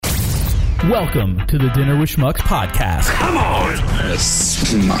Welcome to the Dinner with Schmucks podcast. Come on! What a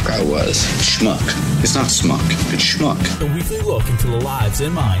schmuck I was. Schmuck. It's not smuck. It's schmuck. A weekly look into the lives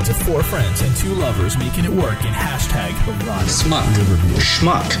and minds of four friends and two lovers making it work in hashtag Smuck.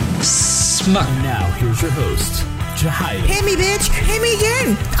 Schmuck. Smuck. And now, here's your host, Jahida. Hit me, bitch. Hit me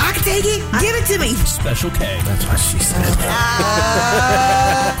again. I can take it. Give it to me. Special K. That's what she said.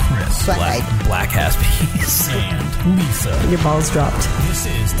 Chris. Black ass piece. And Lisa. Your balls dropped. This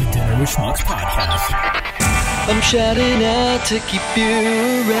is the Dinner with Schmucks podcast. I'm shouting out to keep you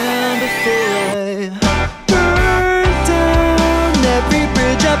around before I burn down every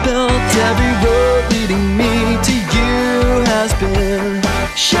bridge I built. Every road leading me to you has been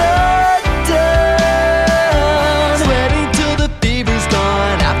shut down. Sweating till the fever's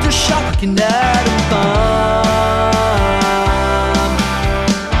gone. Aftershock looking at a bomb.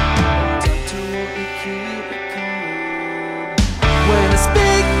 Don't you want me keep it calm? When I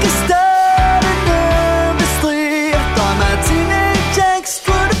speak, I stutter nervously. I thought my teenage angst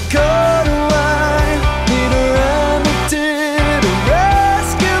would have caught a line. Need a remedy to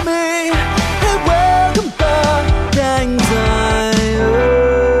rescue me. And welcome back anxiety.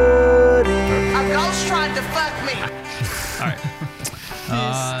 A ghost trying to fuck me.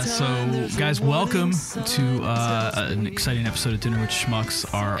 So, guys, welcome to an exciting episode of Dinner with Schmucks.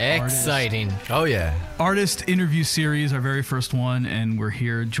 Our Exciting. Oh, yeah. artist interview series, our very first one, and we're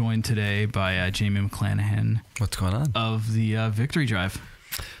here joined today by Jamie McClanahan What's going on? of the Victory Drive,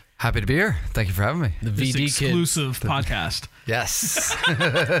 Happy to be here. Thank you for having me. this VD exclusive podcast. Yes.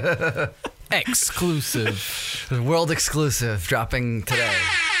 Exclusive. The world exclusive dropping today.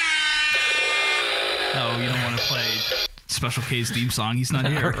 Oh, you don't want to play Special K's theme song? He's not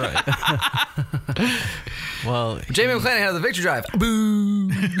here. Right. Well, Jamie McClanahan of the Victory Drive.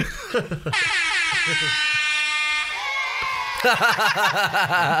 Boo.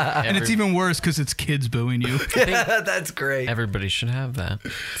 And it's even worse because it's kids booing you. That's great. Everybody should have that.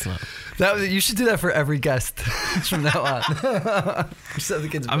 It's not. You should do that for every guest from now on. Just have the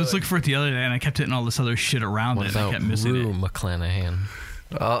kids I was booing. looking for it the other day, and I kept hitting all this other shit around What it, and I about kept missing Rue it. McClanahan?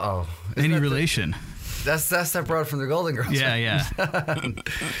 Uh-oh. Any relation? That's that broad from the Golden Girls. Yeah, yeah.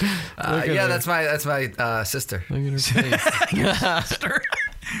 Yeah, that's my sister. Look at her face.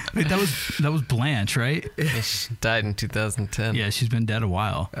 Wait, that was Blanche, right? She died in 2010. Yeah, she's been dead a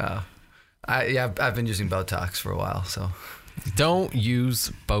while. I've been using Botox for a while, so. Don't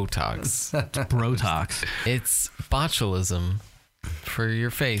use Botox. Brotox. It's botulism for your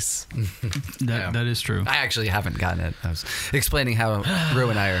face. That is true. I actually haven't gotten it. I was explaining how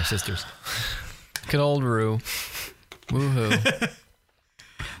Rue and I are sisters. Good old Rue. Woohoo.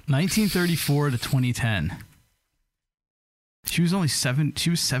 1934 to 2010. She was only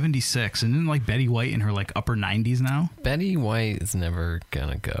she was 76, and then like Betty White in her like upper 90s now. Betty White is never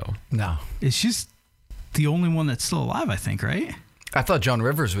gonna go. No. She's the only one that's still alive, I think, right? I thought Joan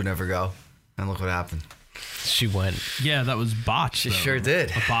Rivers would never go, and look what happened. She went. Yeah, that was botched. She though. sure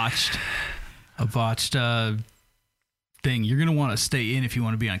did. A botched thing. You're gonna want to stay in if you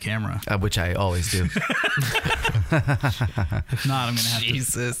want to be on camera. Which I always do. If not, I'm gonna have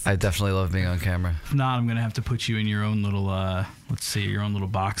Jesus. I definitely love being on camera. If not, I'm gonna have to put you in your own little let's see, your own little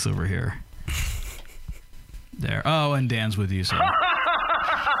box over here. There. Oh, and Dan's with you, so.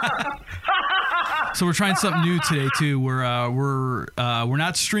 So we're trying something new today too. We're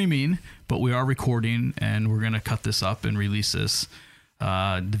not streaming, but we are recording, and we're gonna cut this up and release this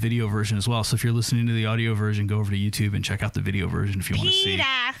the video version as well. So if you're listening to the audio version, go over to YouTube and check out the video version if you want to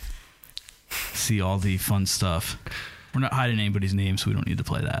see all the fun stuff. We're not hiding anybody's name, so we don't need to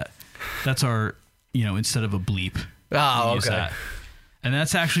play that. That's our, instead of a bleep. Oh, we use okay. that. And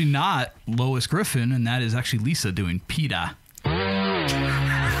that's actually not Lois Griffin, and that is actually Lisa doing PETA.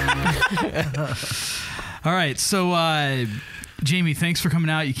 All right, so Jamie, thanks for coming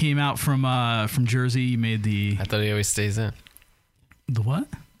out. You came out from Jersey. You made the I thought he always stays in. the what?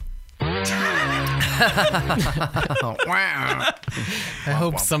 I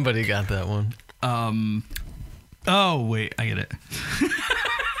hope somebody got that one. Oh wait, I get it.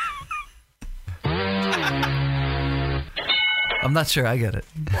 I'm not sure I get it.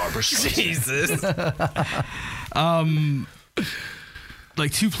 Jesus.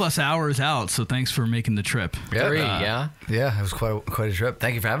 Like 2+ hours out. So thanks for making the trip. Yeah. 3, yeah? Yeah, it was quite a trip.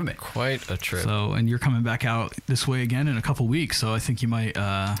 Thank you for having me. Quite a trip. So, and you're coming back out this way again in a couple weeks. So I think you might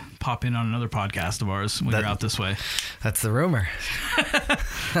pop in on another podcast of ours when you're out this way. That's the rumor.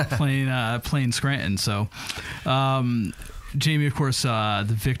 playing Scranton. So, Jamie, of course, the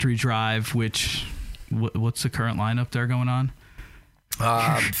Victory Drive, which what's the current lineup there going on?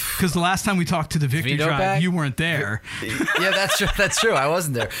 Because the last time we talked to the Victory Vito Drive, back? you weren't there. Yeah, that's true. That's true. I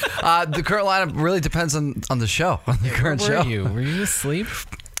wasn't there. The current lineup really depends on the show, on the current Where show. were you? Were you asleep?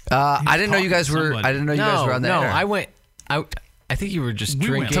 I didn't know you guys talking to were. somebody. I didn't know you guys were on the No, air. I went out. I think you were just We went.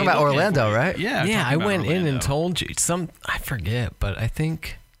 drinking. Talking about Orlando, right? Yeah. Yeah, talking I about went in and Orlando. told you I forget, but I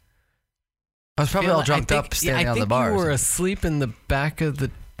think I was probably all drunk up, standing on the bar. I or think you were something. asleep in the back of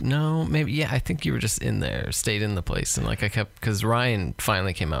the. No, maybe. Yeah, I think you were just in there, stayed in the place, and like I kept because Ryan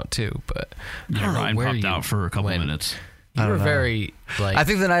finally came out too. But I Yeah, don't know Ryan where popped you out for a couple went. minutes. You I were don't know. very like. I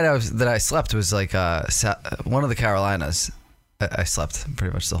think the night that I slept was like one of the Carolinas. I slept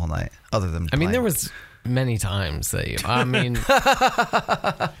pretty much the whole night, other than. I mean, playing. there was many times that you. I mean.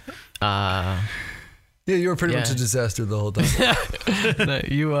 Yeah, you were pretty Yeah. much a disaster the whole time. No,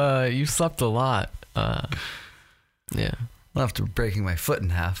 you slept a lot. Yeah. After breaking my foot in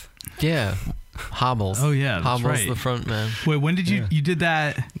half. Yeah. Hobbles. Oh, yeah, that's Hobbles right. the front man. Wait, when did you did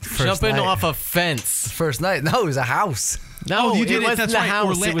that? Jumping night. off a fence. First night. No, it was a house. No, Oh, you did it it. wasn't That's the right.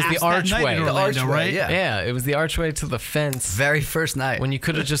 house. It was the That night in archway. Orlando, right? Yeah. Yeah, it was the archway to the fence. Very first night. When you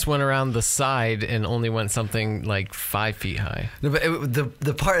could have just went around the side and only went something like 5 feet high. No, but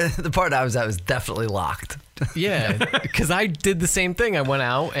the part I was at was definitely locked. Yeah, because I did the same thing. I went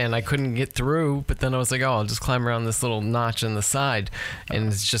out and I couldn't get through, but then I was like, oh, I'll just climb around this little notch in the side, and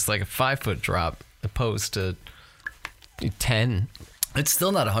it's just like a 5-foot drop opposed to 10. It's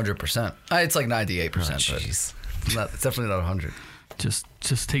still not 100%. It's like 98%. Oh, but jeez. it's definitely not 100.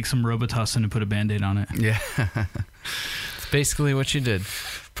 Just take some Robitussin and put a Band-Aid on it. Yeah, It's basically what you did.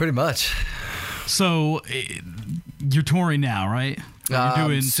 pretty much. So you're touring now, right? You're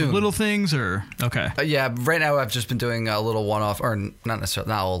doing soon. little things, or okay? Yeah, right now I've just been doing a little one-off, or not necessarily,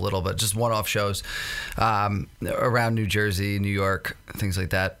 not a little, but just one-off shows around New Jersey, New York, things like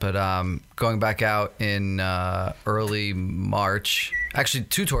that. But going back out in early March. Actually,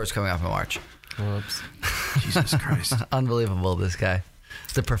 2 tours coming up in March. Whoops. Jesus Christ! Unbelievable, this guy.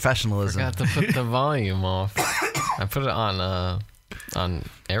 The professionalism. Forgot to put the volume off. I put it on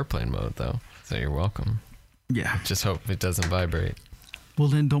airplane mode though, so you're welcome. Yeah. Just hope it doesn't vibrate. Well,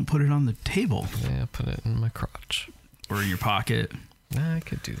 then don't put it on the table Yeah, put it in my crotch. or in your pocket Nah, I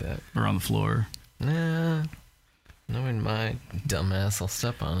could do that. or on the floor. Nah, knowing my dumbass will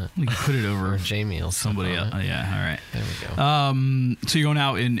step on it. You can put it over Or Jamie will step somebody on else. it. Yeah. All right. There we go. So you're going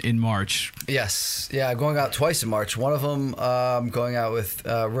out in March. Yes. Yeah, going out twice in March. One of them going out with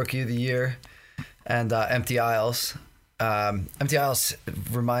Rookie of the Year and Empty Isles. Empty Isles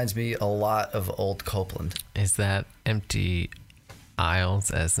reminds me a lot of old Copeland. Is that empty aisles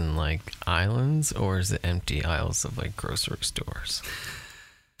as in like islands, or is it empty aisles of like grocery stores?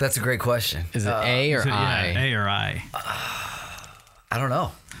 That's a great question. Is it A or Is it- I? Yeah, A or I? I don't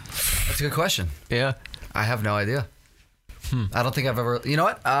know. That's a good question. Yeah. I have no idea. I don't think I've ever. You know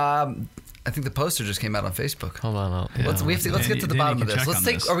what? I think the poster just came out on Facebook. Hold on. Let's get to the Danny bottom of can this. check Let's on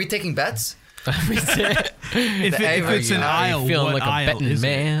take. this. Are we taking bets? If A it's an aisle, feeling what like a aisle betting is it?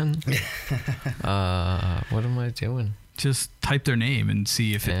 man. What am I doing? Just type their name and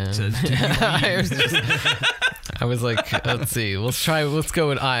see if it Yeah. says. I was like, let's see. Let's go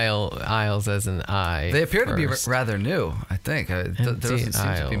with aisles as an I. They appear to be first. rather new. I think there Empty doesn't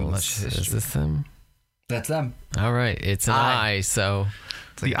seem to be aisles. much Is history. this them? That's them. All right, it's an I. I, so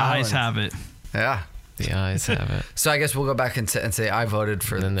It's like The eyes islands. have it. Yeah. the eyes have it. So I guess we'll go back and say I voted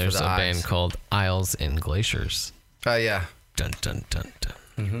for. And then there's for a the band eyes. called Isles and Glaciers. Yeah. Dun dun dun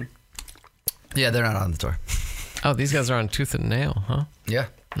dun. Yeah, they're not on the tour. Oh, these guys are on Tooth and Nail, huh? Yeah.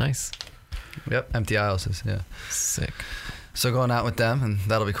 Nice, Yep. Empty Isles is, yeah. sick. So going out with them, and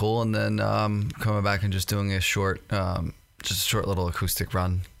that'll be cool. And then coming back and just doing a short, just a short little acoustic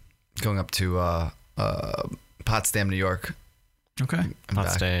run, going up to Potsdam, New York. Okay. And back.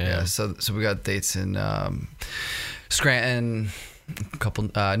 Potsdam. Yeah. So we got dates in Scranton, a couple,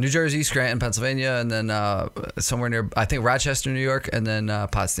 New Jersey, Scranton, Pennsylvania, and then somewhere near, I think Rochester, New York, and then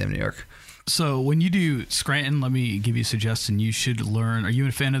Potsdam, New York. So when you do Scranton, let me give you a suggestion. You should learn. Are you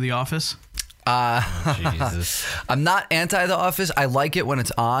a fan of The Office? Jesus. I'm not anti The Office. I like it when it's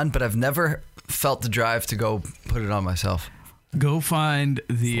on, but I've never felt the drive to go put it on myself. Go find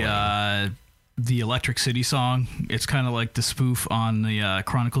the Electric City song. It's kind of like the spoof on the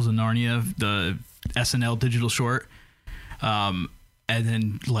Chronicles of Narnia, the SNL digital short. And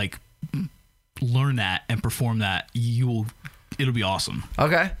then like learn that and perform that. It'll be awesome.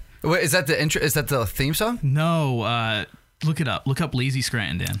 Okay. Wait, is that the intro? Is that the theme song? No, Look it up. Look up Lazy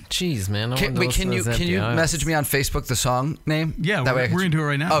Scranton, Dan. Jeez, man. Can you message me on Facebook the song name? Yeah, That way I we're can- going to do it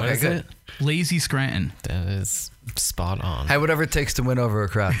right now. Okay, good. Lazy Scranton. That is spot on. Hey, whatever it takes to win over a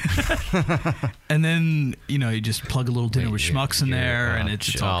crowd. And then, you just plug a little Dinner with Schmucks in there, and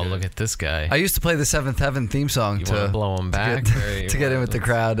it's all good. Look at this guy. I used to play the Seventh Heaven theme song You to wanna blow 'em back, to or you get, to get in with the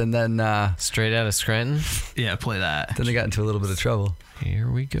crowd, and then Straight out of Scranton. Yeah, play that. then I got into a little bit of trouble. Here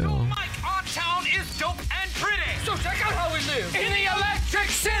we go. Mike, our town is dope and pretty. So check out how we live in the Electric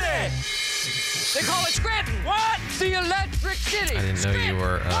City. They call it Scranton. What? The Electric City. I didn't know you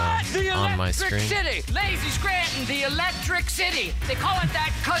were What? The on my Electric screen. City. Lazy Scranton, the Electric City. They call it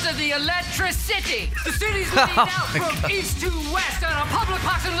that because of the electricity. The city's laid out from east to west, and our public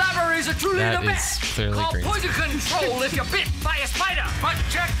parks and libraries are truly That the is best. clearly Call green poison control if you're bit by a spider. But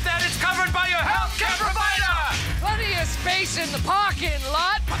check that it's covered by your healthcare provider. Plenty of space in the parking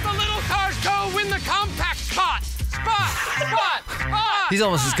lot, but the little cars go in the compact spot. Spot. He's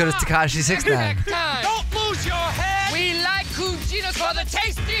almost as good as Tekashi 69. Next time. Don't lose your head. We like Cugino's for the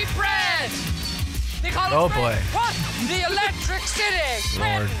tasty bread. They call it Oh, Scranton. boy. What? The Electric City.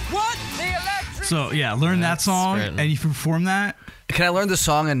 Scranton. What? The Electric So, yeah, learn that That's song, Scranton. and if you perform that, Can I learn the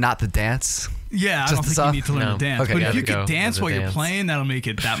song and not the dance? yeah, I Just don't the think song? you need to learn No. to dance. Okay, But got if you it. Go can dance with the while you're dance. playing, that'll make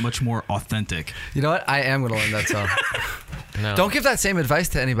it that much more authentic. You know what? I am going to learn that song. No. Don't give that same advice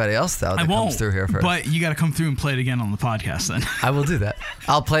to anybody else, though, I that won't. comes through here first. But you got to come through and play it again on the podcast then. I will do that.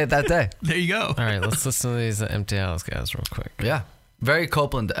 I'll play it that day. There you go. All right, let's listen to these Empty House guys real quick. Yeah. Very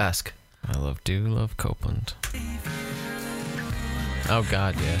Copeland-esque. I love Copeland. Oh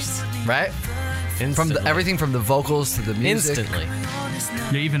God, yes. Right? Instantly. From everything from the vocals to the music. Instantly.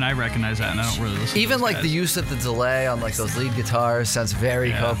 Yeah, even I recognize that, and I don't really listen to Even those like guys. the use of the delay on like those lead guitars sounds very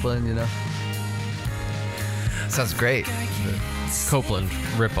Yeah. Copeland, you know? Sounds great. Copeland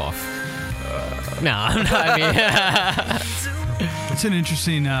ripoff. No, I'm not. I mean, It's an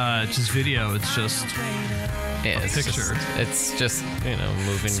interesting just video. It's just yeah, it's picture. It's just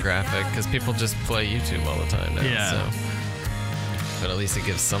moving graphic because people just play YouTube all the time now. Yeah. So. But at least it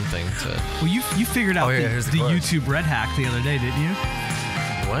gives something to. well, you figured out Oh, yeah, the here's the chorus. YouTube Red Hack the other day, didn't you?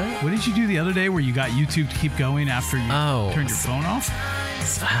 What? What did you do the other day where you got YouTube to keep going after you Oh. turned your phone off?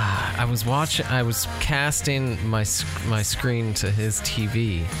 I was casting my screen to his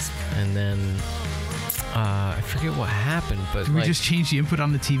TV, and then I forget what happened, but Did we just change the input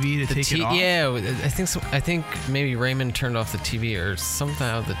on the TV to take it off? Yeah, I think so. I think maybe Raymond turned off the TV, or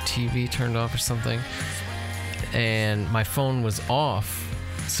somehow the TV turned off or something, and my phone was off.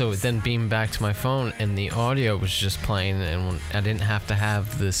 So it then beamed back to my phone, and the audio was just playing, and I didn't have to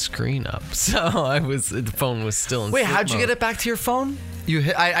have the screen up. So the phone was still in Wait, sleep how'd you mode. get it back to your phone? You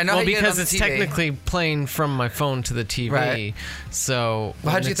hit, I know Well, how you get it because on it's the TV. technically playing from my phone to the TV. Right. So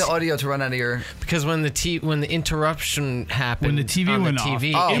Well, how'd you when get the audio to run out of your... Because when the interruption happened, When the TV on went the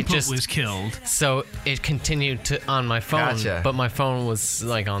TV, off, it input just was killed. so it continued to on my phone, Gotcha. but my phone was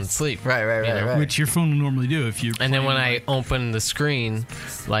like on sleep. Right, you know? right. Which your phone will normally do if you're And then when playing, I opened the screen,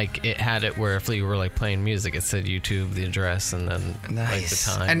 like it had it where if you were like playing music, it said YouTube, the address, and then like the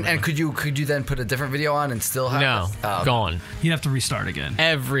time. And could you then put a different video on and still have no, it? Oh. gone you'd have to restart again.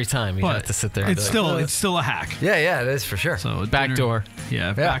 every time. You But have to sit there. And it's be like, still a hack. Yeah, it is for sure. So Backdoor.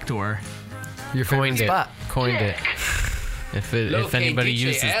 Yeah, backdoor. Your favorite coined it. spot. Coined it. If anybody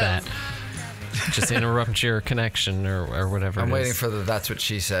uses that, just interrupt your connection or whatever. I'm it waiting is. for the "That's what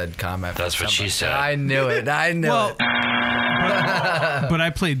she said" comment. That's what she said. I knew it. I knew Well, it. but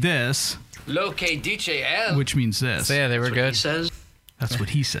I played this, Locate DJL. which means this. So yeah, they were good. That's what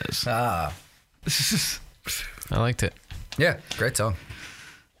he says. Ah, I liked it. yeah, great song.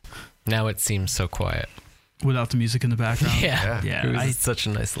 Now it seems so quiet. Without the music in the background. Yeah, Yeah, It was I- such a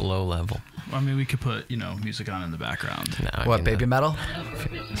nice low level. I mean, we could put music on in the background. No, I What, mean, baby metal?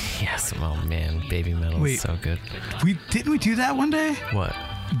 Yes. Oh man, baby metal Wait. is so good. Didn't we do that one day? What?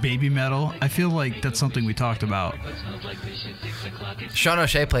 Baby metal. I feel like that's something we talked about. Sean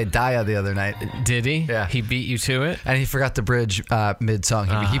O'Shea played Daya the other night, Did he? Yeah. He beat you to it. and he forgot the bridge mid song.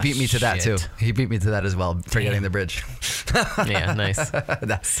 He beat me to that too. shit. He beat me to that as well, forgetting the bridge. Yeah, nice.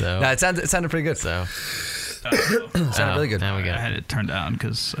 So no, it sounded pretty good. So Sounded really good. Now we I got. had it turned down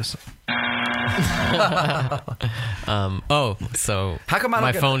because I saw. So How come I don't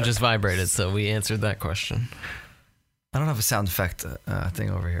my get phone that? just vibrated? So we answered that question. I don't have a sound effect thing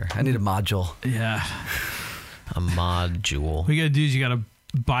over here. I need a module. Yeah. A module. What you gotta do is you gotta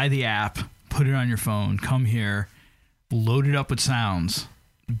buy the app, put it on your phone, come here, load it up with sounds,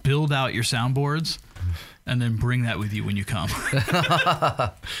 build out your soundboards, and then bring that with you when you come.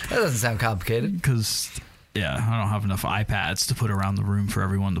 That doesn't sound complicated. Because, yeah, I don't have enough iPads to put around the room for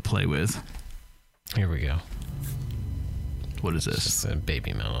everyone to play with. Here we go. What is this? Just a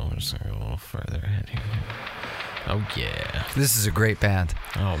Baby Metal. We're just gonna go a little further ahead here. Oh yeah. This is a great band.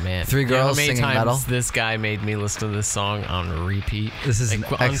 Oh man. Three girls you know how many singing times metal? This guy made me listen to this song on repeat. This is an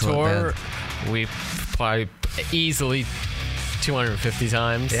on excellent tour. We probably easily 250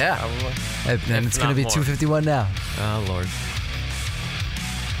 times. Yeah. Probably. And If it's going to not be more. 251 now. Oh Lord.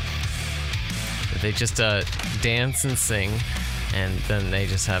 They just dance and sing, and then they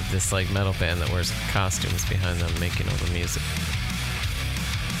just have this like metal band that wears costumes behind them making all the music.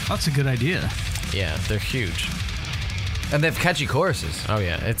 That's a good idea. Yeah, they're huge. And they have catchy choruses. Oh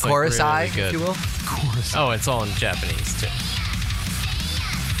yeah, it's Chorus like eye, really good. if you will. Chorus. Oh, it's all in Japanese too.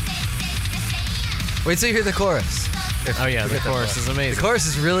 Wait till you hear the chorus. Oh yeah, the Forget that chorus part. is amazing. The chorus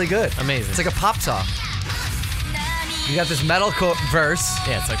is really good. Amazing. It's like a pop song. You got this metal verse.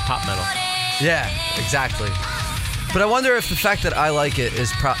 Yeah, it's like pop metal. Yeah, exactly. But I wonder if the fact that I like it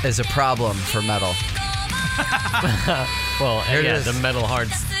is a problem for metal. Well, Here it yeah, is. the metal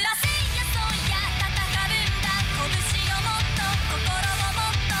hearts.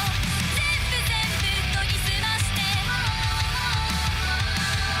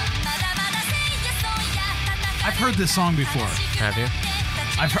 I've heard this song before. Have you?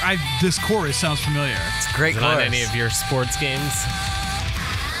 This chorus sounds familiar. It's a great Is it chorus. on any of your sports games?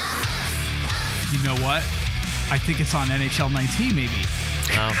 You know what? I think it's on NHL 19, maybe.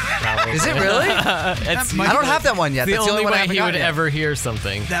 No, probably. Is it really? It's might I don't have that one yet. the That's only one I way haven't he would gotten yet. ever hear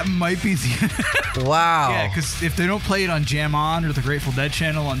something. That might be the. Wow. Yeah, because if they don't play it on Jam On or the Grateful Dead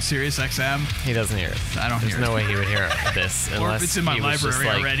channel on Sirius XM, He doesn't hear it. I don't There's hear no it. way he would hear this unless it's in my he was just, library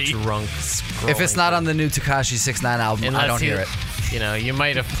like, already. drunk scrolling. If it's not on the new Tekashi 6ix9ine album, Unless I don't hear it. You know, you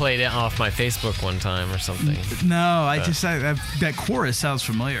might have played it off my Facebook one time or something. no, that chorus sounds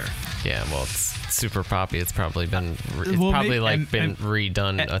familiar. Yeah, well, it's super poppy. It's probably been Well, been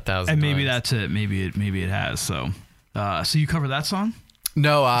redone 1,000 And maybe times. that's it. Maybe it has. So you cover that song?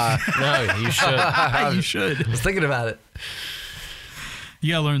 No, No, you should. You should. I was thinking about it.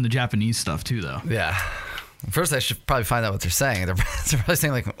 You gotta learn the Japanese stuff too, though. Yeah. First, I should probably find out what they're saying. They're probably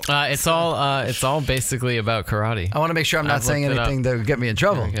saying like, It's all basically about karate. I want to make sure I'm not I've saying looked it up. anything that would get me in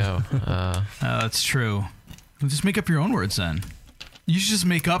trouble. There we go. That's true. Well, just make up your own words then. You should just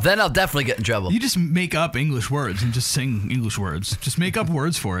make up. Then I'll definitely get in trouble. You just make up English words and just sing English words. Just make up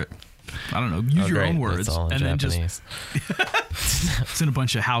words for it. I don't know. Use your great. own words, It's all in and Japanese. then just it's in a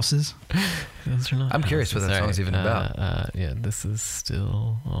bunch of houses. Those are not I'm curious what that houses. song's even about. Yeah, this is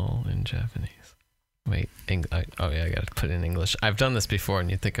still all in Japanese. Wait, I got to put in English. I've done this before, and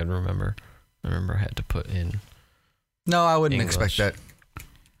you'd think I'd remember. I remember I had to put in. No, I wouldn't English. expect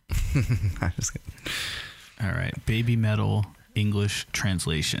that. I'm just kidding. All right, Baby Metal English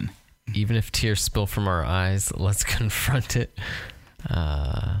translation. Even if tears spill from our eyes, let's confront it.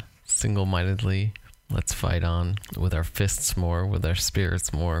 Single-mindedly, let's fight on with our fists more, with our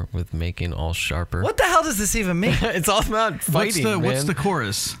spirits more, with making all sharper. What the hell does this even mean? It's all about fighting. What's the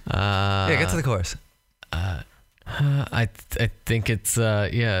chorus? Yeah, get to the chorus. I think it's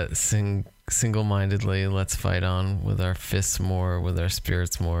single-mindedly, let's fight on with our fists more, with our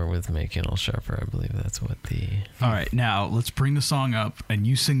spirits more, with making all sharper. I believe that's what the. All right, now let's bring the song up and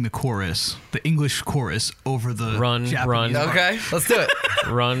you sing the chorus, the English chorus, over the Run, Japanese run. part. Okay, let's do it.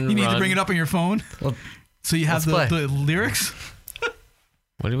 Run. You need run. to bring it up on your phone, Well, so you have let's the lyrics.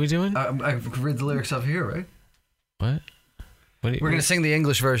 What are we doing? I can read the lyrics up here, right? What? What? We're gonna sing the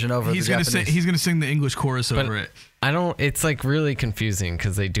English version over He's the gonna Japanese. he's gonna sing the English chorus over it. I don't. It's like really confusing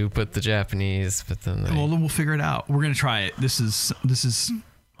because they do put the Japanese, but then they. Well, then we'll figure it out. We're gonna try it. This is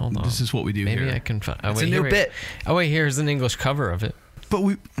Hold on. this is what we do Maybe here. I can find. Oh, It's wait, a new here, bit. Oh wait, here's an English cover of it. But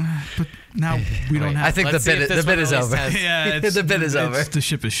now we don't Wait, have. I think Let's see if the this bit one is at least over. has- yeah, The bit is over. The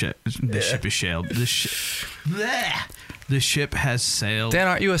ship is shit. The ship is sailed. The ship has sailed. Dan,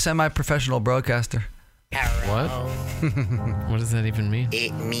 aren't you a semi-professional broadcaster? What? What does that even mean?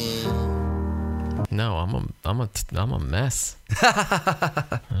 No, I'm a mess.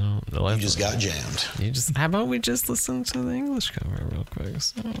 You just got jammed. How about we just listen to the English cover real quick?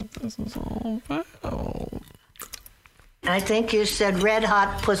 See what this is all about. I think you said red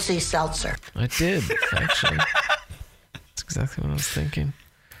hot pussy seltzer. I did, actually. That's exactly what I was thinking.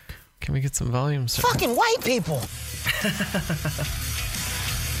 Can we get some volume, sir? Fucking white people.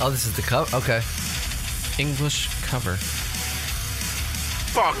 Oh, this is the cover. Okay. English cover.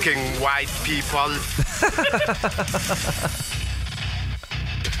 Fucking white people.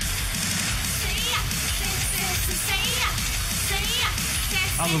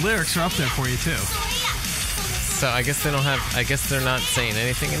 Oh, the lyrics are up there for you too. So I guess they're not saying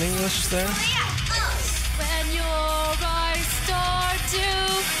anything in English there. When your eyes start to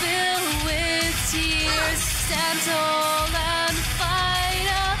fill with tears, stand tall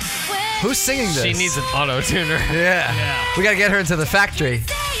Who's singing this? She needs an auto-tuner. Yeah. We got to get her into the factory.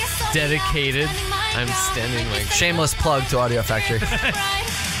 Dedicated. I'm standing like... Shameless plug to Audio Factory.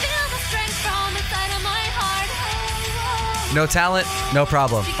 No talent, no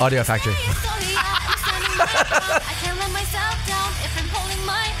problem. Audio Factory.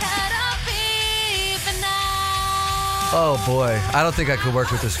 Oh boy, I don't think I could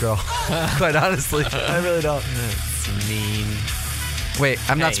work with this girl. Quite honestly, I really don't. That's mean. Wait,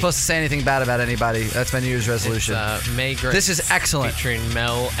 I'm not Hey. supposed to say anything bad about anybody. That's my New Year's resolution. It's, May Grace. This is excellent. Featuring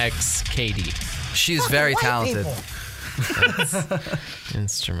Mel X Katie. She's very talented.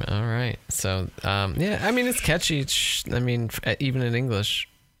 Instrument. All right. So, yeah, I mean, it's catchy. I mean, even in English,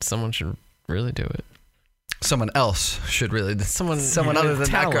 someone should really do it. Someone else should really. Someone other with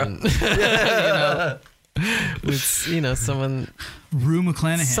than that girl. talent. With, someone. Rue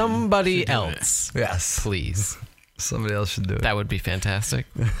McClanahan. Somebody else. Yes. Please. Somebody else should do it. That would be fantastic.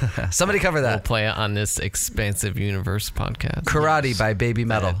 Somebody cover that. We'll play it on this Expansive Universe podcast. Karate by Baby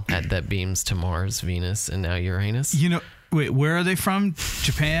Metal. That beams to Mars, Venus, and now Uranus. Wait, where are they from?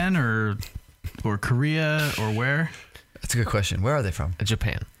 Japan or Korea or where? That's a good question. Where are they from?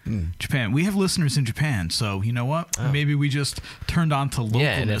 Japan. Japan. We have listeners in Japan, so you know what? Maybe we just turned on to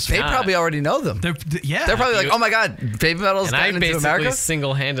localness. They probably already know them. They're probably like, oh my God, Baby Metal's And I gotten into basically America?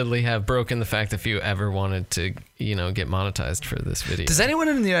 single-handedly have broken the fact if you ever wanted to, get monetized for this video. Does anyone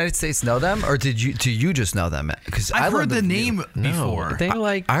in the United States know them, or do you just know them? Because I've heard the name before. They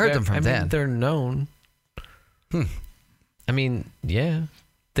I heard them from Dan. They're known. I mean, yeah.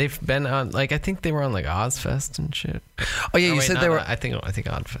 They've been on, I think they were on, Ozfest and shit. Oh, yeah, you said they were... I think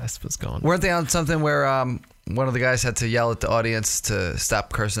Oddfest was going. Weren't they on something where one of the guys had to yell at the audience to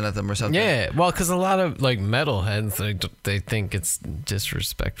stop cursing at them or something? Yeah, well, because a lot of, metalheads, they think it's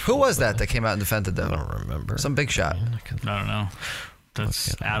disrespectful. Who was that came out and defended them? I don't remember. Some big shot. I don't know.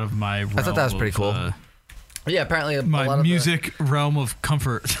 That's out of my realm. I thought that was pretty cool. Yeah, apparently a my lot of music realm of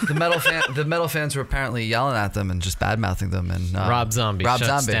comfort. The metal fans were apparently yelling at them and just bad mouthing them. And Rob Zombie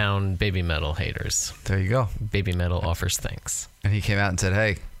shuts down Baby Metal haters. There you go. Baby Metal offers thanks, and he came out and said,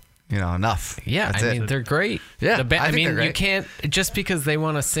 "Hey, enough." Yeah, I mean they're great. Yeah, I mean you can't just because they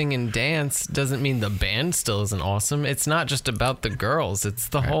want to sing and dance doesn't mean the band still isn't awesome. It's not just about the girls; it's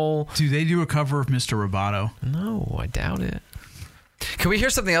the whole. Do they do a cover of Mr. Roboto? No, I doubt it. Can we hear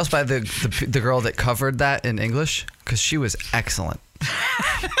something else by the girl that covered that in English? Because she was excellent.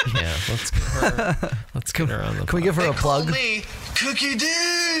 Yeah, let's get her on the. Can we give her a plug? Call me Cookie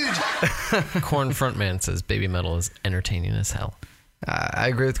Dude. Corn Frontman says Baby Metal is entertaining as hell. I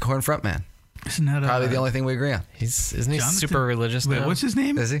agree with the Corn Frontman. Isn't that probably the only thing we agree on? Isn't he super religious now? What's his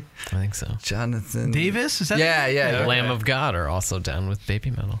name? Is he? I think so. Jonathan Davis? Is that? Yeah. Lamb of God are also down with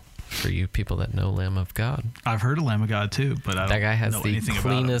Baby Metal. For you people that know Lamb of God, I've heard of Lamb of God too, but I don't that guy has know the anything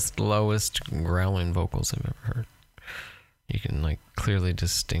cleanest, lowest growling vocals I've ever heard. You can clearly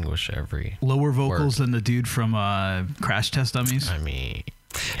distinguish every lower vocals word. than the dude from Crash Test Dummies. I mean,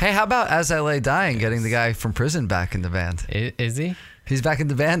 hey, how about As I Lay Dying, getting the guy from prison back in the band? Is he? He's back in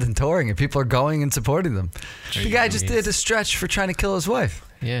the band and touring, and people are going and supporting them. The guy just did a stretch for trying to kill his wife.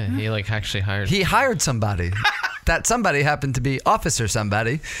 Yeah, he actually hired. He hired somebody. That somebody happened to be Officer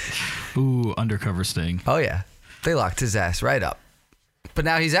Somebody. Ooh, undercover sting. Oh yeah, they locked his ass right up. But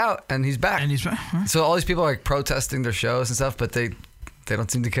now he's out and he's back. So all these people are protesting their shows and stuff, but they don't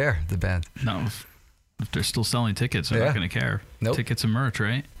seem to care. The band. No, if they're still selling tickets, they're not going to care. Nope. Tickets and merch,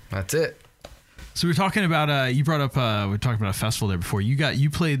 right? That's it. So we were talking about. You brought up. We talked about a festival there before. You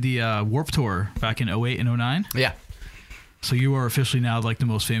played the Warped Tour back in 08 and 09. Yeah. So you are officially now the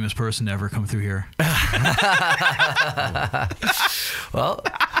most famous person to ever come through here. Well,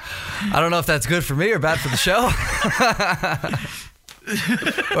 I don't know if that's good for me or bad for the show.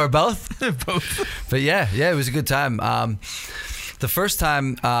 Or both. Both. But yeah, it was a good time. The first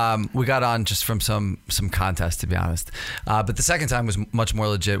time we got on just from some contest, to be honest. But the second time was much more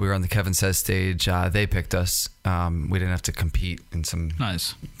legit. We were on the Kevin Says stage. They picked us. We didn't have to compete in some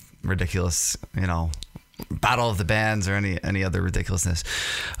nice, ridiculous, battle of the bands or any other ridiculousness.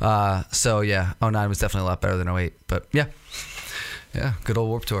 So yeah, 09 was definitely a lot better than 08. But yeah, good old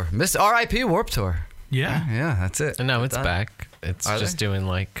Warped Tour. Miss R.I.P. Warped Tour. Yeah, that's it. And now it's back. It's just doing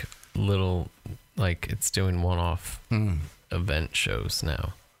it's doing one-off event shows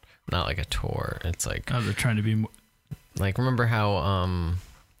now, not like a tour. It's like they're trying to be more... remember how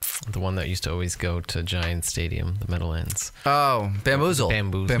the one that used to always go to Giant Stadium, the Meadowlands. Oh, Bamboozle.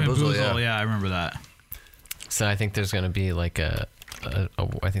 Bamboozle, yeah, I remember that. So I think there's going to be I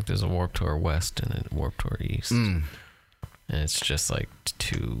think there's a Warped Tour West and a Warped Tour East. And it's just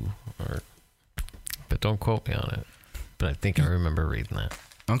two, but don't quote me on it. But I think I remember reading that.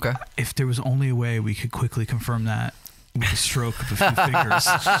 Okay. If there was only a way we could quickly confirm that with a stroke of a few fingers.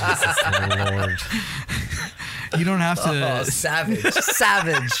 Jesus Lord. You don't have to. Oh,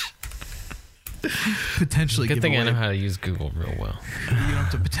 savage. Potentially Good give thing away. I know how to use Google real well. You don't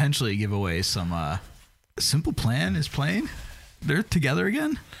have to potentially give away some. Simple Plan is playing. They're together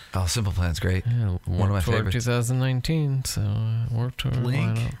again. Oh, Simple Plan's great. Yeah, One of my Tour favorites. 2019, so Warped Tour.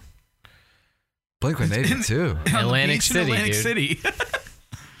 Blink. why not? Blink-182 too. On the Atlantic beach in City, Atlantic dude. City.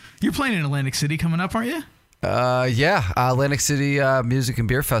 You're playing in Atlantic City coming up, aren't you? Yeah, Atlantic City Music and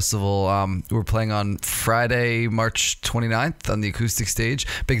Beer Festival. We're playing on Friday, March 29th on the acoustic stage.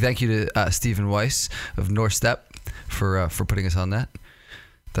 Big thank you to Stephen Weiss of North Step for putting us on that.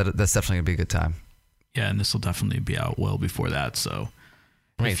 That's definitely gonna be a good time. Yeah, and this will definitely be out well before that. So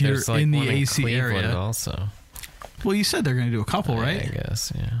Wait, if you're there's like in the one AC Cleveland area, also. well, you said they're going to do a couple, right? I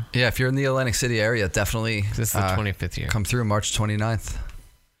guess, yeah. Yeah, if you're in the Atlantic City area, definitely This is the 25th year. come through March 29th.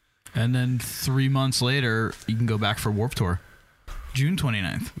 And then 3 months later, you can go back for Warped Tour, June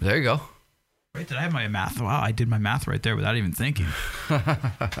 29th. There you go. Right? Did I have my math? Wow, I did my math right there without even thinking.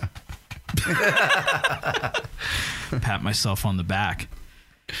 Pat myself on the back.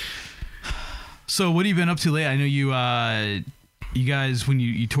 So, what have you been up to lately? I know you guys, when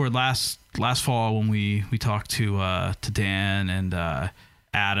you toured last fall, when we talked to Dan and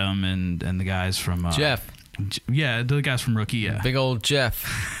Adam and the guys from Jeff. Yeah, the guys from Rookie. Yeah, Big old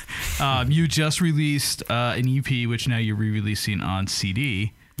Jeff. you just released an EP, which now you're re-releasing on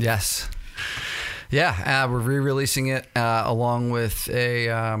CD. Yes. Yeah, we're re-releasing it along with a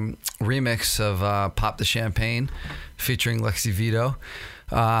remix of Pop the Champagne featuring Lexi Vito.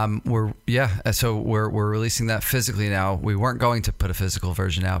 So we're releasing that physically now. We weren't going to put a physical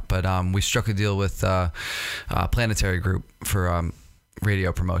version out, but we struck a deal with Planetary Group for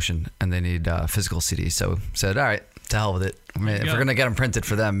radio promotion, and they need physical CDs. So said, all right, to hell with it. I mean, if we're gonna get them printed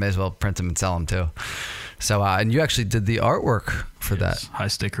for them, may as well print them and sell them too. So and you actually did the artwork for that. High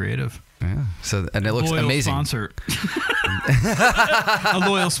Stick Creative. Yeah. So and it looks loyal amazing. Sponsor. A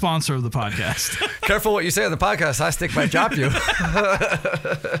loyal sponsor of the podcast. Careful what you say on the podcast. High Stick might drop you.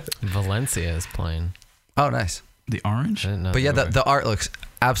 Valencia is playing. Oh, nice. The orange. But yeah, the art looks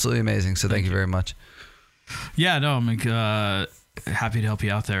absolutely amazing. So thank you very much. Yeah, no, I'm happy to help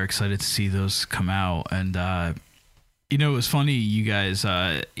you out there. Excited to see those come out. And, it was funny, you guys,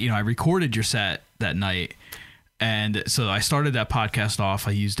 I recorded your set that night. And so I started that podcast off.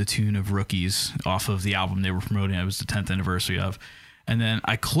 I used a tune of Rookies off of the album they were promoting. It was the 10th anniversary of. And then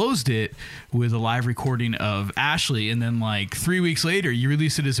I closed it with a live recording of Ashley. And then like 3 weeks later, you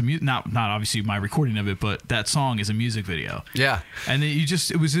released it as a not obviously my recording of it, but that song is a music video. Yeah. And then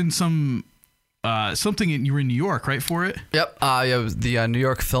it was in some you were in New York, right, for it? Yep. It was the New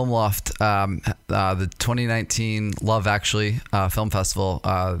York Film Loft. The 2019 Love Actually Film Festival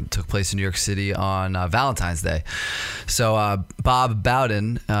took place in New York City on Valentine's Day. So Bob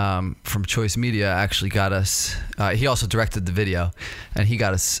Bowden from Choice Media actually got us. He also directed the video, and he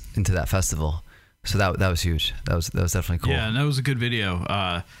got us into that festival. So that was huge. That was definitely cool. Yeah, and that was a good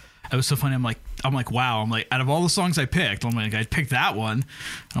video. It was so funny. I'm like, wow. I'm like, out of all the songs I picked, I'm like, I picked that one.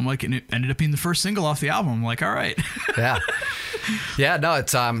 I'm like, and it ended up being the first single off the album. I'm like, all right. Yeah. Yeah. No,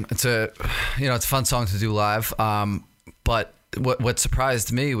 it's a fun song to do live. But what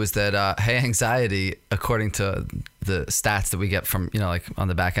surprised me was that Hey Anxiety, according to the stats that we get from like on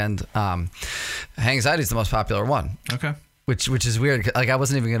the back end, Hey Anxiety is the most popular one. Okay. Which is weird. Like I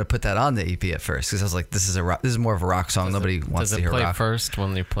wasn't even going to put that on the EP at first because I was like, this is more of a rock song. Nobody wants to hear rock. Does it play first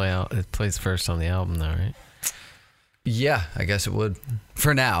when you play out? It plays first on the album, though, right? Yeah, I guess it would.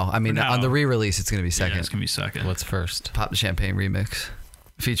 For now, I mean, on the re-release, it's going to be second. Yeah, it's going to be second. What's first? Pop the Champagne remix,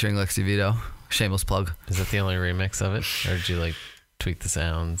 featuring Lexi Vito. Shameless plug. Is that the only remix of it, or did you like tweak the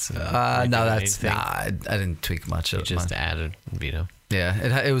sounds? No, I didn't tweak much. You just added Vito.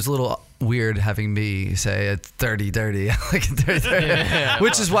 Yeah, it was a little weird having me say it's dirty, like dirty, Yeah,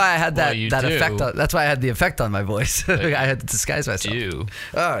 which is why I had that effect. That's why I had the effect on my voice. I had to disguise myself.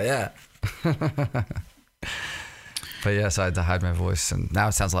 Oh yeah. But yeah, so I had to hide my voice, and now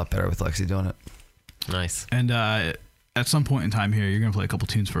it sounds a lot better with Lexi doing it. Nice. And at some point in time here, you're gonna play a couple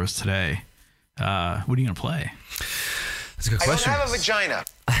tunes for us today. What are you gonna play? That's a good question. I don't have a vagina.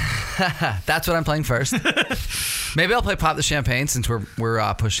 That's what I'm playing first. Maybe I'll play Pop the Champagne since we're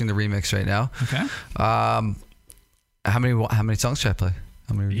pushing the remix right now. Okay. How many songs should I play?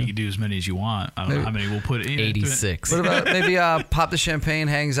 How many? You can do as many as you want. I don't know how many we'll put in. 86. What about maybe Pop the Champagne,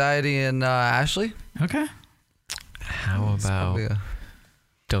 Hey Anxiety, and Ashley? Okay. How about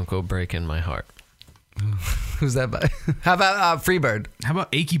Don't Go Breaking My Heart? Who's that by? How about Freebird? How about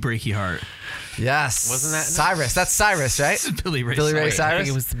Achy Breaky Heart? Yes. Wasn't that Cyrus? That's Cyrus, right? Billy Ray Billy Ray Cyrus. I Cyrus. think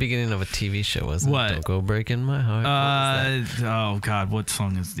it was the beginning of a TV show, wasn't What? it? Don't go breaking my heart. What was Oh God, what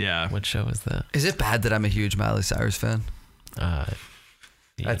song is? Yeah, that? What show is that? Is it bad that I'm a huge Miley Cyrus fan? Yeah.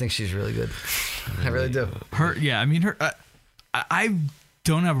 I think she's really good. I really do. her. Yeah, I mean her. I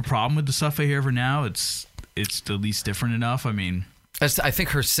don't have a problem with the stuff I hear of her now. It's at least different enough. I mean, I think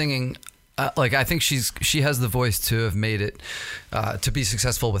her singing, I think she has the voice to have made it to be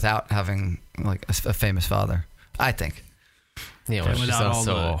successful without having like a famous father. I think. Yeah, well, she's without all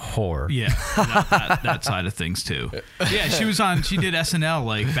also the- a whore. yeah, that side of things too. Yeah, she did SNL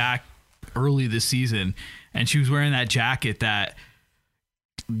like back early this season, and she was wearing that jacket that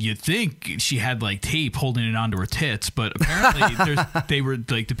you'd think she had like tape holding it onto her tits, but apparently they were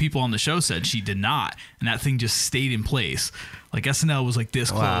like the people on the show said she did not, and that thing just stayed in place. Like SNL was like this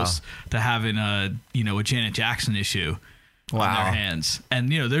close to having a Janet Jackson issue on their hands,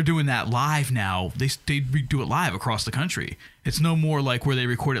 and they're doing that live now. They do it live across the country. It's no more like where they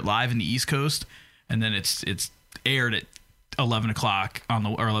record it live in the East Coast and then it's aired at 11 o'clock or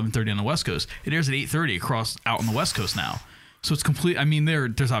 11:30 on the West Coast. It airs at 8:30 out on the West Coast now. So it's complete. I mean,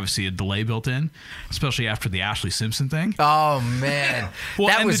 there's obviously a delay built in, especially after the Ashley Simpson thing. Oh man, Well,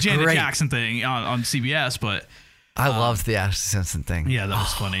 that and was the Janet great. Jackson thing on CBS, but I loved the Ashley Simpson thing. yeah, that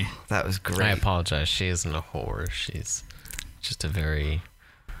was funny. That was great. I apologize. She isn't a whore. She's just a very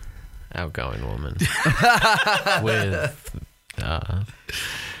outgoing woman with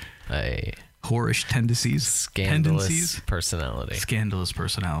a Whorish tendencies. scandalous personality. Scandalous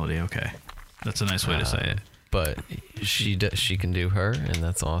personality. Okay, that's a nice way to say it. But she can do her, and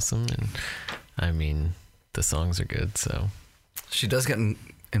that's awesome. And I mean, the songs are good, so She does get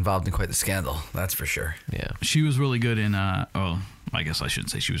involved in quite the scandal. That's for sure. yeah. She was really good in. I guess I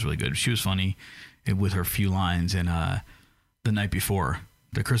shouldn't say she was really good. She was funny with her few lines in The Night Before,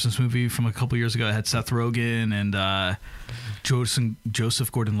 the Christmas movie from a couple years ago. It had Seth Rogen and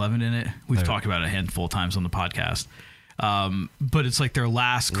Joseph Gordon-Levitt in it. We've talked about it a handful of times on the podcast. But it's like their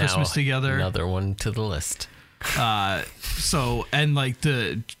last Christmas Now, together. Another one to the list. So and like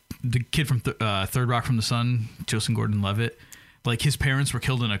the kid from Third Rock from the Sun, Joseph Gordon-Levitt, like his parents were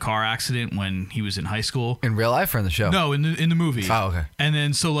killed in a car accident when he was in high school. In real life or in the show? No, in the movie. Oh, okay. And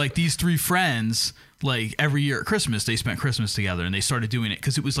then so like these three friends, like every year at Christmas, they spent Christmas together, and they started doing it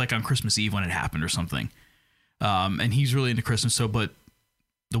because it was like on Christmas Eve when it happened or something. And he's really into Christmas. So, but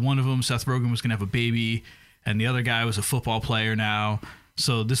the one of them, Seth Rogen, was gonna have a baby, and the other guy was a football player now.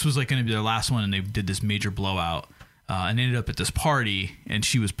 So this was like gonna be their last one, and they did this major blowout, and ended up at this party, and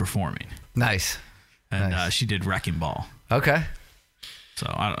she was performing, Nice. and she did Wrecking Ball. Okay. So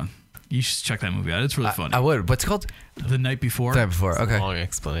I don't. You should check that movie out. It's really funny. I would. What's it called? The Night Before. The Night Before. Okay. Long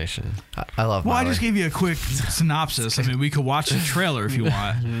explanation. I love Well, I Miley. just gave you a quick synopsis. I mean, we could watch the trailer if you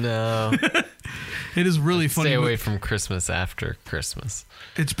want. No. It is really funny. Stay away from Christmas after Christmas.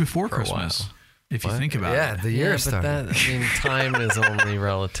 It's before for a Christmas, while. if you What? think about Yeah, it. the year But started. that, I mean, time is only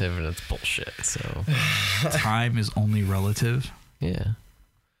relative, and it's bullshit. So Time is only relative. yeah.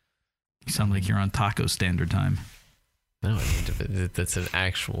 You sound like you're on taco standard time. No, I mean, that's an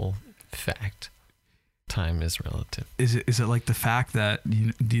actual fact. Time is relative. Is it like the fact that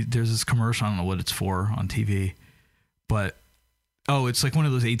there's this commercial? I don't know what it's for on TV, but it's like one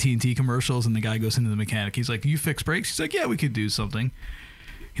of those AT&T commercials, and the guy goes into the mechanic. He's like, "You fix brakes?" He's like, "Yeah, we could do something."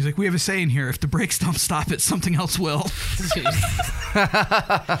 He's like, "We have a saying here: if the brakes don't stop it, something else will."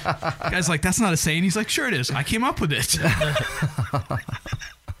 Guy's like, "That's not a saying." He's like, "Sure it is. I came up with it."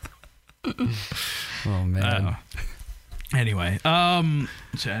 Oh man. Anyway, so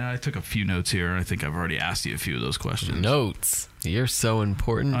I took a few notes here. I think I've already asked you a few of those questions. Notes. You're so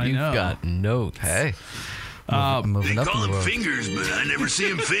important. I You've know. got notes. Hey. Moving up in Call the him world. fingers, but I never see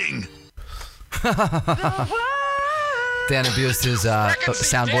him fing. Dan abused his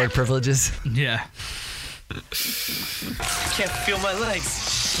soundboard privileges. Yeah. Can't feel my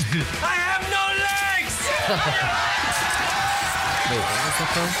legs. I have no legs! Wait, what was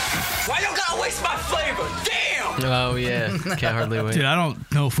that Why you gotta waste my flavor? Damn! from? Oh yeah, can't hardly wait. Dude, I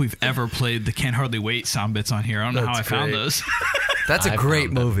don't know if we've ever played the Can't Hardly Wait sound bits on here. I don't know how I That's found great. those. That's a I great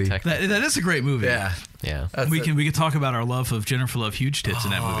found them movie. technically. That is a great movie. Yeah. Yeah, We can talk about our love of Jennifer Love Huge Tits in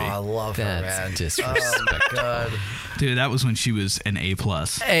that Oh, I movie. love her, man. that's disrespectful. God. Dude, that was when she was an A+.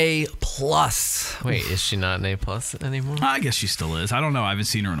 A plus. Wait, is she not an A+ anymore? I guess she still is. I don't know. I haven't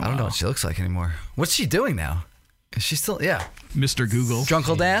seen her in a I while. don't know what she looks like anymore. What's she doing now? Is she still? Yeah. Mr. Google.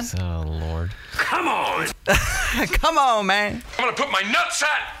 Drunkle Dan? Oh Lord. Come on! Come on, man. I'm gonna put my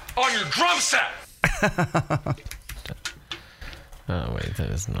nutsack on your drum set. Oh wait, that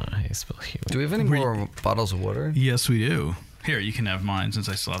is not how you spell Hewitt. Do we have any more bottles of water? Yes, we do. Here, you can have mine since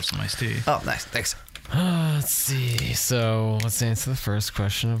I still have some iced tea. Oh, nice. Thanks. Let's see. So let's answer the first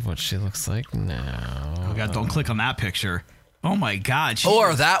question of what she looks like now. Oh God! Don't click on that picture. Oh my God!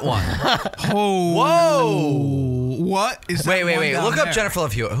 Or that one. Oh! Whoa! What is? Wait. that Look there? up Jennifer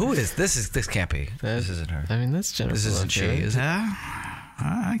Love Hewitt. Who is this? This can't be. This isn't her. I mean, that's Jennifer. This isn't she. Is it? Yeah,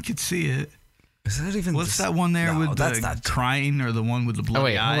 I could see it. Is that even? What's that one there with that's the not crying, or the one with the Oh bloody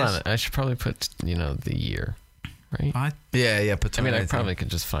wait, eyes? hold on. I should probably put the year, right? Yeah. Put. I mean, I probably could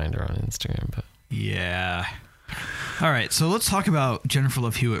just find her on Instagram, but Yeah. All right, so let's talk about Jennifer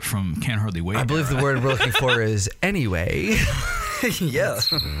Love Hewitt from Can't Hardly Wait. I believe the word we're looking for is anyway. Yeah.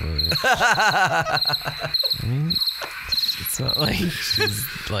 I mean, it's not like she's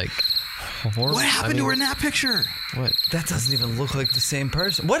like horrible. What happened to her in that picture? What? That doesn't even look like the same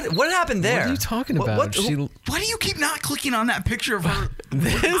person. What happened there? What are you talking about? What Why do you keep not clicking on that picture of her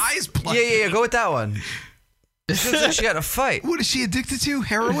with eyes blooded? Yeah. Go with that one. It seems like she got a fight. What is she addicted to?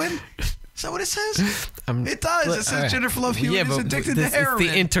 Heroin? Is that what it says? It does. It says all right. Jennifer Love Hewitt is addicted to It's heroin.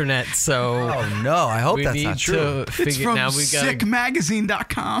 the internet, so Oh no! I hope we that's need not true. to It's figure. from Now we gotta.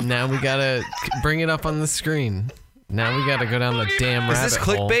 sickmagazine.com. Now we gotta bring it up on the screen. Now we gotta go down the damn Is rabbit this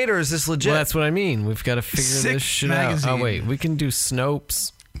hole. clickbait or is this legit? Well, that's what I mean. We've got to figure Sick this shit magazine. out. Oh wait, we can do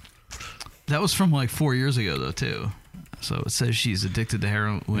Snopes. That was from like 4 years ago, though, too. So it says she's addicted to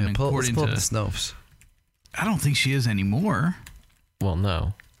heroin, let's according pull up to. the Snopes. I don't think she is anymore. Well,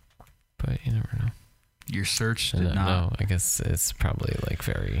 no, but you never know. Your search did No, not. no, I guess it's probably like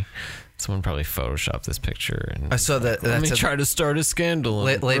someone probably photoshopped this picture and I saw that. let me said try to start a scandal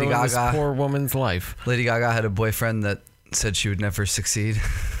and Lady ruin this Gaga. poor woman's life. Lady Gaga had a boyfriend that said she would never succeed.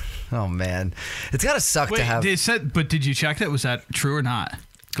 Oh man, it's gotta suck Wait, to have. they said, but did you check that? Was that true or not?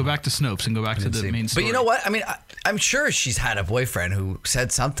 Go back to Snopes and go back to the main story. But you know what? I mean, I'm sure she's had a boyfriend who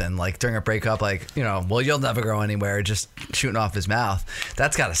said something like during a breakup, like, well, you'll never go anywhere, just shooting off his mouth.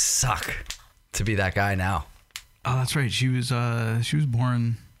 That's gotta suck to be that guy now. Oh, that's right. She was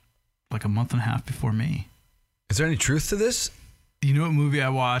born like a month and a half before me. Is there any truth to this? You know what movie I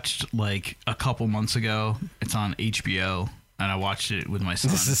watched like a couple months ago? It's on HBO, and I watched it with my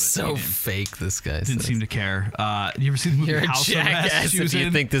son. This is but so he didn't- fake. This guy didn't seem to care. You ever see the movie You're a House jackass Arrest? She was if you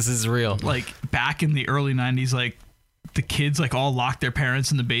in? think this is real. Like back in the early 90s, like the kids like all locked their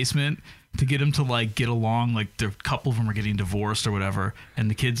parents in the basement to get them to like get along. Like a couple of them are getting divorced or whatever, and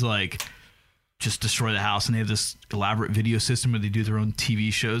the kids like just destroy the house, and they have this elaborate video system where they do their own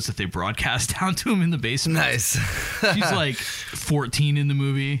TV shows that they broadcast down to them in the basement. Nice. She's like 14 in the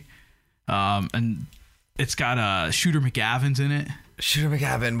movie, and it's got Shooter McGavin's in it. Shooter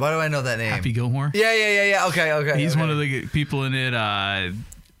McGavin. Why do I know that name? Happy Gilmore. Yeah. Okay. He's one of the people in it. God,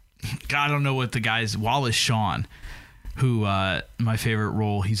 I don't know what the guy's. Wallace Shawn, who my favorite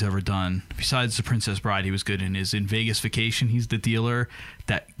role he's ever done besides The Princess Bride, he was good in, is in Vegas Vacation. He's the dealer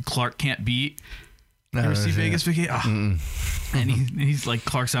that Clark can't beat. Ever see Vegas Vacation? Oh. And he's like,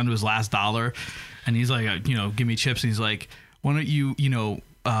 Clark's down to his last dollar, and he's like, give me chips. And he's like, why don't you,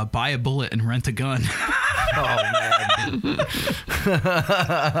 buy a bullet and rent a gun? Oh man.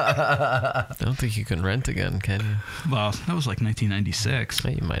 I don't think you can rent a gun, can you? Well, that was like 1996.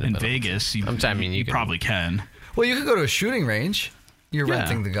 You might have in been Vegas. You can- probably can. Well, you could go to a shooting range. You're Yeah.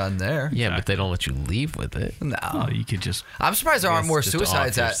 renting the gun there. Yeah, but they don't let you leave with it. No. Oh, you could just. I'm surprised there aren't Yes, more just to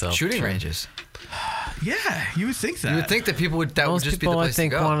suicides off at yourself. shooting True. ranges. Yeah, you would think that. You would think that people would. That would Most just be the people, I place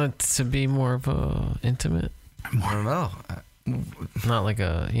think, to go. want it to be more of a intimate, I don't know. not like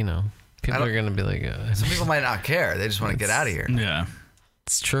a People are gonna be like, Some people might not care. They just want to get out of here. Yeah.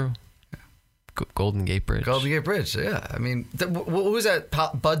 it's true. Golden Gate Bridge. Golden Gate Bridge. Yeah. I mean, what was that?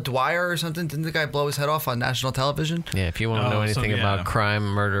 Bud Dwyer or something? Didn't the guy blow his head off on national television? Yeah, if you want to know anything about crime,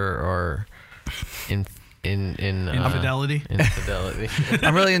 murder, or infidelity. Infidelity.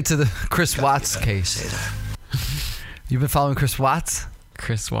 I'm really into the Chris Watts case. You've been following Chris Watts?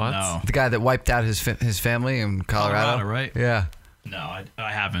 Chris Watts? No. The guy that wiped out his family in Colorado, right? Yeah. No,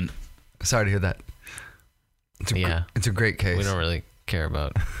 I haven't. Sorry to hear that. It's a great case. We don't really care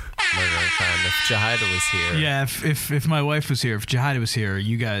about murder and crime. If Jahida was here, Yeah, if my wife was here, if Jahida was here,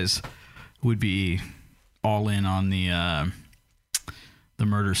 you guys would be all in on the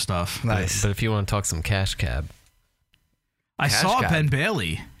murder stuff. Nice. But if you want to talk some cash cab, I saw Ben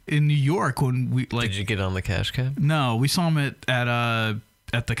Bailey in New York when we did you get on the cash cab? No, we saw him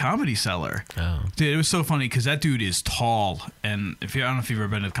at the Comedy Cellar. Oh. Dude, it was so funny because that dude is tall, and I don't know if you've ever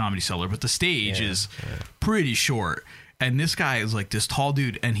been to the Comedy Cellar, but the stage is pretty short. And this guy is like this tall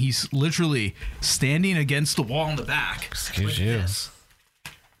dude, and he's literally standing against the wall in the back. Excuse you.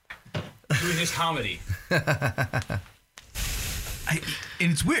 Doing his comedy.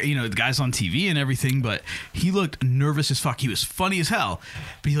 and it's weird, the guy's on TV and everything, but he looked nervous as fuck. He was funny as hell,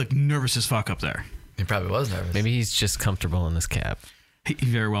 but he looked nervous as fuck up there. He probably was nervous. Maybe he's just comfortable in his cab. He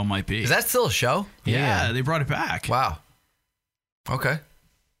very well might be. Is that still a show? Yeah, they brought it back. Wow. Okay.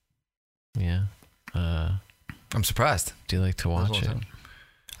 Yeah. I'm surprised. Do you like to watch it?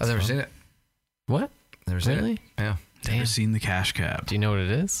 I've never seen it. What? Never seen Really? it. Yeah. Never seen the Cash Cab. Do you know what it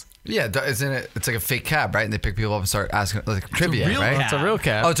is? Yeah, isn't it? It's like a fake cab, right? And they pick people up and start asking like trivia, real right? cab. It's a real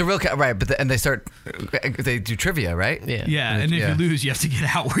cab. Oh, it's a real cab, right? But and they do trivia, right? Yeah. Yeah, and if you lose, you have to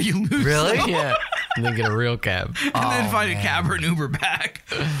get out where you lose. Really? Yeah. And then get a real cab. And then find a cab or an Uber back.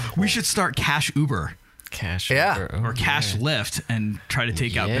 We should start Cash Uber Cash. Yeah. Uber. or Cash Lyft and try to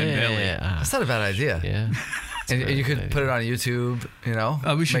take out Ben Bailey. That's not a bad idea. Yeah. And you could put it on YouTube,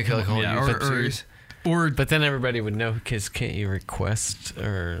 We should make it like a whole YouTube series. But then everybody would know because can't you request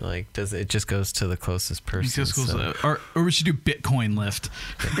or like does it just goes to the closest person? Or we should do Bitcoin Lyft.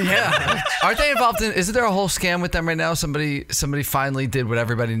 Yeah. Aren't they involved in? Isn't there a whole scam with them right now? Somebody finally did what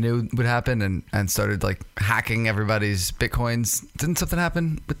everybody knew would happen and started like hacking everybody's Bitcoins. Didn't something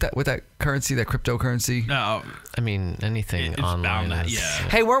happen with that currency, that cryptocurrency? No, I mean anything it's online. bound Is,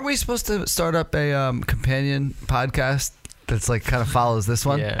 Hey, weren't we supposed to start up a companion podcast that's like kind of follows this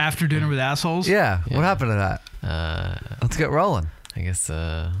one? Yeah. After Dinner with Assholes. Yeah. What happened to that? Let's get rolling. I guess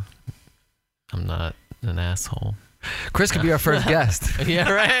I'm not an asshole. Chris could be our first guest.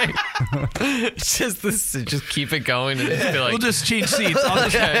 Yeah, right. It's just this. Just keep it going and just be like. We'll just change seats.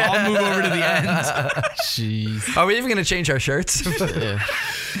 I'll move over to the end. Jeez. Are we even going to change our shirts? Yeah.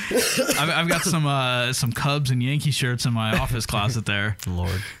 I've got some Cubs and Yankee shirts in my office closet there.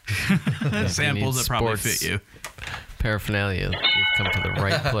 Lord. Samples that probably sports fit you. Paraphernalia. You've come to the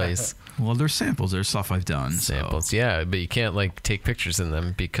right place. Well, they're samples. They're stuff I've done. Samples. So. Yeah, but you can't like take pictures in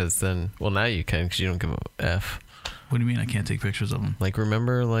them because then. Well, now you can because you don't give a F. What do you mean I can't take pictures of them? Like,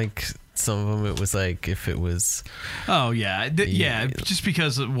 remember, like, some of them, it was like, if it was... Oh, yeah. Just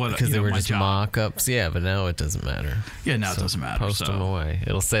because of what, because they were my just job. mock-ups. Yeah, but now it doesn't matter. Yeah, now it doesn't matter. Post them away.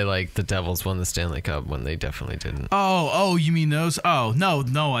 It'll say, like, the Devils won the Stanley Cup when they definitely didn't. Oh, you mean those? Oh, no,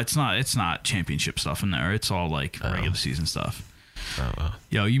 it's not championship stuff in there. It's all, like, regular season stuff. Oh, well.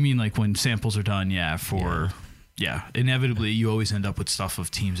 Yo, you mean, like, when samples are done, Yeah, inevitably you always end up with stuff of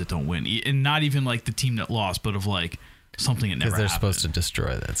teams that don't win, and not even like the team that lost, but of like something that never happened. Because they're supposed to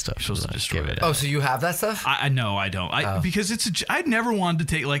destroy that stuff. You're supposed to destroy it. Oh, so you have that stuff? I know I don't. Because I'd never wanted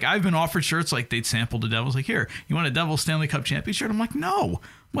to take, like, I've been offered shirts like they'd sample the Devils, like, here, you want a Devils Stanley Cup champion shirt? I'm like, no.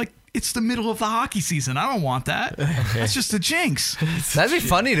 I'm like, it's the middle of the hockey season. I don't want that. That's just a jinx. That'd be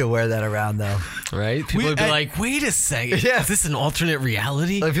funny to wear that around, though. Right? People would be like, wait a second. Yeah. Is this an alternate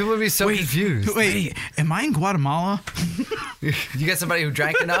reality? Like, people would be so confused. Wait, am I in Guatemala? You get somebody who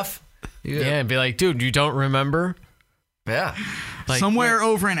drank enough? Yeah, and be like, dude, you don't remember? Yeah. Like, Somewhere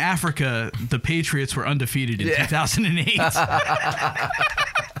over in Africa, the Patriots were undefeated in 2008.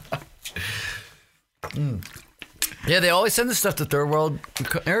 Yeah, they always send this stuff to third world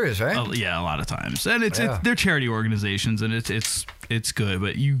areas, right? Oh, yeah, a lot of times, and it's they're charity organizations, and it's good,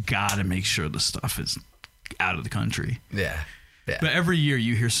 but you gotta make sure the stuff is out of the country. Yeah. But every year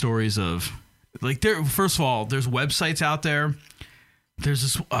you hear stories of, like, first of all, there's websites out there. There's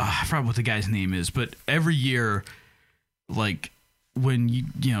this, I forgot what the guy's name is, but every year, like, when you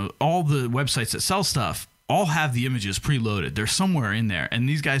know all the websites that sell stuff all have the images preloaded. They're somewhere in there, and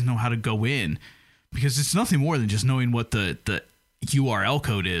these guys know how to go in. Because it's nothing more than just knowing what the URL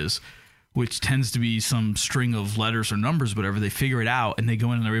code is, which tends to be some string of letters or numbers, whatever. They figure it out, and they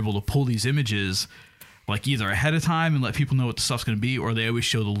go in and they're able to pull these images, like, either ahead of time and let people know what the stuff's going to be, or they always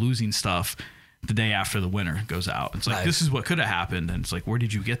show the losing stuff the day after the winner goes out. It's like, This is what could have happened, and it's like, where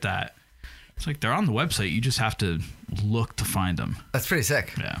did you get that? It's like, they're on the website. You just have to look to find them. That's pretty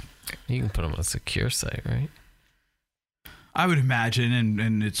sick. Yeah. You can put them on a secure site, right? I would imagine,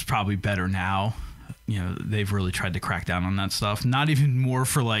 and it's probably better now. You know, they've really tried to crack down on that stuff. Not even more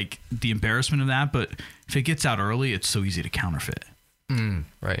for, like, the embarrassment of that, but if it gets out early, it's so easy to counterfeit.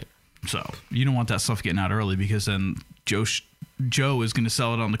 Right. So you don't want that stuff getting out early, because then Joe is going to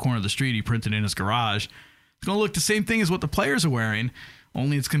sell it on the corner of the street. He printed it in his garage. It's going to look the same thing as what the players are wearing,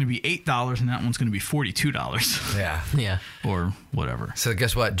 only it's going to be $8 and that one's going to be $42. Yeah. Yeah. Or whatever. So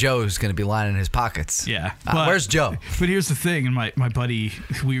guess what? Joe's going to be lining his pockets. Yeah. Where's Joe? But here's the thing, and my buddy,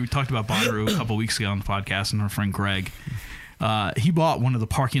 we talked about Bonnaroo a couple weeks ago on the podcast, and our friend Greg, he bought one of the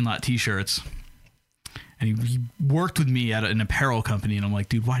parking lot T-shirts, and he worked with me at an apparel company, and I'm like,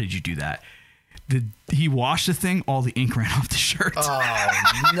 dude, why did you do that? He washed the thing, all the ink ran off the shirt.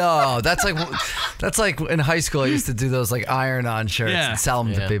 Oh no, that's like in high school I used to do those like iron-on shirts and sell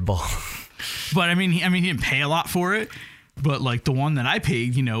them to people. But I mean, he didn't pay a lot for it. But like the one that I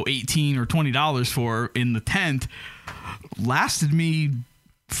paid, $18 or $20 for in the tent lasted me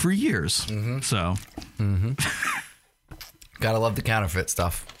for years. So Gotta love the counterfeit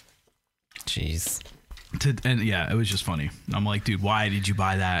stuff. Jeez. And yeah, it was just funny. I'm like, dude, why did you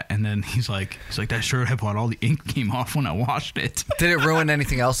buy that? And then he's like, that shirt I bought, all the ink came off when I washed it. Did it ruin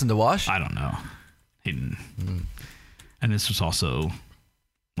anything else in the wash? I don't know. He didn't. And this was also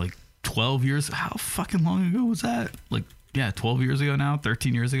like 12 years. How fucking long ago was that? 12 years ago now,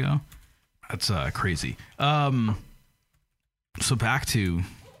 13 years ago. That's crazy. So back to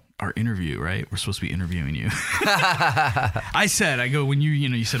our interview, right? We're supposed to be interviewing you. I go, when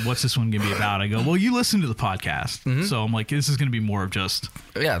you said, what's this one going to be about? I go, well, you listen to the podcast. So I'm like, this is going to be more of just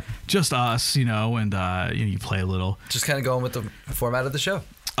us, and you play a little. Just kind of going with the format of the show.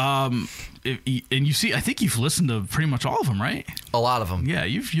 And you see, I think you've listened to pretty much all of them, right? A lot of them. Yeah,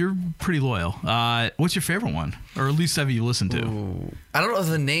 you're pretty loyal. What's your favorite one? Or at least have you listened to? Ooh. I don't know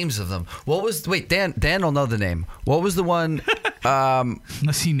the names of them. Dan will know the name. What was the one?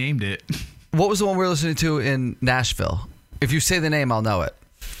 Unless he named it. What was the one we were listening to in Nashville? If you say the name, I'll know it.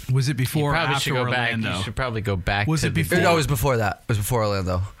 Was it before or probably after should go Orlando? Back. You should probably go back. Was to it before? No, it was before that. It was before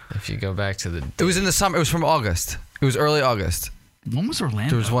Orlando. If you go back to the... It was in the summer. It was from August. It was early August. When was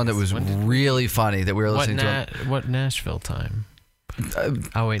Orlando? There was one that was really funny that we were listening to. What Nashville time?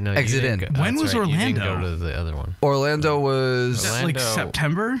 Oh, wait, no. Exit in. When was Orlando? You didn't go to the other one. Orlando was... like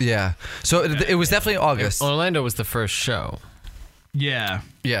September? Yeah. So it was definitely August. Orlando was the first show. Yeah.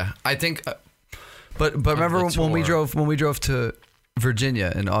 Yeah. I think... But remember when we drove to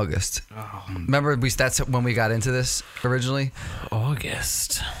Virginia in August? Oh. Remember that's when we got into this originally?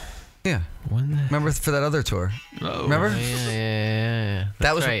 August. Yeah. Remember for that other tour? Oh. Remember? Yeah.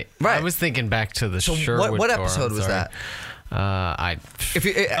 That was right. Right. I was thinking back to the So Sherwood what tour. episode was that?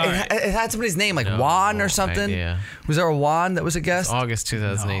 It had somebody's name like Juan or something. Idea. Was there a Juan that was a guest? August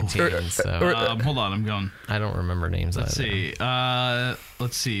 2018. Hold on, I'm going. I don't remember names. Let's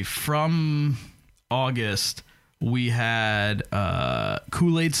see. From August, we had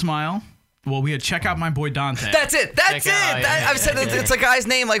Kool-Aid Smile. Well, we had Check Out My Boy Dante. That's it. I've said it's a guy's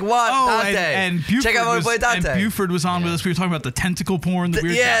name like Juan Dante. And Buford Check Out My Boy Dante. And Buford was on with us. We were talking about the tentacle porn. The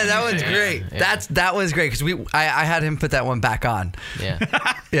weird that one's great. Yeah. That was great because I had him put that one back on. Yeah.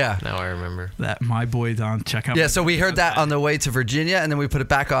 Yeah. Now I remember. That My Boy Dante. Check out. Yeah, so we heard that on the way to Virginia, and then we put it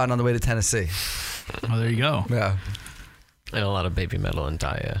back on the way to Tennessee. Oh, there you go. Yeah. And a lot of Baby Metal and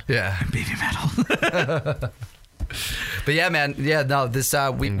Daya. Yeah. Baby Metal. But yeah, man. Yeah, no. This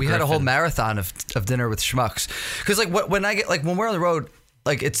we had a whole marathon of dinner with schmucks because when we're on the road,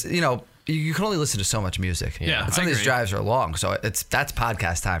 like it's you can only listen to so much music. Yeah, and some of these drives are long, so that's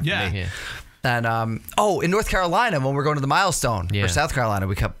podcast time for me. Yeah. And in North Carolina when we're going to the Milestone or South Carolina,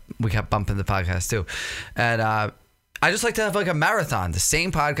 we kept bumping the podcast too, and I just like to have like a marathon, the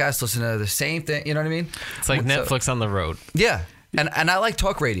same podcast, listen to the same thing. You know what I mean? It's like Netflix on the road. Yeah. And I like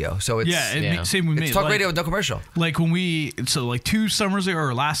talk radio, so it's same with me. It's talk radio with no commercial. Like when 2 summers ago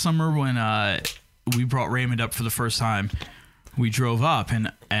or last summer when we brought Raymond up for the first time, we drove up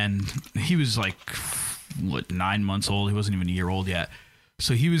and he was like 9 months old. He wasn't even a year old yet.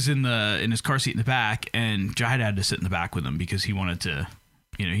 So he was in his car seat in the back, and Jihad had to sit in the back with him because he wanted to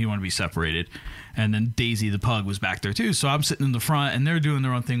be separated. And then Daisy the pug was back there too. So I'm sitting in the front, and they're doing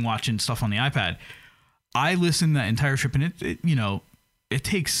their own thing, watching stuff on the iPad. I listened that entire trip, and it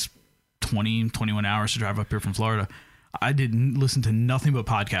takes 21 hours to drive up here from Florida. I didn't listen to nothing but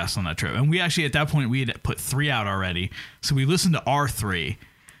podcasts on that trip. And we actually, at that point, we had put 3 out already. So we listened to our 3.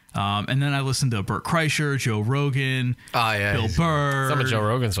 And then I listened to Bert Kreischer, Joe Rogan, Bill Burr. Some of Joe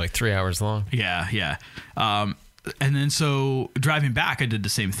Rogan's like 3 hours long. Yeah. And then so driving back, I did the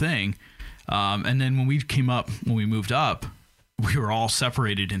same thing. And then when we moved up, we were all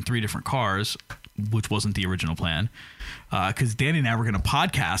separated in 3 different cars, which wasn't the original plan, because Danny and I were going to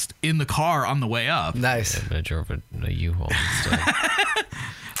podcast in the car on the way up. Nice. I drove a U-Haul instead.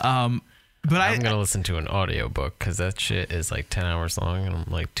 But I'm going to listen to an audiobook because that shit is like 10 hours long, and I'm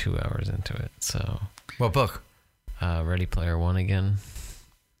like 2 hours into it. So, what book? Ready Player One again.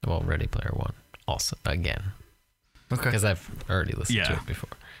 Well, Ready Player One also again. Okay. Because I've already listened to it before.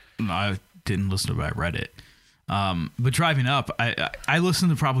 No, I didn't listen to it. I read it. But driving up, I listen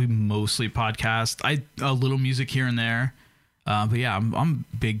to probably mostly podcasts. A little music here and there. But yeah, I'm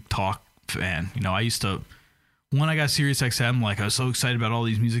a big talk fan. I used to, when I got Sirius XM, like I was so excited about all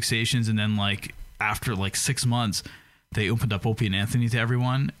these music stations, and then like after like 6 months, they opened up Opie and Anthony to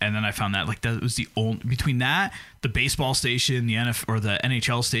everyone, and then I found that like that was the only, between that, the baseball station, the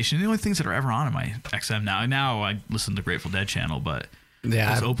NHL station, the only things that are ever on in my XM now. Now I listen to the Grateful Dead channel, but Yeah.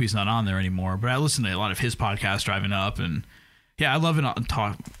 because Opie's not on there anymore. But I listen to a lot of his podcasts driving up, and yeah, I love it on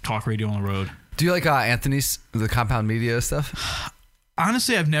talk radio on the road. Do you like Anthony's, the Compound Media stuff?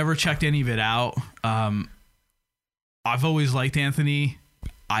 Honestly, I've never checked any of it out. I've always liked Anthony.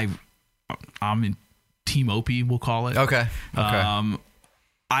 I'm in Team Opie, we'll call it. Okay.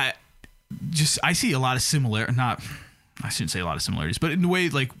 I see a lot of I shouldn't say a lot of similarities, but in the way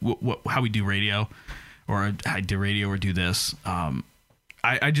like how we do radio, or I do radio or do this,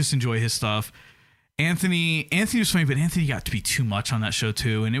 I just enjoy his stuff. Anthony was funny, but Anthony got to be too much on that show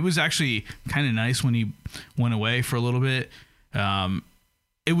too, and it was actually kind of nice when he went away for a little bit.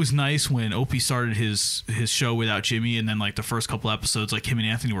 It was nice when Opie started his show without Jimmy, and then like the first couple episodes, like him and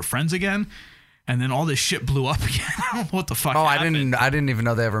Anthony were friends again, and then all this shit blew up again. I don't know what the fuck happened. I didn't even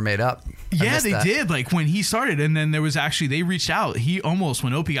know they ever made up. Yeah, they did. Like when he started, and then there was actually, they reached out.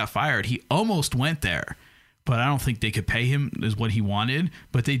 When Opie got fired, he almost went there, but I don't think they could pay him as what he wanted.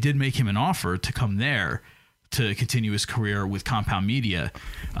 But they did make him an offer to come there to continue his career with Compound Media,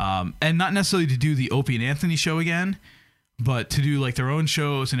 and not necessarily to do the Opie and Anthony show again, but to do like their own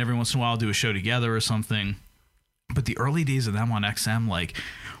shows and every once in a while do a show together or something. But the early days of them on XM, like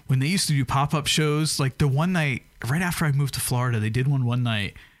when they used to do pop-up shows, like the one night right after I moved to Florida, they did one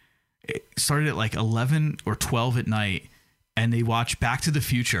night. It started at like 11 or 12 at night, and they watched Back to the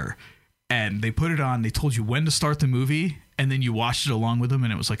Future, and they put it on. They told you when to start the movie, and then you watched it along with them,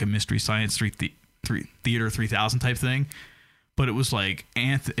 and it was like a Mystery Science Theater 3000 type thing. But it was like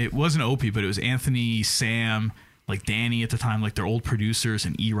it wasn't Opie, but it was Anthony, Sam, like Danny at the time, like their old producers,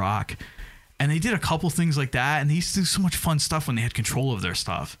 and E-Rock. And they did a couple things like that, and they used to do so much fun stuff when they had control of their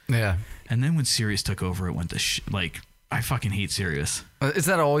stuff. Yeah. And then when Sirius took over, it went to like, I fucking hate Sirius. Is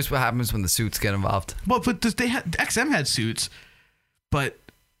that always what happens when the suits get involved? Well, but XM had suits, but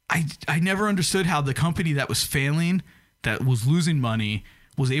I never understood how the company that was failing, that was losing money,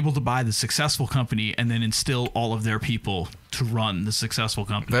 was able to buy the successful company and then instill all of their people to run the successful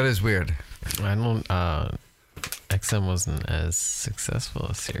company. That is weird. I don't. XM wasn't as successful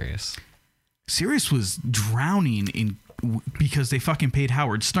as Sirius. Sirius was drowning because they fucking paid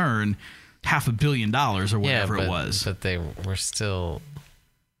Howard Stern $500 million or whatever it was. But they were still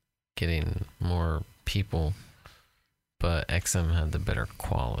getting more people. But XM had the better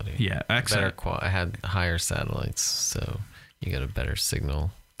quality. Yeah, XM had higher satellites, so you got a better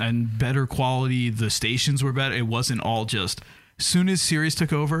signal and better quality. The stations were better. It wasn't all just. As soon as Sirius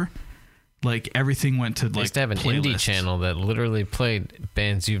took over, like everything went to like. They used to have an indie channel that literally played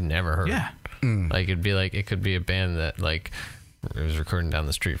bands you've never heard. Yeah. Like it could be a band that like it was recording down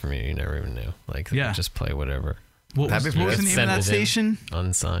the street from you never even knew. Like they would just play whatever. What was the name of that station?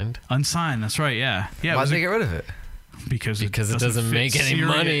 Unsigned. Unsigned. That's right. Yeah. Yeah. Why'd they get rid of it? Because it doesn't make any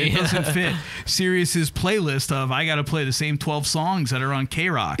money. It doesn't fit Sirius's playlist of I got to play the same 12 songs that are on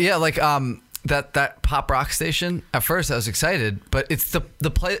K-Rock. Yeah, like that pop rock station. At first, I was excited, but it's the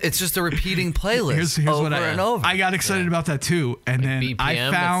play. It's just a repeating playlist here's over what and over. I got excited about that too, and then BPM,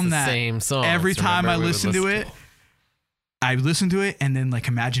 I found that same songs. every time I listened to it, I listened to it, and then like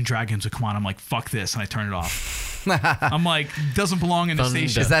Imagine Dragons would come on. I'm like, fuck this, and I turn it off. I'm like, doesn't belong in the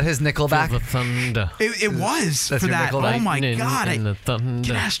station. Is that his Nickelback? The thunder. It was That's for your that. Nickelback? Oh my god!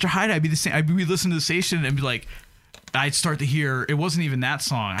 Get Astro Hyde. I'd be the same. I'd be listening to the station and be like, I'd start to hear. It wasn't even that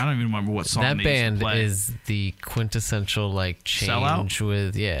song. I don't even remember what song. That they band used to play. is the quintessential like change Sellout?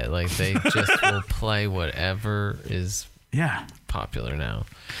 with like they just will play whatever is popular now.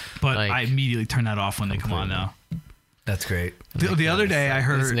 But like, I immediately turn that off when they come on now. That's great. The other day I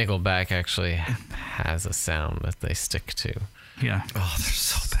heard Nickelback actually has a sound that they stick to. Yeah. Oh, they're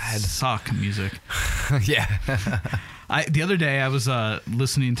so bad. Suck music. Yeah. The other day I was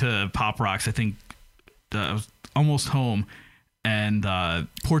listening to Pop Rocks. I think I was almost home, and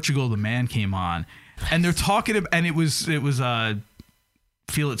Portugal the Man came on, and they're talking about, and it was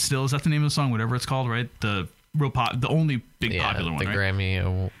Feel It Still. Is that the name of the song? Whatever it's called, right? The real the only big popular one, the right?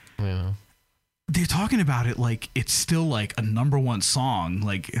 Grammy, They're talking about it like it's still like a number one song,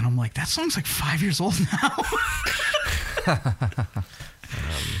 like, and I'm like, that song's like 5 years old now.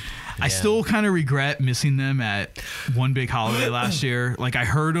 I still kind of regret missing them at One Big Holiday last year. Like I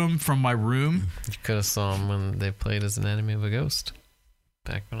heard them from my room. You could have saw them when they played as Anatomy of a Ghost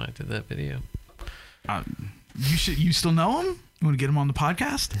back when I did that video. You still know them? You want to get them on the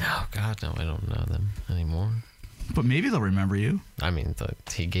podcast? No, God, no, I don't know them anymore. But maybe they'll remember you. I mean,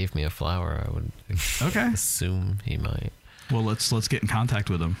 he gave me a flower. I would assume he might. Well, let's get in contact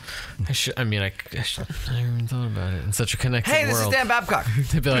with them. I never even thought about it. In such a connected Hey, world. this is Dan Babcock.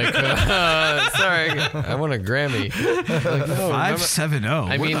 They'd be like, sorry, I want a Grammy. Like, no, 570.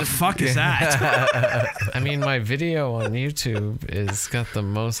 What the fuck is that? I mean, my video on YouTube is got the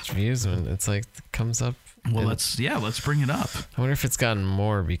most views when it's like comes up. Well, let's bring it up. I wonder if it's gotten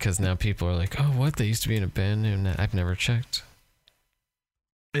more because now people are like, oh, what? They used to be in a band and I've never checked.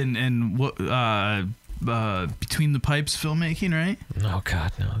 And what? Between the Pipes filmmaking, right? Oh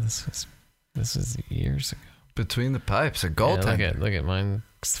God, no! This is years ago. Between the Pipes, a goaltender. Look at mine.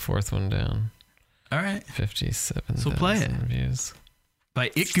 Fourth one down. All right, 57. So play it. Views. By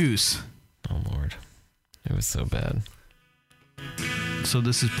It Goose. Oh Lord, it was so bad. So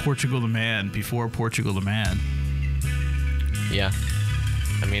this is Portugal the Man before Portugal the Man. Yeah,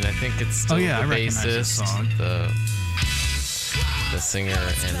 I mean, I think it's still the I recognize this bassist, song. the singer,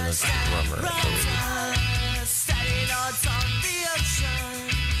 and the drummer, I believe.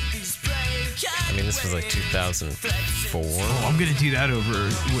 I mean, this was like 2004. Oh, I'm gonna do that over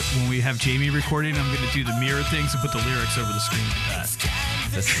when we have Jamie recording. I'm gonna do the mirror things and put the lyrics over the screen like that.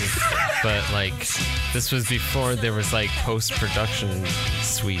 This was before there was like post-production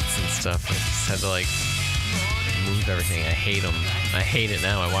suites and stuff. I just had to like move everything. I hate them. I hate it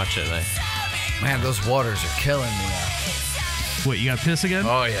now. I watch it and Man, those waters are killing me now. Wait, you got piss again?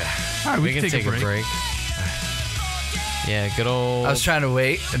 Oh yeah. All right, we can take a break. Yeah, good old. I was trying to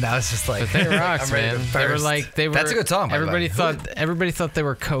wait, and now it's just like. But they rocks, man. They were like they were. That's a good song. Everybody thought they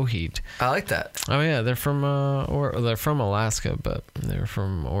were Coheed. I like that. Oh yeah, they're from they're from Alaska, but they were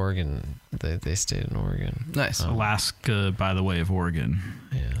from Oregon. They stayed in Oregon. Nice. Alaska, by the way, of Oregon.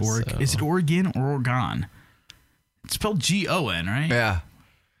 Yeah. Is it Oregon or Oregon? It's spelled G-O-N, right? Yeah.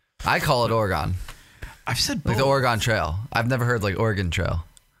 I call it Oregon. I've said both. Like the Oregon Trail. I've never heard like Oregon Trail.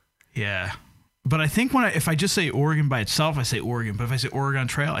 Yeah. But I think if I just say Oregon by itself, I say Oregon. But if I say Oregon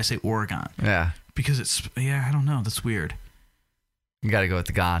Trail, I say Oregon. Yeah. Because I don't know. That's weird. You got to go with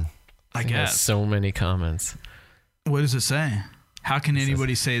the Gon. I guess. So many comments. What does it say? How can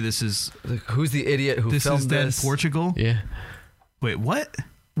anybody say this is... Who's the idiot who filmed this? this? Then Portugal? Yeah. Wait, what?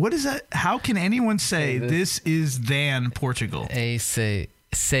 What is that? How can anyone say this is than Portugal? Say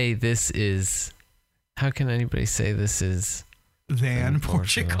this is... How can anybody say this is... Than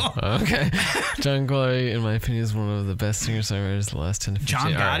Portugal. Okay. John Gourley, in my opinion, is one of the best singer-songwriters of the last 10 to 15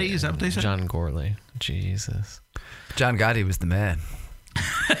 years. John Gotti? Is that what they said? John Gourley. Jesus. John Gotti was the man.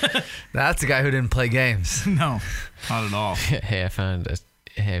 That's the guy who didn't play games. No, not at all. Hey, I found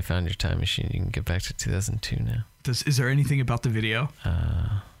your time machine. You can get back to 2002 now. Is there anything about the video?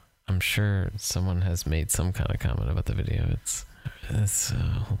 I'm sure someone has made some kind of comment about the video. It's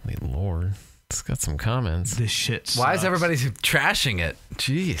holy Lord. It's got some comments. This shit sucks. Why is everybody trashing it?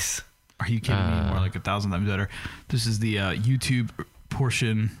 Jeez. Are you kidding me? More like 1,000 times better. This is the YouTube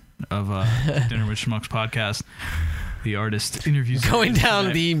portion of Dinner with Schmucks podcast. The artist interviews. Going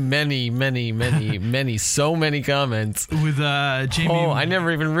down the many, so many comments. With Jamie. Oh, I never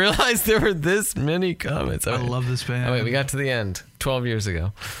even realized there were this many comments. I love this band. Oh, wait, we got to the end 12 years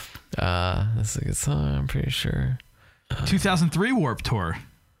ago. This is a good song, I'm pretty sure. 2003 Warped Tour.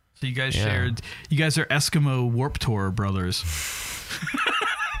 So you guys shared. You guys are Eskimo Warped Tour brothers.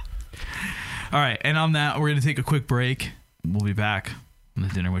 All right, and on that, we're going to take a quick break. We'll be back on the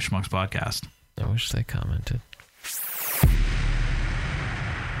Dinner with Schmucks podcast. I wish they commented.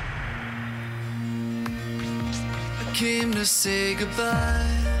 I came to say goodbye.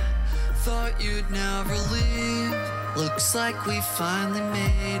 Thought you'd never leave. Looks like we finally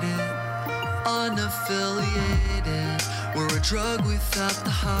made it. Unaffiliated. We're a drug without the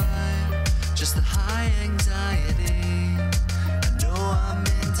high. Just the high anxiety. I know I'm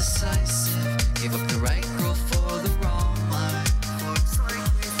indecisive. Gave up the right girl for the wrong life. Looks like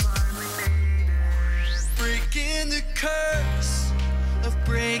we finally made it. Breaking the curse of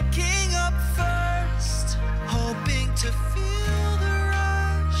breaking up first. Hoping to feel the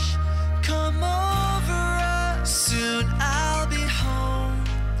rush come over us. Soon I'll be home,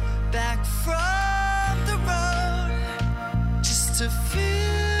 back from the road, just to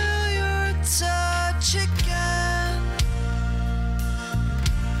feel your touch again.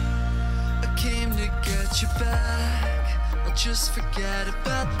 I came to get you back. I'll just forget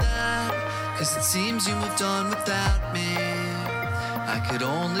about that, 'cause it seems you moved on without me. I could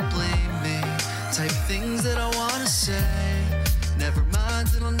only blame me. Type things that I wanna say. Never mind,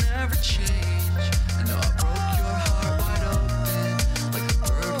 it'll never change. I know I broke your heart wide open, like a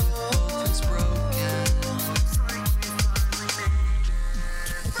bird with both wings broken.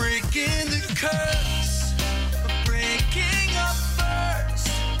 Breaking the curse of breaking up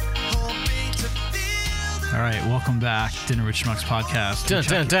first. Hoping to feel the All right, welcome back, Dinner with Schmucks podcast. Dun,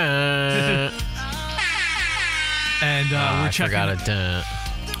 dun, dun. And I forgot a dun.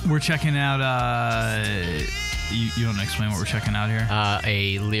 We're checking out. You want to explain what we're checking out here?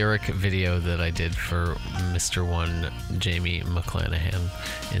 A lyric video that I did for Mr. One, Jamie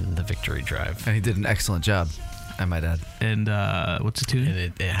McClanahan, in the Victory Drive. And he did an excellent job, I might add. And what's the tune? And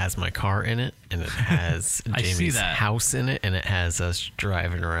it has my car in it, and it has I see Jamie's that. house in it, and it has us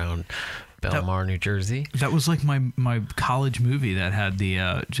driving around Belmar, New Jersey. That was like my college movie that had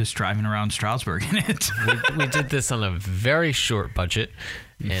the just driving around Stroudsburg in it. We did this on a very short budget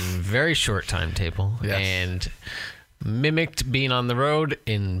and very short timetable, and mimicked being on the road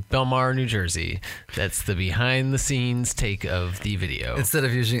in Belmar, New Jersey. That's the behind the scenes take of the video. Instead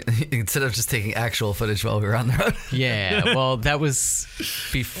of just taking actual footage while we were on the road. Yeah, well, that was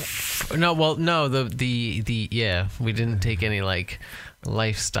before. No, we didn't take any like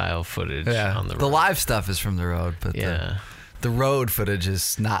lifestyle footage on the road. The live stuff is from the road, but the road footage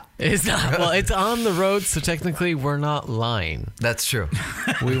is not. It's not. Well, it's on the road, so technically we're not lying. That's true.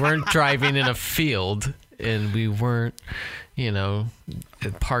 We weren't driving in a field, and we weren't,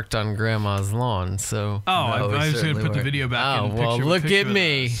 parked on Grandma's lawn. So I was going to put the video back in. Well, look at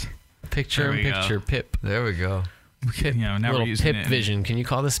me. Picture in picture, Pip. There we go. Pip, now we're using Pip it. Vision. Can you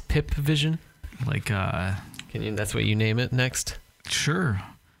call this Pip Vision? Like, Can you? That's what you name it next. Sure.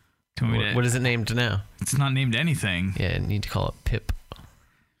 What is it named now? It's not named anything. Yeah, you need to call it Pip.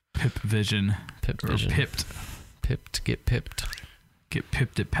 Pip Vision. Pip Or Vision. Pipped. Pipped. Get pipped. Get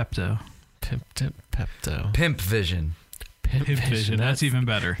pipped at Pepto. Pipped at Pepto. Pimp Vision. Pimp Vision. That's even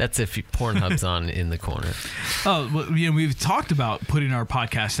better. That's if Pornhub's on in the corner. Oh, well, we've talked about putting our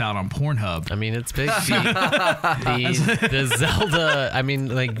podcast out on Pornhub. I mean, it's big. The Zelda. I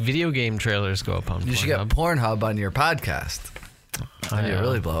mean, like video game trailers go up on Pornhub. You should get Pornhub on your podcast. And you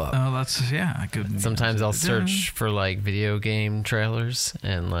really blow up. Oh, that's good. Sometimes I'll search for like video game trailers,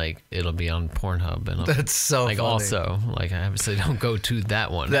 and like it'll be on Pornhub, and that's so like funny. Also like I obviously don't go to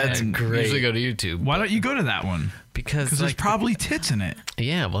that one. That's I great. Usually go to YouTube. Why don't you go to that one? Because there's probably tits in it.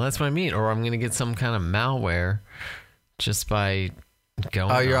 Yeah, well, that's what I mean. Or I'm gonna get some kind of malware just by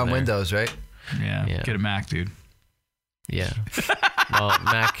going. Oh, you're on there. Windows, right? Yeah. Get a Mac, dude. Yeah. Well,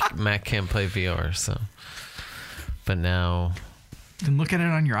 Mac can't play VR, so. But now. Then look at it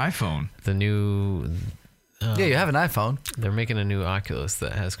on your iPhone. The new. Yeah, you have an iPhone. They're making a new Oculus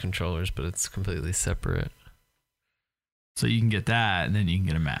that has controllers, but it's completely separate. So you can get that, and then you can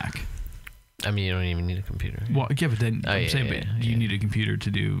get a Mac. I mean, you don't even need a computer. Well, yeah, but then you need a computer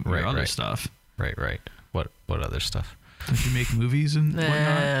to do your other stuff. Right. What other stuff? Don't you make movies and whatnot?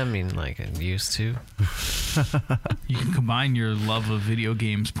 I mean, like I used to. You can combine your love of video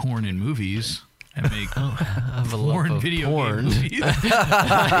games, porn, and movies. And make porn video game movies.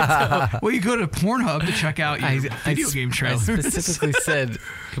 Well, you go to Pornhub to check out your video game trailers. I specifically said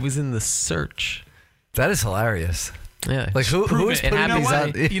it was in the search. That is hilarious. Yeah, like who is putting these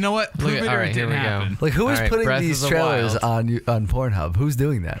on? You know what? Prove it or it didn't happen. Like who is putting Breath these of the trailers Wild. on Pornhub? Who's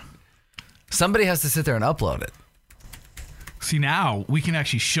doing that? Somebody has to sit there and upload it. See, now we can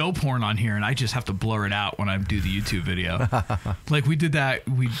actually show porn on here, and I just have to blur it out when I do the YouTube video. Like we did that.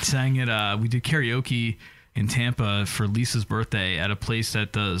 We sang it. We did karaoke in Tampa for Lisa's birthday at a place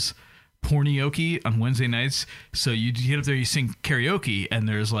that does pornioke on Wednesday nights. So you get up there, you sing karaoke, and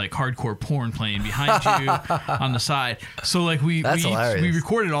there's like hardcore porn playing behind you on the side. So like we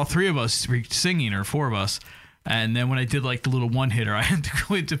recorded all three of us singing, or four of us. And then when I did like the little one hitter, I had to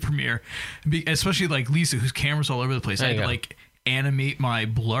go into Premiere, especially like Lisa, whose camera's all over the place. I had to like animate my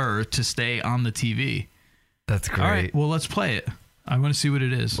blur to stay on the TV. That's great. All right, well, let's play it. I want to see what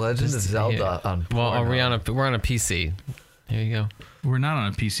it is. Legend of Zelda on Pornhub. Well, we're on a PC. Here you go. We're not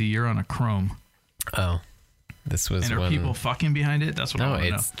on a PC. You're on a Chrome. Oh, this was. And are people fucking behind it? That's what I want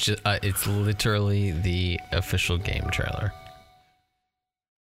to know. No, it's literally the official game trailer.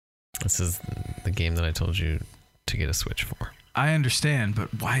 This is the game that I told you to get a Switch for. I understand, but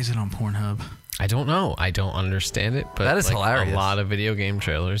why is it on Pornhub? I don't know. I don't understand it, but that is hilarious. A lot of video game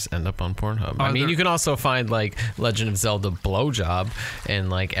trailers end up on Pornhub. I mean, you can also find like Legend of Zelda Blowjob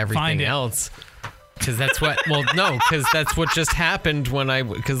and like everything else. Because that's what, because that's what just happened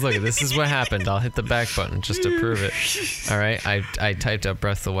because look, this is what happened. I'll hit the back button just to prove it. All right. I typed up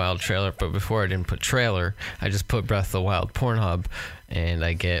Breath of the Wild trailer, but before I didn't put trailer, I just put Breath of the Wild Pornhub, and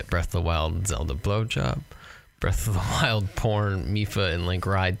I get Breath of the Wild Zelda Blowjob, Breath of the Wild porn, Mifa and Link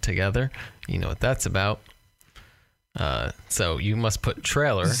ride together. You know what that's about. So you must put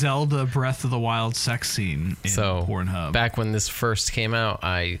trailer. Zelda Breath of the Wild sex scene in Pornhub. Back when this first came out,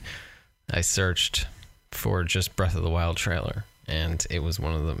 I searched for just Breath of the Wild trailer, and it was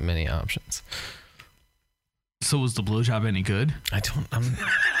one of the many options. So was the blowjob any good?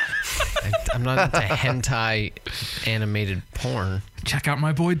 I'm not into hentai animated porn. Check out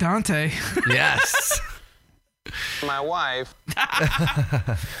my boy Dante. Yes. My wife.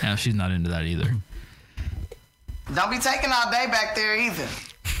 No, she's not into that either. Don't be taking all day back there either.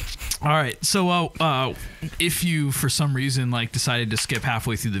 All right, so if you for some reason like decided to skip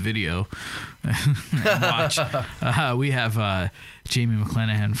halfway through the video and watch, we have Jamie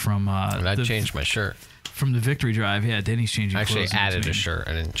McClanahan from. I changed my shirt from the Victory Drive. Yeah, Denny's changing. I actually clothes added a shirt.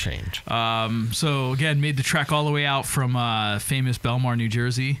 I didn't change. So again, made the trek all the way out from famous Belmar, New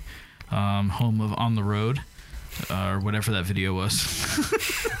Jersey, home of On the Road. Or whatever that video was.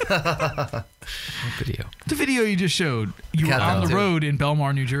 What video? The video you just showed. You were on the road in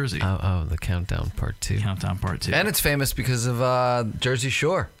Belmar, New Jersey. Oh, the Countdown Part 2. Countdown Part 2. And it's famous because of Jersey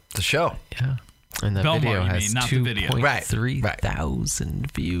Shore, the show. Yeah. And that Belmar, video you has mean, not the video.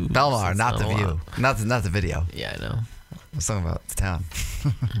 2,300 views. Belmar, not That's the a view. lot. Not the video. Yeah, I know. I was talking about the town.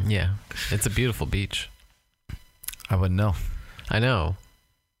 Yeah. It's a beautiful beach. I wouldn't know. I know.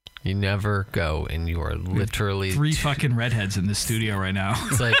 You never go, and you are literally three fucking redheads in this studio right now.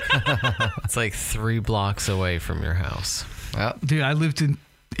 It's like 3 blocks away from your house. Well, dude, I lived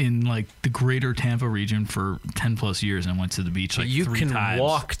in like the greater Tampa region for 10 plus years and went to the beach like you 3 can times.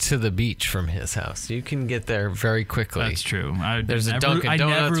 walk to the beach from his house. You can get there very quickly. That's true. There's a Dunkin'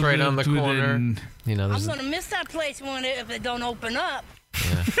 Donuts right on the corner. You know, I'm gonna miss that place if it don't open up.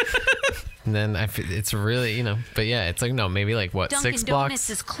 Yeah. And then it's really, you know, but yeah, it's like, no, maybe like what, Dunkin' 6 Donuts blocks?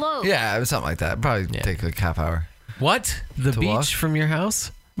 is closed. Yeah, it was something like that. Probably take like half hour. What? The To beach walk? from your house?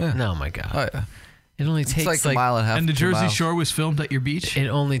 Yeah. No, my God. Oh yeah. It only takes It's like a mile and a half. And the 2 Jersey miles. Shore was filmed at your beach? It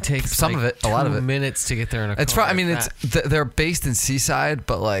only takes Some of it, a lot of 2 it. minutes to get there in a It's car. I mean, they're based in Seaside,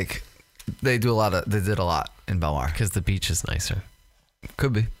 but like they did a lot in Belmar because the beach is nicer.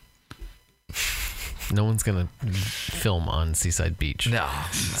 Could be. No one's gonna film on Seaside Beach. No.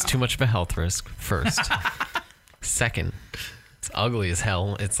 It's too much of a health risk. First, second, it's ugly as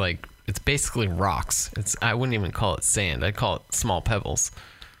hell. It's basically rocks. I wouldn't even call it sand. I'd call it small pebbles.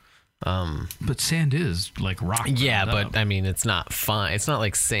 But sand is like rock. Yeah, ground but up. I mean, it's not fine. It's not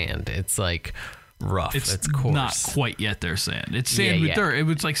like sand. It's like rough. It's coarse. not quite yet their sand. It's sand Yeah, with yeah. dirt. It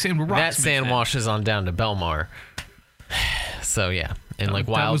was like sand with rocks. That mixed sand in. washes on down to Belmar. So yeah, and like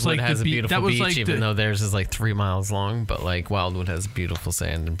That was Wildwood like has the a beautiful that was beach, like even the- though theirs is like 3 miles long. But like Wildwood has beautiful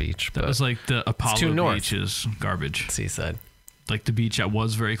sand and beach. That but was like the Apollo too north. Beach is garbage. Seaside. Like the beach that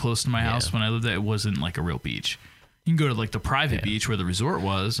was very close to my house when I lived there, it wasn't like a real beach. You can go to like the private beach where the resort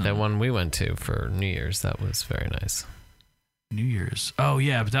was. That one we went to for New Year's, that was very nice. New Year's. Oh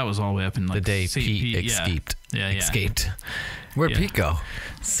yeah, but that was all the way up in like The day St. Pete yeah. escaped. Yeah, yeah. Escaped. Where'd Pete go?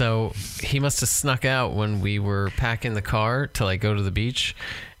 So he must have snuck out when we were packing the car to like go to the beach,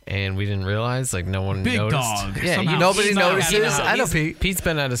 and we didn't realize. Like no one Big noticed. dog. Yeah, Somehow Nobody he's not notices. at the house. I know Pete. Pete's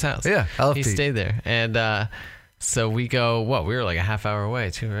been at his house. Yeah, I love he Pete. stayed there, and so we go. What? We were like a half hour away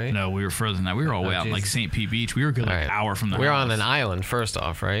too, right? No, we were further than that. We were all the way out in like Jesus. St. Pete Beach. We were a good like, All right. hour from the We were house. on an island first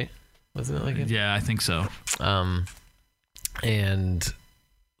off, right? Wasn't it like it? Yeah, I think so. And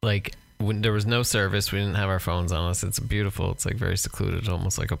like when there was no service, we didn't have our phones on us. It's beautiful. It's like very secluded,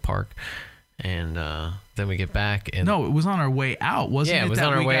 almost like a park. And then we get back, and No, it was on our way out, wasn't it? yeah, it was that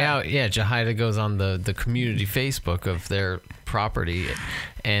on our we way got- out. Yeah, Jahida goes on the community Facebook of their property,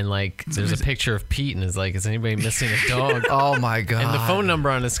 and like there's a picture of Pete, and is like, is anybody missing a dog? Oh my god! And the phone number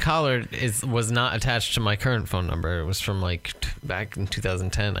on his collar was not attached to my current phone number. It was from like back in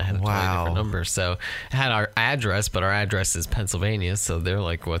 2010. I had a totally different number, so it had our address, but our address is Pennsylvania, so they're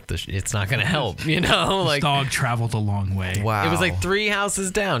like, what the? It's not gonna help, you know? This Like dog traveled a long way. Wow. it was like 3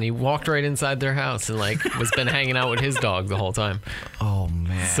 houses down. He walked right inside their house and like was been hanging out with his dog the whole time. Oh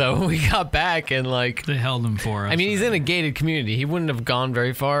man. So we got back and like They held him for us. I mean, he's in a gated community. He wouldn't have gone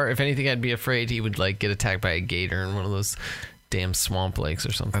very far. If anything, I'd be afraid he would like get attacked by a gator in one of those damn swamp lakes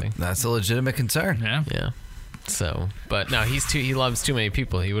or something. That's a legitimate concern. Yeah. Yeah. So, but no, he loves too many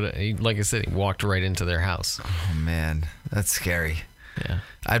people. He like I said, he walked right into their house. Oh man, that's scary. Yeah.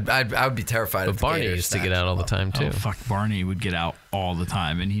 I would be terrified. But if the Barney gators used to get snatched out all him the up. time too. Oh, fuck. Barney would get out all the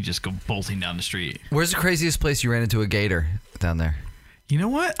time, and he'd just go bolting down the street. Where's the craziest place you ran into a gator down there? You know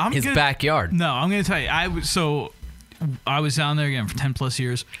what? His backyard. No, I'm going to tell you. I was down there again for 10 plus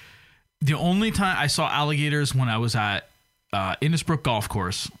years. The only time I saw alligators when I was at Innisbrook Golf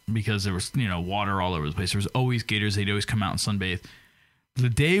Course, because there was water all over the place. There was always gators. They'd always come out and sunbathe. The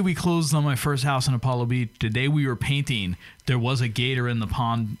day we closed on my first house in Apollo Beach, the day we were painting, there was a gator in the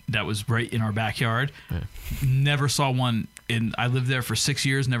pond that was right in our backyard. Yeah. Never saw one I lived there for 6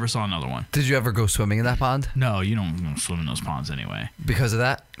 years, never saw another one. Did you ever go swimming in that pond? No, you don't swim in those ponds anyway. Because of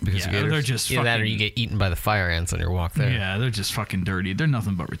that? Because of gators? They're just Either fucking, that or you get eaten by the fire ants on your walk there. Yeah, they're just fucking dirty. They're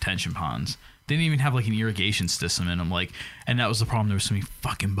nothing but retention ponds. They didn't even have like an irrigation system in them. Like, and that was the problem. There were so many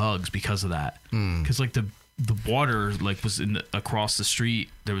fucking bugs because of that. Because like the water like was across the street.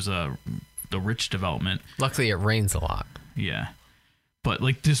 There was the rich development. Luckily, it rains a lot. Yeah, but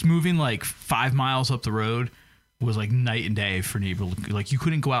like just moving like 5 miles up the road was like night and day for me. Like you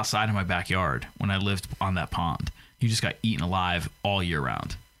couldn't go outside in my backyard when I lived on that pond. You just got eaten alive all year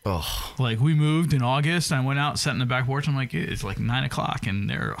round. Oh, like we moved in August. And I went out, sat in the back porch. I'm like, it's like 9 o'clock,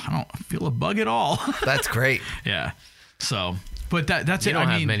 and I don't feel a bug at all. That's great. Yeah. So, but that's you it. don't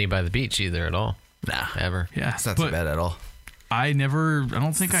I have mean, many by the beach either at all. Nah, ever. Yeah, it's not too bad at all. I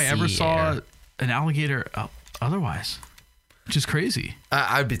don't think I ever saw air. an alligator otherwise. Which is crazy.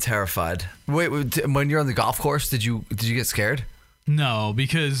 I'd be terrified. Wait, when you're on the golf course, did you get scared? No,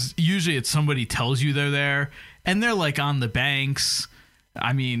 because usually it's somebody tells you they're there, and they're like on the banks.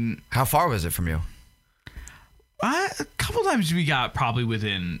 I mean, how far was it from you? A couple times we got probably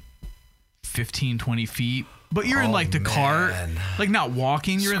within 15, 20 feet. But you're in like the cart, like not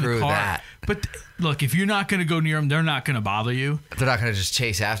walking. You're in the car. That. But look, if you're not going to go near them, they're not going to bother you. They're not going to just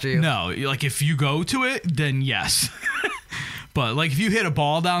chase after you? No. Like if you go to it, then yes. But like if you hit a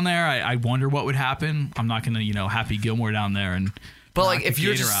ball down there, I wonder what would happen. I'm not going to, Happy Gilmore down there and. But like if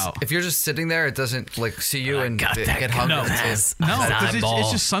you're just sitting there, it doesn't like see you and get hungry. No, because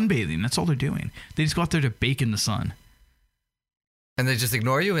it's just sunbathing. That's all they're doing. They just go out there to bake in the sun. And they just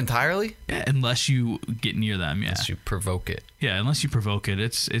ignore you entirely? Yeah, unless you get near them. Yeah, unless you provoke it. Yeah, unless you provoke it,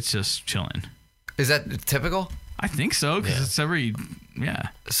 it's just chilling. Is that typical? I think so because it's every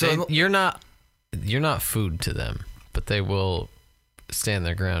So you're not food to them, but they will stand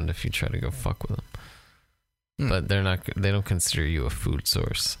their ground if you try to go fuck with them. But they don't consider you a food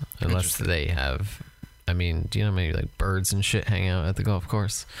source unless they have. I mean, do you know how many like birds and shit hang out at the golf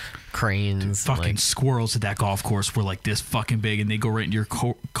course? Cranes. Dude, fucking squirrels at that golf course were like this fucking big, and they go right into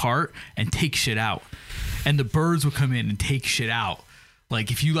your cart and take shit out. And the birds would come in and take shit out. Like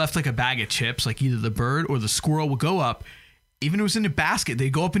if you left like a bag of chips, like either the bird or the squirrel would go up. Even if it was in a basket,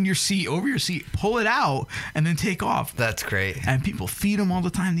 they go up in your seat, over your seat, pull it out, and then take off. That's great. And people feed them all the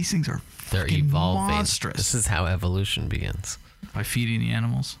time. These things are they're evolving. Monstrous. This is how evolution begins. By feeding the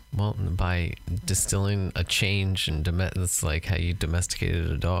animals? Well, by distilling a change, and that's like how you domesticated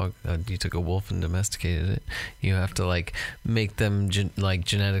a dog. You took a wolf and domesticated it. You have to like make them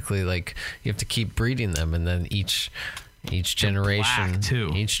genetically, like you have to keep breeding them, and then each generation,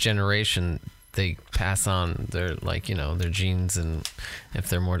 they pass on their their genes, and if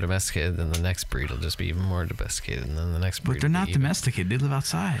they're more domesticated, then the next breed will just be even more domesticated, and then the next breed. But they're not domesticated; they live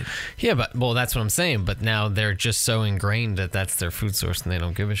outside. Yeah, but that's what I'm saying. But now they're just so ingrained that that's their food source, and they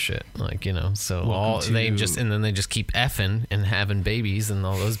don't give a shit. So they just keep effing and having babies, and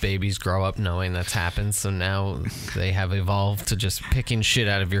all those babies grow up knowing that's happened. So now they have evolved to just picking shit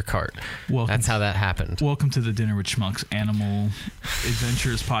out of your cart. That's how that happened. Welcome to the Dinner with Schmucks Animal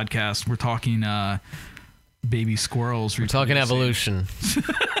Adventures podcast. We're talking baby squirrels. We're talking evolution.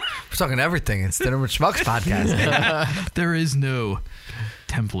 We're talking everything. It's Dinner with Schmucks podcast. There is no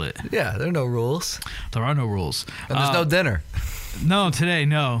template. Yeah, there are no rules. There are no rules. And there's no dinner. No, today,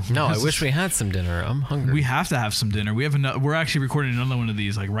 no. No, I wish we had some dinner. I'm hungry. We have to have some dinner. We're actually recording another one of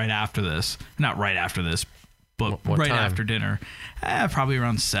these like right after this. Not right after this, but what right time? after dinner. Probably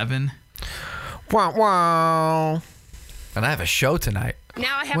around 7. Wow, wow. And I have a show tonight.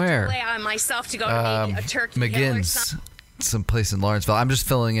 Now I have to rely on myself to go to maybe a turkey hill or McGinn's, something. some place in Lawrenceville. I'm just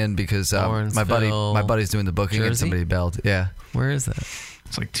filling in because my buddy's doing the booking, Jersey? and somebody bailed. Yeah. Where is that?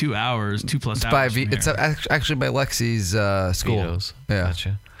 It's like 2 hours, 2+ hours. It's actually by Lexi's school. Vito's. Yeah.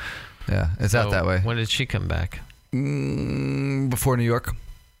 Gotcha. Yeah, it's out that way. When did she come back? Before New York.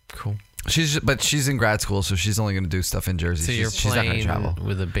 Cool. She's in grad school, so she's only going to do stuff in Jersey. So she's not going to travel.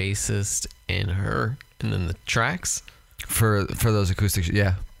 With a bassist and her, and then the tracks for those acoustics.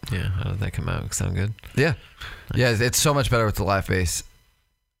 Yeah. Yeah. How did that come out? Sound good? Yeah. Nice. Yeah. It's so much better with the live bass.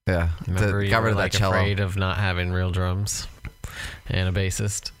 Yeah. Remember, you got were rid of that cello. afraid of not having real drums and a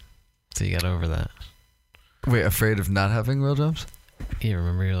bassist, so you got over that. Wait, afraid of not having real drums? Yeah.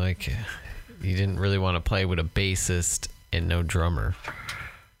 Remember, you didn't really want to play with a bassist and no drummer.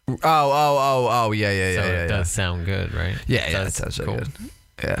 Oh, yeah. So it does sound good, right? Yeah, it sounds so good.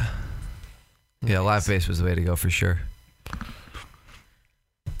 Yeah. Yeah, live bass was the way to go for sure.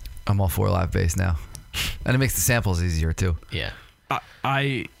 I'm all for live bass now. And it makes the samples easier too. Yeah.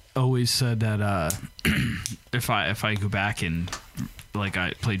 I always said that if I go back and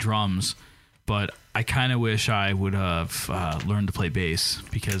I play drums, but I kind of wish I would have learned to play bass,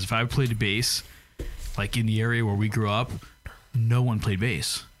 because if I played the bass, like in the area where we grew up, no one played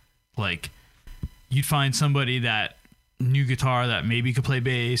bass. Like, you'd find somebody that knew guitar that maybe could play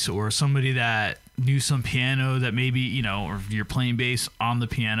bass, or somebody that knew some piano that maybe, you know, or you're playing bass on the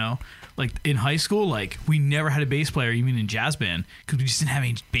piano. Like in high school, like we never had a bass player, even in jazz band, because we just didn't have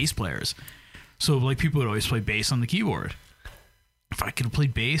any bass players. So like people would always play bass on the keyboard. If I could have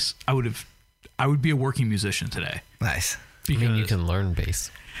played bass, I would be a working musician today. Nice. Because, I mean, you can learn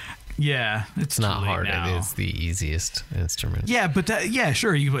bass. Yeah, it's not hard. Now. It is the easiest instrument. Yeah, but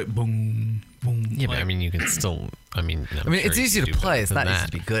sure, you can play boom, boom. Yeah, but I mean, you can still. I mean, it's easy to play. It's not easy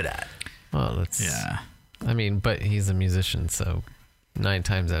to be good at. Well, that's I mean, but he's a musician, so 9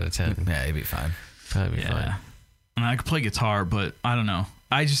 times out of 10, yeah, he'd be fine. Probably be fine. I mean, I could play guitar, but I don't know.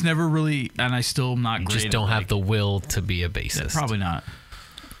 I just never really, and I still am not great. Just don't have the will to be a bassist. Yeah, probably not.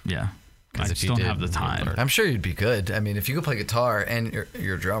 Yeah. I just don't have the time. I'm sure you'd be good. I mean, if you could play guitar and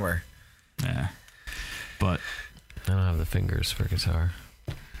you're a drummer. Yeah. But I don't have the fingers for guitar.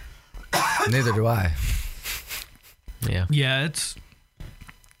 Neither do I. Yeah. Yeah,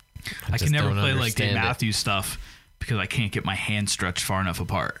 I can never play like Dave Matthews stuff because I can't get my hands stretched far enough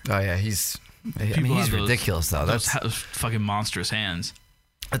apart. Oh yeah, he's ridiculous though. Those fucking monstrous hands.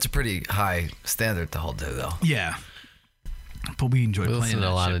 That's a pretty high standard to hold to, though. Yeah. But we enjoyed playing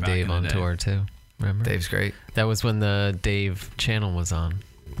a lot of Dave on tour too. Remember? Dave's great. That was when the Dave channel was on.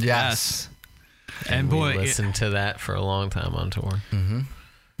 Yes. And boy, we listened to that for a long time on tour. Mm-hmm.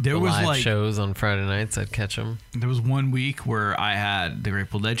 There was live like shows on Friday nights. I'd catch them. There was one week where I had the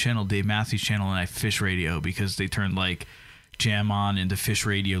Grateful Dead channel, Dave Matthews channel, and I Fish Radio, because they turned like Jam On into Fish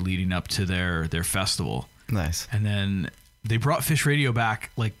Radio leading up to their festival. Nice. And then they brought Fish Radio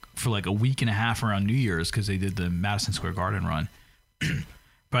back like for like a week and a half around New Year's, because they did the Madison Square Garden run.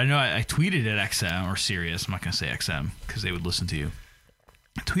 But I know I tweeted at XM or Sirius. I'm not going to say XM because they would listen to you.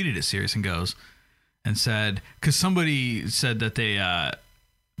 I tweeted at Sirius and Goes and said, because somebody said that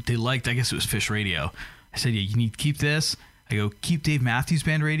they liked, I guess it was Fish Radio. I said, yeah, you need to keep this. I go, keep Dave Matthews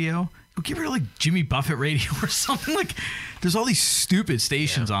Band Radio. Go keep it like Jimmy Buffett Radio or something. Like, there's all these stupid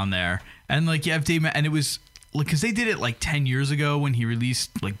stations on there. And like, you have Dave, and it was like, because they did it like 10 years ago when he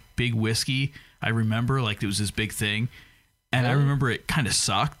released like Big Whiskey. I remember like it was this big thing. And I remember it kind of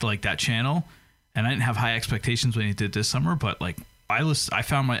sucked, like that channel. And I didn't have high expectations when he did this summer, but like I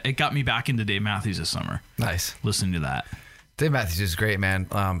found it got me back into Dave Matthews this summer. Nice. Listening to that. Dave Matthews is great, man.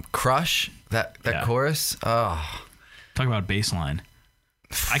 Crush, that chorus. Oh. Talk about bass line.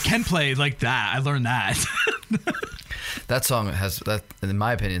 I can play like that. I learned that. That song has that, in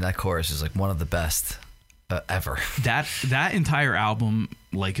my opinion, that chorus is like one of the best ever. That entire album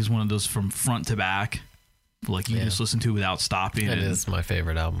like is one of those from front to back. Like you just listen to without stopping. It is my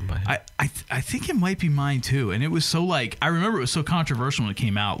favorite album by him. I think it might be mine too. And it was so like, I remember it was so controversial when it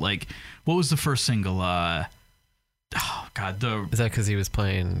came out. Like, what was the first single? Oh God, is that because he was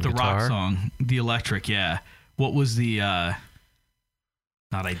playing the guitar? rock song, The Electric? Yeah. What was the? Not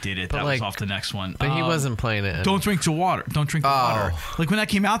I Did It. That was off the next one. But he wasn't playing it. Don't drink the water. Don't drink the water. Like when that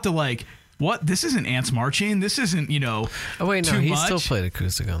came out, they're like, what? This isn't Ants Marching. This isn't, Oh wait, no, too he much. still played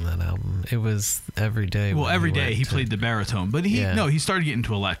acoustic on that album. It was Every Day. Well, Every Day he played the baritone, but he started getting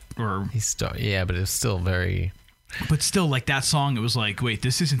to yeah, but it was still very. But still, like that song, it was like, wait,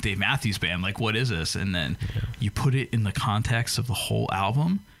 this isn't Dave Matthews Band. Like, what is this? And then you put it in the context of the whole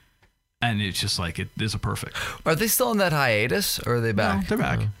album, and it's just like it is a perfect. Are they still in that hiatus, or are they back? No, they're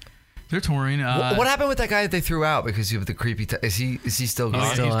back. No. They're touring. What happened with that guy that they threw out because of the creepy? Is he still going?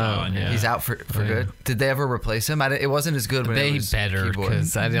 He's still out. Yeah. He's out for good. Did they ever replace him? It wasn't as good when it was better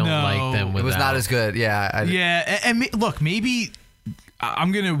because I don't like them. It was not as good. Yeah. And look, maybe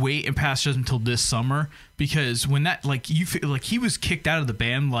I'm gonna wait and pass judgment until this summer, because when that you feel like he was kicked out of the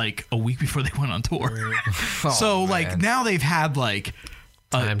band like a week before they went on tour. So like now they've had like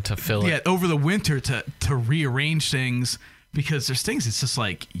time to fill it. Yeah, over the winter to rearrange things. Because there's things, it's just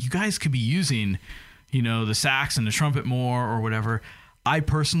like, you guys could be using, the sax and the trumpet more or whatever. I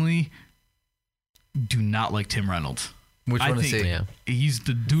personally do not like Tim Reynolds. Which one is he? Yeah. He's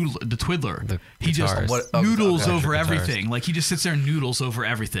the twiddler. He just noodles over everything. Like, he just sits there and noodles over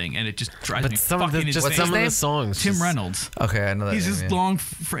everything, and it just drives me fucking insane. Some of the songs. Tim Reynolds. Okay, I know that. He's name, this long,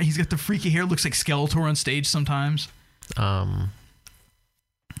 he's got the freaky hair, looks like Skeletor on stage sometimes.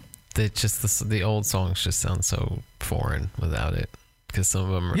 The old songs just sound so foreign without it, because some of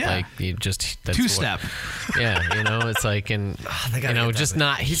them are like you just two-step. It's like, and just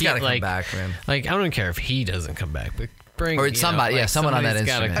not. He's got to come back, man. Like I don't care if he doesn't come back, but bring Or somebody, yeah, someone on that somebody's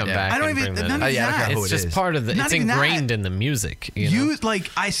instrument. Come yeah. back I don't and even. bring None that of in. that. It's just part of the. Not It's even that. ingrained in the music. You know? Like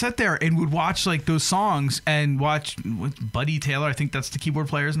I sat there and would watch like those songs and watch with Buddy Taylor. I think that's the keyboard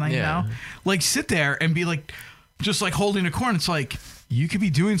player's name now. Like sit there and be like, just like holding a chord. It's like you could be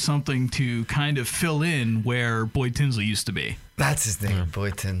doing something to kind of fill in where Boyd Tinsley used to be. That's his name,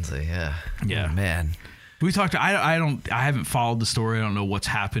 Boyd Tinsley. Yeah. Yeah, Oh, man. We talked. I haven't followed the story. I don't know what's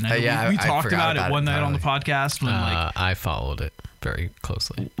happened. We I talked forgot about it one night on the podcast when I followed it very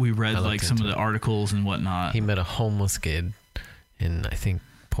closely. We read like some of the articles and whatnot. He met a homeless kid in, I think,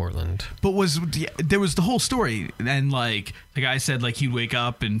 Portland. But there was the whole story, and like the guy said, like he'd wake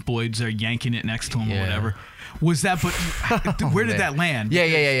up and Boyd's there yanking it next to him or whatever. Was that? But where did that land?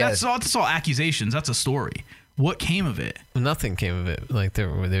 Yeah. That's all accusations. That's a story. What came of it? Nothing came of it. Like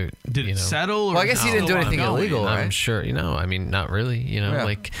did it settle? Or well, I guess he didn't do anything illegal, right? I'm sure. I mean, not really.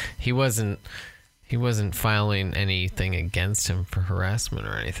 Like he wasn't filing anything against him for harassment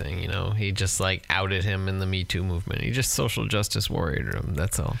or anything. He just like outed him in the Me Too movement. He just social justice warriored him.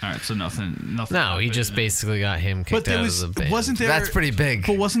 That's all. All right, so nothing. No, he just basically got him kicked out of the band. Wasn't there? That's pretty big.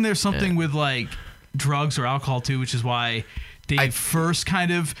 But wasn't there something with like drugs or alcohol too, which is why Dave first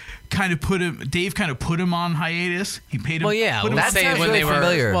kind of put him. Dave kind of put him on hiatus. He paid him. Well, yeah. That sounds when really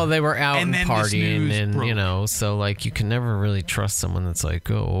familiar. They were out and partying, and broke. so like you can never really trust someone that's like,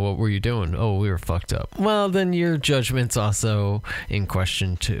 oh, what were you doing? Oh, we were fucked up. Well, then your judgment's also in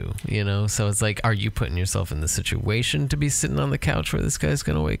question too. So it's like, are you putting yourself in the situation to be sitting on the couch where this guy's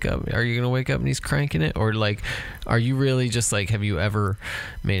gonna wake up? Are you gonna wake up and he's cranking it, or like, are you really just like, have you ever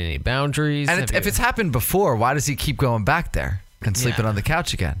made any boundaries? And if it's happened before, why does he keep going back there and sleeping on the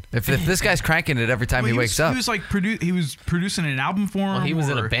couch again? If this guy's cranking it every time he wakes up. He was like he was producing an album for him. Well, he was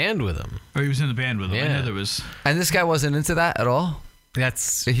in a band with him. Or he was in the band with him. Yeah. I know there was. And this guy wasn't into that at all?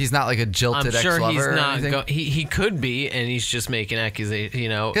 He's not like a jilted I'm sure ex-lover he's or not. anything? He could be, and he's just making accusations.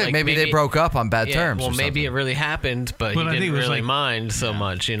 Yeah, like maybe they broke up on bad terms. Well, or maybe something. it really happened, but I he think didn't it was really like- mind so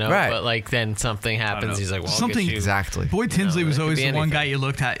much, Right. But like then something happens. He's like, well, Something- I'll get you. Exactly. Boyd Tinsley was it could always be the one anything. guy you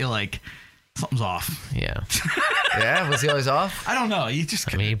looked at. You're like, something's off. Yeah. Yeah? Was he always off? I don't know. You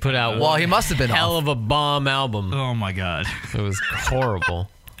just. I mean, he put out Well, he must have been hell off. of a bomb album. Oh my god. It was horrible.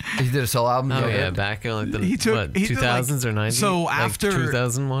 He did a solo album? Oh yeah, back in like the He took- what, he did, like- 2000s or 90s. so Like after-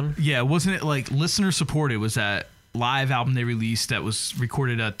 2001. Yeah, wasn't it like listener supported? Was that live album they released that was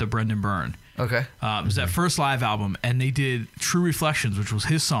recorded at the Brendan Byrne? Okay. It was that first live album, and they did True Reflections, which was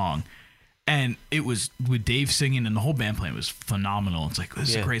his song, and it was with Dave singing and the whole band playing. It was phenomenal. It's like, this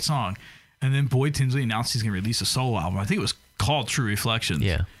is a great song. And then Boyd Tinsley announced he's going to release a solo album. I think it was called True Reflections.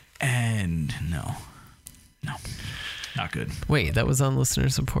 Yeah. And no, not good. Wait, that was on listener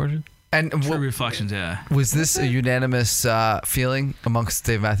supported. And True Reflections, yeah. was this a unanimous feeling amongst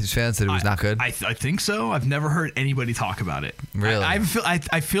Dave Matthews fans that it was not good? I think so. I've never heard anybody talk about it. Really? I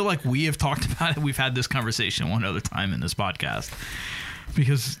feel like we have talked about it. We've had this conversation one other time in this podcast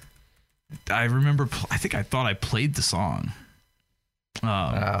because I remember. I think I thought I played the song.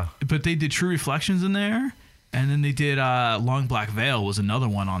 But they did True Reflections in there, and then they did Long Black Veil was another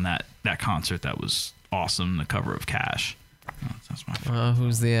one on that concert that was awesome. The cover of Cash. Oh, that's my favorite.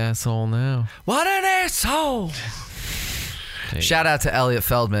 Who's the asshole now? What an asshole! Shout out to Elliot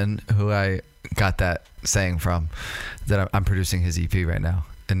Feldman, who I got that saying from. That I'm producing his EP right now,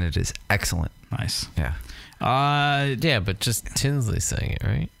 and it is excellent. Nice. Yeah. Yeah, but just Tinsley sang it,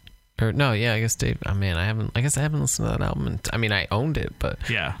 right? Or no, yeah, I guess Dave. Oh man, I guess I haven't listened to that album. I mean, I owned it, but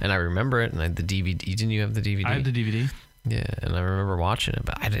yeah, and I remember it, and I had the DVD. Didn't you have the DVD? I have the DVD. Yeah, and I remember watching it,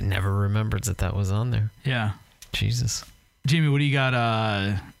 but I never remembered that was on there. Yeah. Jesus. Jamie, what do you got?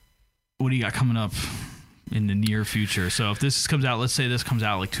 What do you got coming up in the near future? So if this comes out, let's say this comes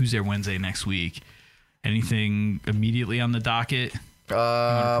out like Tuesday or Wednesday next week. Anything immediately on the docket? You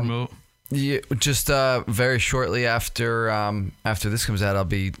wanna promote? Yeah, just very shortly after this comes out,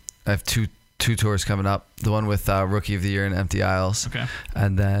 I have two tours coming up. The one with Rookie of the Year and Empty Isles. Okay.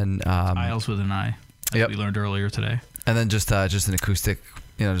 And then Isles with an I. As we learned earlier today. And then just an acoustic,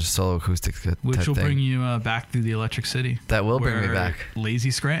 just solo acoustic type Which will thing. bring you back through the Electric City. That will bring me back.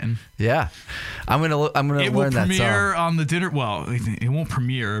 Lazy Scranton. Yeah, I'm gonna It learn will that premiere song. on the dinner. Well, it won't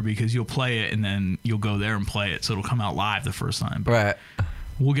premiere because you'll play it and then you'll go there and play it, so it'll come out live the first time. But Right.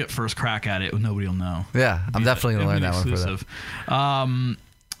 We'll get first crack at it. Nobody will know. Yeah, I'm definitely gonna learn that one for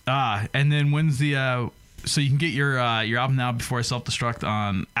that. And then when's the? So you can get your album now before I self-destruct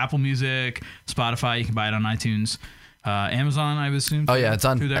on Apple Music, Spotify. You can buy it on iTunes, Amazon. I would assume. Oh yeah, it's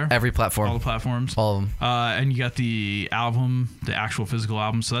on through there. every platform. All the platforms. All of them. And you got the album, the actual physical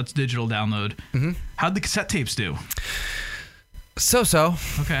album. So that's digital download. Mm-hmm. How'd the cassette tapes do? So.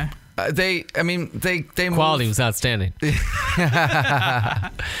 Okay. They Quality was outstanding.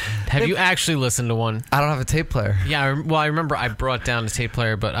 Have you actually listened to one? I don't have a tape player. Yeah, well, I remember I brought down a tape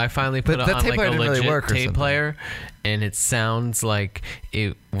player, but I finally put it on like a legit tape player, and it sounds like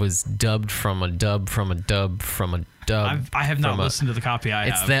it was dubbed from a dub from a dub from a dub. I have not listened to the copy I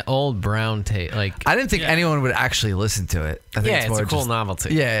have. It's that old brown tape. Like I didn't think anyone would actually listen to it. I think it's a cool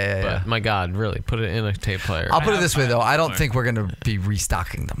novelty. Yeah. But my God, really, put it in a tape player. I'll put it this way, though. I don't think we're going to be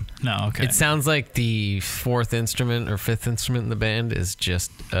restocking them. No, okay. It sounds like the fourth instrument or fifth instrument in the band is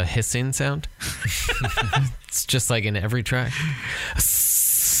just a hissing sound. It's just like in every track.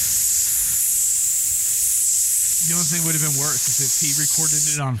 The only thing would have been worse is if he recorded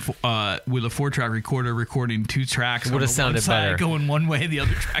it on with a 4-track recorder, recording 2 tracks. Would have sounded better. Going one way, the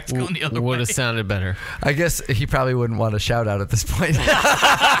other track's going the other way. Would have sounded better. I guess he probably wouldn't want a shout out at this point. Yeah,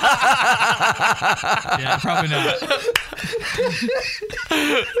 probably not.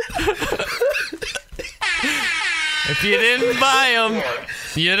 If you didn't buy them,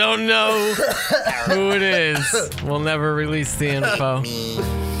 you don't know who it is. We'll never release the info.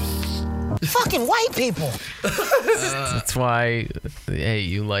 Fucking white people. That's why, hey,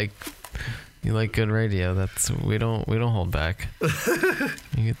 you like good radio. We don't hold back.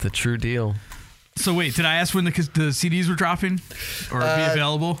 You get the true deal. So wait, did I ask when the CDs were dropping or be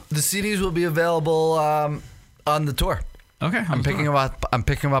available? The CDs will be available on the tour. Okay, I'm picking them up. I'm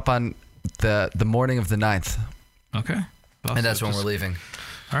picking them up on the morning of the 9th. Okay, and that's when we're leaving.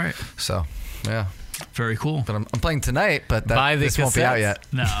 All right. So yeah. Very cool. But I'm playing tonight, but this won't be out yet.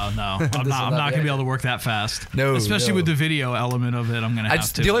 No. I'm not going to be able to work that fast. No. Especially with the video element of it, I'm going to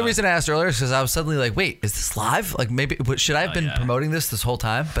have to. The only reason I asked earlier is because I was suddenly like, wait, is this live? Like maybe, should I have been promoting this whole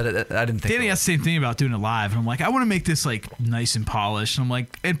time? But I didn't think. Danny asked the same thing about doing it live. And I'm like, I want to make this like nice and polished. And I'm like,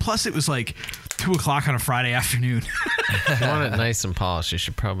 and plus it was like 2:00 on a Friday afternoon. If you want it nice and polished, you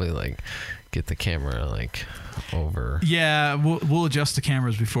should probably like get the camera like over. Yeah, we'll adjust the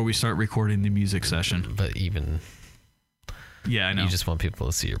cameras before we start recording the music session. But even. Yeah, I know. You just want people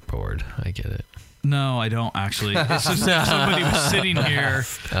to see your board. I get it. No, I don't actually. It's just if somebody was sitting here,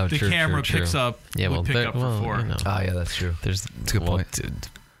 the camera picks up. Yeah, would pick up for 4. You know. Oh, yeah, that's true. That's a good point.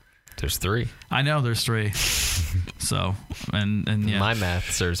 There's 3. I know there's 3. So and yeah, my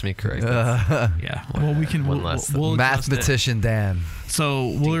math serves me correct. Yeah. Well, we can. We'll mathematician Dan.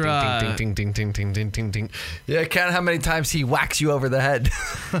 So we're ding ding ding ding ding ding ding. Yeah, count how many times he whacks you over the head.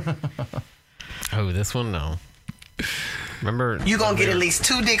 Oh, this one no. Remember, you gonna get at least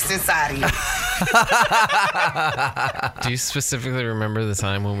 2 dicks inside of you. Do you specifically remember the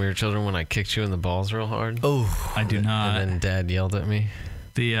time when we were children when I kicked you in the balls real hard? Oh, I do not. And then Dad yelled at me.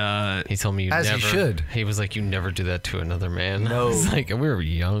 He told me as never. He should. He was like, "You never do that to another man." No, it's like we were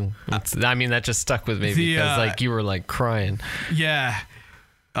young. I mean, that just stuck with me because like you were like crying. Yeah.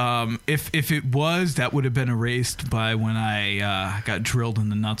 If it was, that would have been erased by when I got drilled in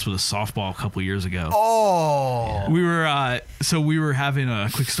the nuts with a softball a couple years ago. Oh. We were having a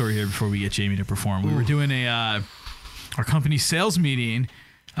quick story here before we get Jamie to perform. We were doing our company sales meeting.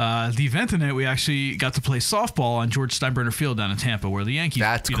 The event tonight, we actually got to play softball on George Steinbrenner Field down in Tampa, where the Yankees,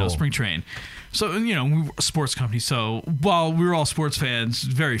 cool. spring train. So, we were a sports company. So, while we were all sports fans,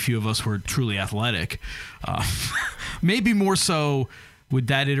 very few of us were truly athletic. Maybe more so with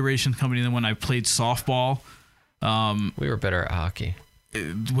that iteration of the company than when I played softball. We were better at hockey.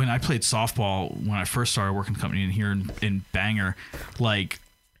 When I played softball, when I first started working the company here in Bangor, like,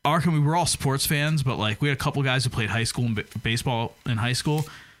 our company, we were all sports fans, but like we had a couple guys who played high school and baseball in high school.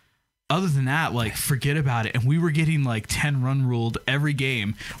 Other than that, like forget about it. And we were getting like 10 run ruled every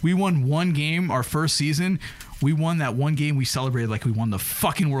game. We won one game our first season. We won that one game. We celebrated like we won the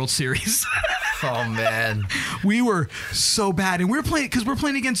fucking World Series. Oh man, we were so bad, and we're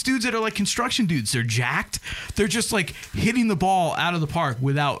playing against dudes that are like construction dudes. They're jacked. They're just like hitting the ball out of the park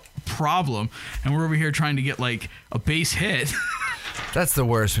without problem, and we're over here trying to get like a base hit. That's the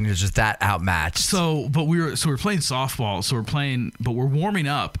worst when you're just that outmatched. So we're playing softball. But we're warming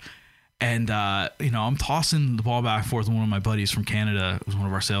up, and I'm tossing the ball back and forth with one of my buddies from Canada. It was one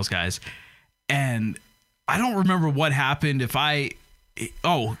of our sales guys, and I don't remember what happened.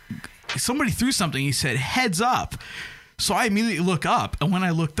 Somebody threw something. He said, "Heads up." So I immediately look up, and when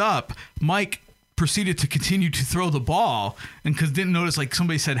I looked up, Mike proceeded to continue to throw the ball, and because didn't notice like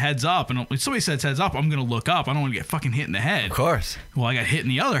somebody said heads up, and when somebody says heads up, I'm gonna look up. I don't want to get fucking hit in the head. Of course. Well, I got hit in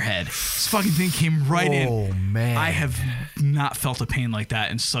the other head. This fucking thing came right in. Oh man, I have not felt a pain like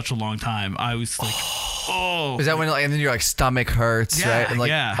that in such a long time. I was like, oh. Is that when and then your like stomach hurts, right? And like,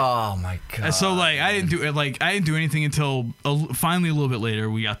 yeah. Oh my god. And so like I didn't do anything until finally a little bit later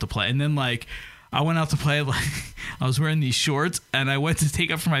we got to play, and then like I went out to play, like, I was wearing these shorts, and I went to take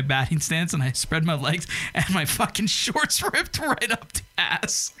up for my batting stance, and I spread my legs, and my fucking shorts ripped right up the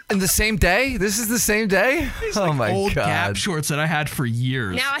ass. In the same day? This is the same day? These, oh like, my old God. Gap shorts that I had for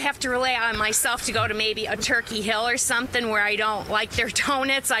years. Now I have to rely on myself to go to maybe a Turkey Hill or something where I don't like their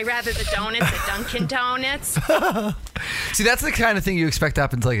donuts. I rather the donuts at Dunkin' Donuts. See, that's the kind of thing you expect to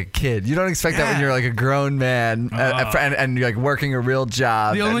happen to like a kid. You don't expect that when you're like a grown man and you're like working a real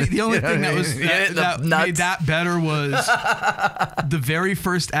job. The only thing that was that made that better was the very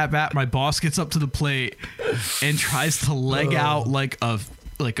first at bat. My boss gets up to the plate and tries to leg out like a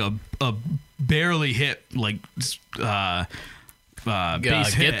barely hit base hit.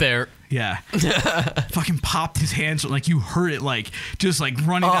 Get there. Yeah. Fucking popped his hands like you heard it like just like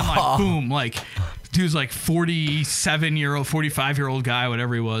running down like boom like. Dude's like 45-year-old guy,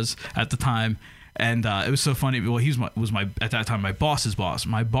 whatever he was at the time. And it was so funny. Well, he was my at that time, my boss's boss.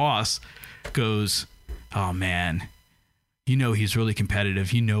 My boss goes, oh, man, you know he's really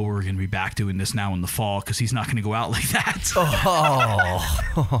competitive. You know we're going to be back doing this now in the fall because he's not going to go out like that.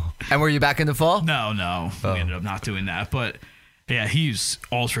 And were you back in the fall? No. We ended up not doing that. But, yeah, he's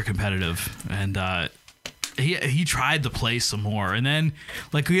ultra competitive. And he tried to play some more, and then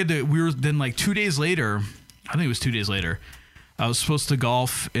like we were 2 days later. I think it was 2 days later. I was supposed to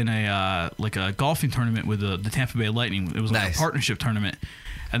golf in a golfing tournament with the Tampa Bay Lightning. It was like a partnership tournament,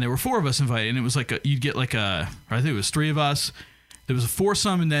 and there were 4 of us invited. And it was like you'd get like I think it was 3 of us. There was a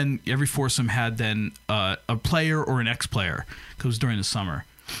foursome, and then every foursome had then a player or an ex-player because it was during the summer.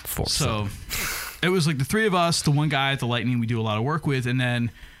 So it was like the 3 of us, the one guy at the Lightning we do a lot of work with, and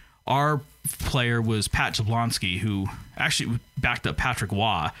then our player was Pat Jablonski, who actually backed up Patrick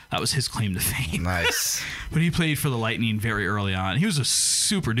Waugh. That was his claim to fame. Nice. But he played for the Lightning very early on. He was a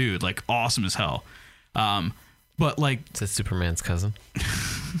super dude, like awesome as hell. But like, it's Superman's cousin.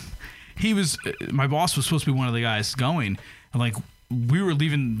 He was. My boss was supposed to be one of the guys going, and like we were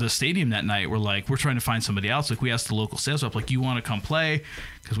leaving the stadium that night. We're trying to find somebody else. Like we asked the local sales rep, like, you want to come play?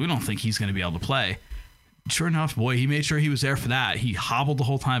 Because we don't think he's going to be able to play. Sure enough, boy, he made sure he was there for that. He hobbled the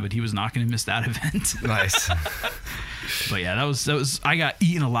whole time, but he was not going to miss that event. Nice. But yeah, that was. I got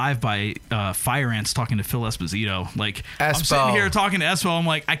eaten alive by fire ants talking to Phil Esposito. Like I'm sitting here talking to Espo. I'm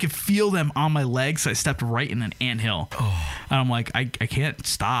like, I could feel them on my legs. I stepped right in an anthill, and I'm like, I can't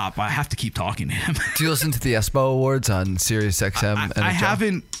stop. I have to keep talking to him. Do you listen to the Espo Awards on Sirius XM? I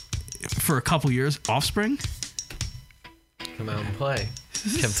haven't for a couple years. Offspring. Come out and play.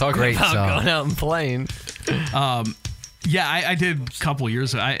 Kept talking about going out and playing. Yeah, I did a couple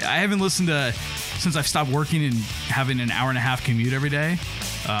years. I haven't listened to since I've stopped working and having an hour and a half commute every day.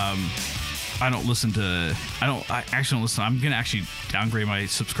 I actually don't listen. I'm gonna actually downgrade my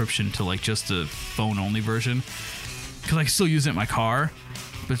subscription to like just the phone only version because I can still use it in my car,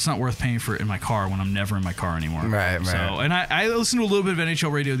 but it's not worth paying for it in my car when I'm never in my car anymore. Right. So, and I listened to a little bit of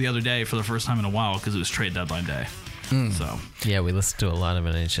NHL radio the other day for the first time in a while because it was trade deadline day. So yeah, we listened to a lot of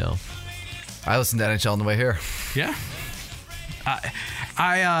NHL. I listened to NHL on the way here. Yeah.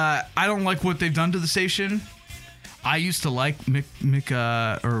 I don't like what they've done to the station. I used to like Mike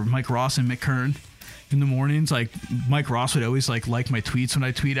Ross and Mick Kern in the mornings. Like Mike Ross would always like my tweets when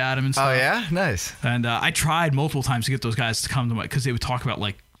I tweet at him and stuff. Oh yeah, nice. And I tried multiple times to get those guys to come to because they would talk about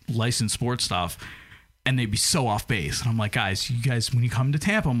like licensed sports stuff, and they'd be so off base. And I'm like, guys, when you come to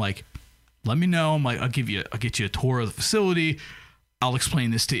Tampa, I'm like, let me know. I'm like, I'll get you a tour of the facility. I'll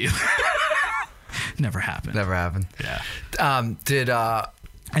explain this to you. Never happened. Yeah. And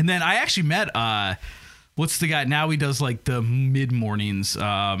then I actually met what's the guy now? He does like the mid mornings,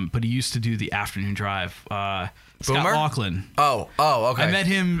 but he used to do the afternoon drive. Scott Laughlin. Oh, okay. I met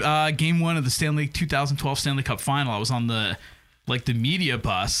him game 1 of the 2012 Stanley Cup final. I was on the media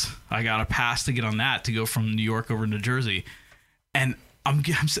bus. I got a pass to get on that to go from New York over to New Jersey, and I'm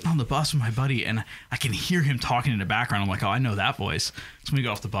sitting on the bus with my buddy, and I can hear him talking in the background. I'm like, oh, I know that voice. So when we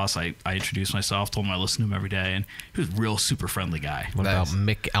got off the bus, I introduced myself, told him I listen to him every day, and he was a real super friendly guy. What about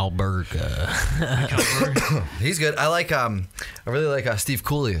Mick Alberga? He's good. I really like Steve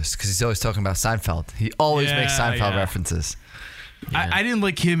Coolius because he's always talking about Seinfeld. He always makes Seinfeld references. Yeah. I didn't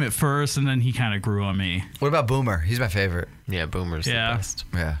like him at first, and then he kind of grew on me. What about Boomer? He's my favorite. Yeah, Boomer's the best.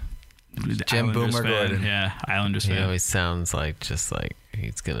 Yeah. Jim Islanders Boomer fan. Gordon. Yeah, Islanders fan. He always sounds like just like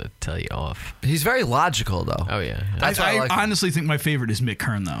he's gonna tell you off. He's very logical though. Oh yeah. That's why I like honestly think my favorite is Mick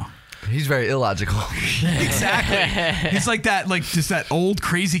Kern though. He's very illogical. Exactly. He's like that, like just that old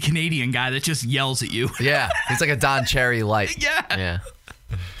crazy Canadian guy that just yells at you. Yeah, he's like a Don Cherry light. Yeah. Yeah.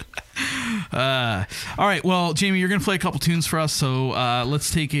 All right. Well, Jamie, you're going to play a couple tunes for us. So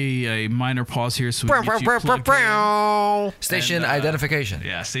let's take a minor pause here. So we can get you plugged in. Station identification.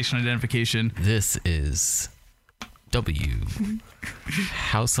 Yeah, station identification. This is W.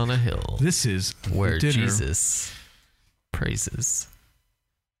 House on a Hill. This is where dinner. Jesus praises.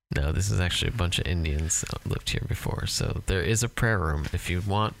 No, this is actually a bunch of Indians that lived here before. So there is a prayer room if you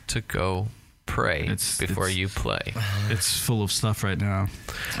want to go pray before you play. It's full of stuff right now.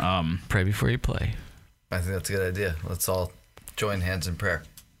 Pray before you play. I think that's a good idea. Let's all join hands in prayer.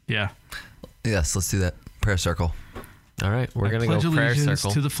 Yeah. Yes, let's do that. Prayer circle. All right, we're going to go prayer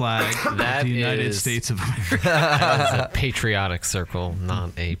circle. To the flag of the United States of America. That was a patriotic circle,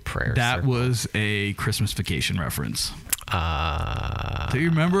 not a prayer that circle. was a Christmas Vacation reference. Do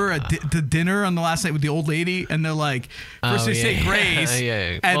you remember the dinner on the last night with the old lady? And they're like, first they say grace.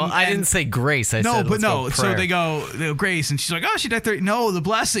 Yeah. And, well, I didn't say grace. I said let's go So prayer. they go grace, and she's like, oh, she died 30. No, the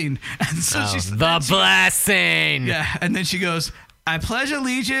blessing. And so she's the blessing. Yeah, and then she goes, I pledge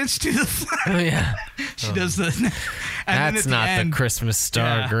allegiance to the flag. Yeah. She does the. And that's then not the Christmas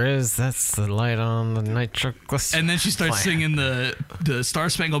star, Grizz. That's the light on the nitroglycerin. And then she starts singing the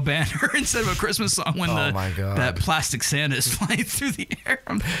Star Spangled Banner instead of a Christmas song when my God. that plastic Santa is flying through the air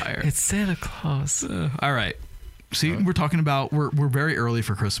on fire. It's Santa Claus. All right. See, we're talking about we're very early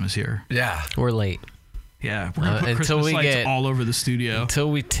for Christmas here. Yeah, we're late. Yeah, we're gonna put Christmas lights all over the studio until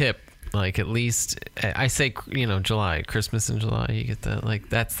we tip. Like at least I say, July, Christmas in July, you get that. Like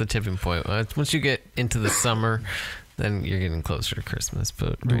that's the tipping point. Once you get into the summer, then you're getting closer to Christmas.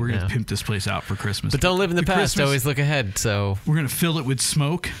 But we're gonna pimp this place out for Christmas. But don't live in the past. Christmas, always look ahead. So we're gonna fill it with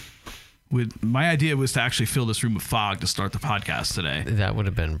smoke. My idea was to actually fill this room with fog to start the podcast today. That would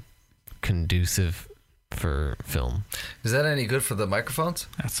have been conducive for film. Is that any good for the microphones?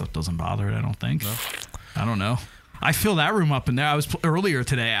 That stuff doesn't bother it. I don't think. No? I don't know. I filled that room up in there. I was earlier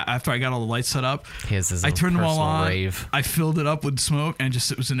today after I got all the lights set up. I turned them all on. Rave. I filled it up with smoke and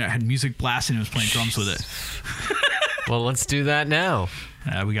it was in there. I had music blasting and was playing drums with it. Well, let's do that now.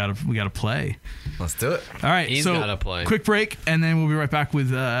 We gotta play. Let's do it. All right, He's gotta play. Quick break, and then we'll be right back with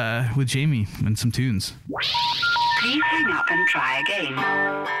Jamie and some tunes. Please hang up and try again.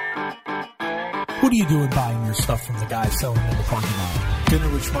 What are you doing buying your stuff from the guy selling in the parking lot?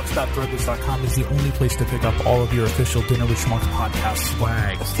 DinnerWithSchmucks.threadless.com is the only place to pick up all of your official Dinner with Schmucks podcast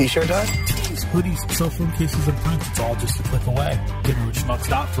swag. T-shirt done? Tees, hoodies, cell phone cases, and prints. It's all just a click away.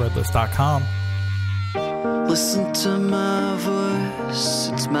 DinnerWithSchmucks.threadless.com. Listen to my voice,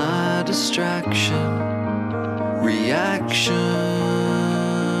 it's my distraction. Reaction.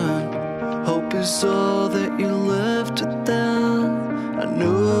 Hope is all that you left within. I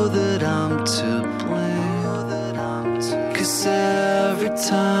know that I'm to blame. 'Cause every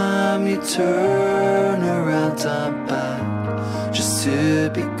time you turn around I'm back, just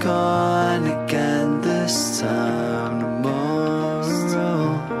to be gone again this time tomorrow.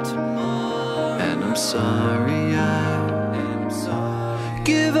 And I'm sorry I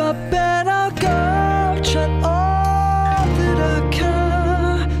give up and I'll go. Tried all that I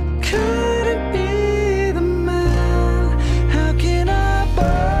can. Couldn't be the man. How can I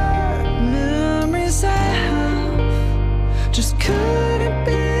burn memories I have? Just couldn't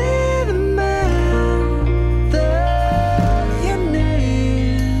be the man that you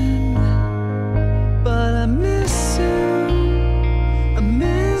need. But I miss you. I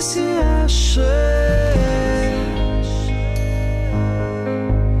miss you, Ashley.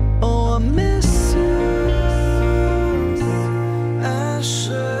 Oh, I miss you,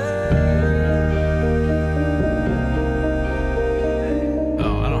 Ashley.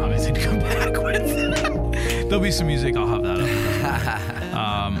 Oh, I don't have anything to come back with. There'll be some music. I'll have that up.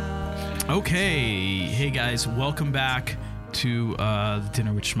 Okay. Hey, guys. Welcome back to the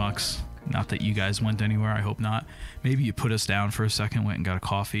Dinner with Schmucks. Not that you guys went anywhere. I hope not. Maybe you put us down for a second, went and got a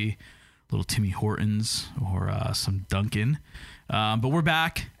coffee, a little Timmy Hortons or some Dunkin'. But we're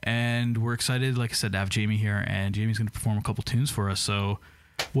back, and we're excited, like I said, to have Jamie here. And Jamie's going to perform a couple tunes for us. So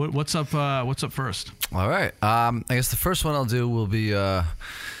what's up first? All right. I guess the first one I'll do will be Hey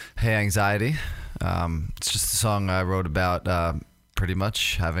Anxiety. It's just a song I wrote about pretty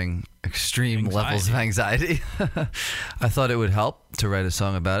much having extreme levels of anxiety. I thought it would help to write a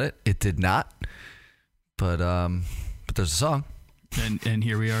song about it. It did not. But there's a song. And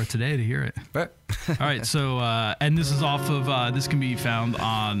here we are today to hear it. Right. All right. So, and this is off of, this can be found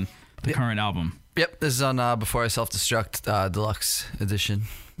on the current album. Yep. This is on Before I Self-Destruct Deluxe Edition.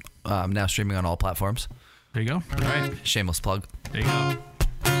 Now streaming on all platforms. There you go. All right. Shameless plug. There you go.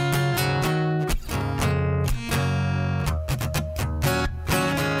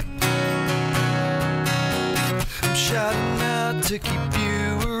 I'm shouting out to keep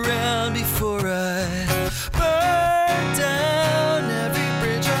you around. ground before I burn down. Every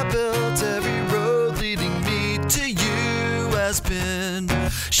bridge I built, every road leading me to you has been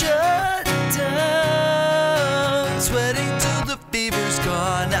shut down. Sweating till the fever's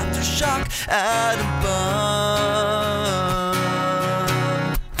gone, aftershock, atom bomb.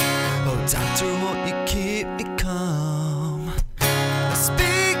 Oh, doctor, won't you keep me calm? The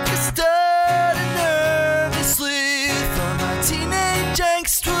speaker started nervously. Thought my teenage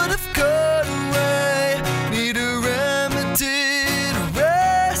angst would have got away. Need a remedy to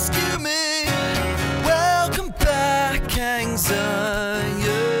rescue me. Welcome back, anxiety.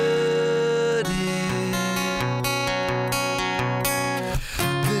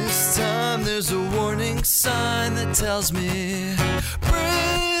 This time there's a warning sign that tells me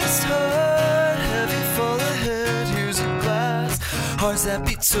brace hard, heavy fall ahead. Here's a glass, hearts that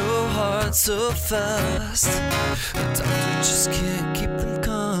beat so hard, so fast. The doctor just can't keep them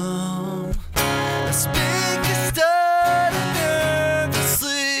calm. The speaker started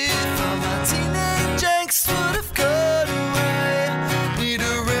nervously. Thought my teenage angst would have got away. Need a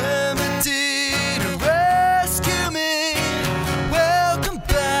remedy to rescue me. Welcome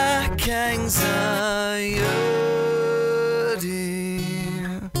back, anxiety.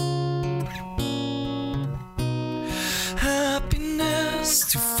 Happiness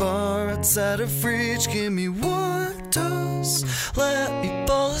too far outside of reach. Give me one dose, let me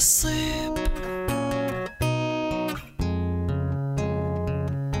fall asleep.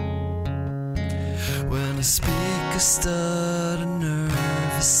 When the speaker started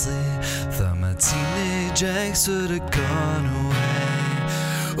nervously, thought my teenage angst would have gone away.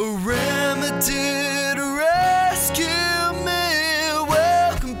 A remedy to rescue me.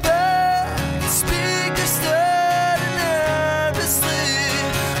 Welcome back. The speaker started nervously.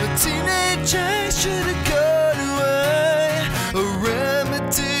 My teenage angst should have gone away. A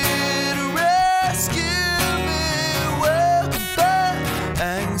remedy to rescue me. Welcome back,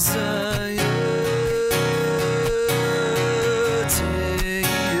 anxiety.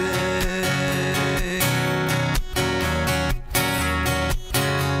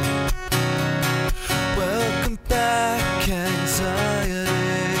 Welcome back, anxiety.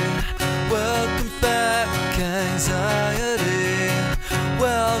 Welcome back, anxiety.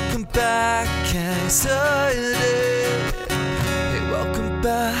 Welcome back, anxiety. Hey, welcome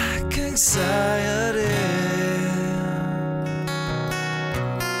back, anxiety.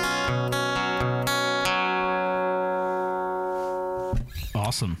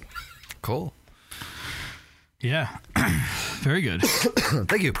 Awesome. Cool. Yeah. Very good.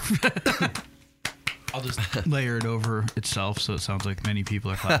 Thank you. I'll just layer it over itself so it sounds like many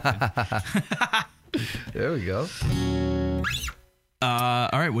people are clapping. There we go. All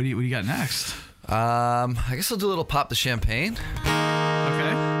right, what do you got next? I guess I'll do a little Pop the Champagne.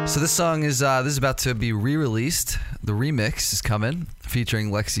 Okay. So this song is this is about to be re-released. The remix is coming, featuring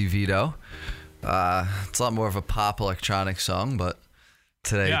Lexi Vito. It's a lot more of a pop electronic song, but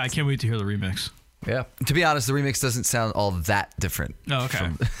today, Yeah, I can't wait to hear the remix. yeah. To be honest, the remix doesn't sound all that different. Oh, okay.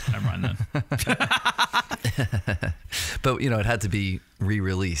 Never mind then. But it had to be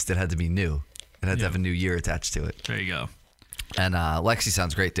re-released. It had to be new. It had to have a new year attached to it. There you go. And Lexi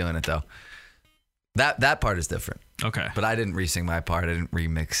sounds great doing it though. That part is different. Okay. But I didn't re-sing my part. I didn't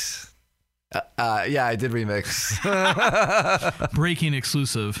remix. Yeah, I did remix. Breaking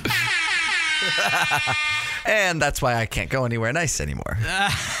exclusive. And that's why I can't go anywhere nice anymore.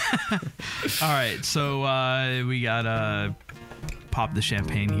 All right, so we got Pop the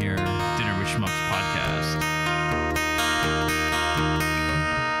Champagne here, Dinner with Schmucks podcast.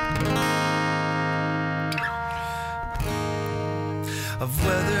 I've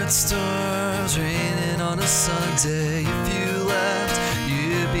weathered storms, raining on a Sunday. If you left,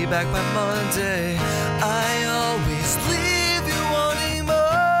 you'd be back by Monday. I always leave you wanting more.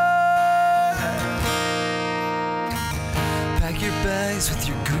 Pack your bags with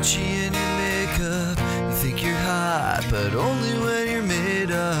your Gucci and your makeup. You think you're hot, but only when you're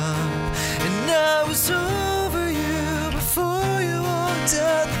made up. And I was over you before you walked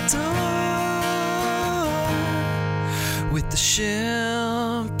out the door with the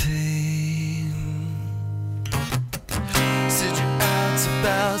champagne. Said you're out to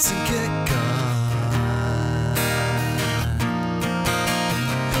bounce and get gone.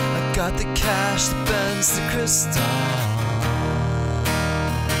 I got the cash that bends the crystal.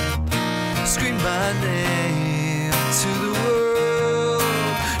 Scream my name to the world.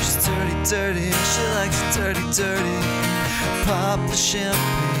 She's dirty, dirty, she likes it dirty, dirty. Pop the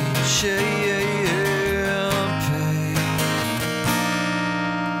champagne, champagne.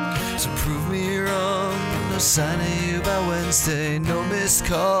 So prove me wrong, no sign of you by Wednesday. No missed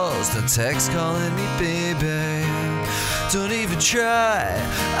calls, no text calling me baby. Don't even try,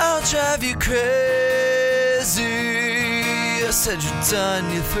 I'll drive you crazy. I said you're done,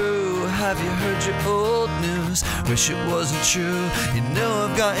 you're through. Have you heard your old news? Wish it wasn't true. You know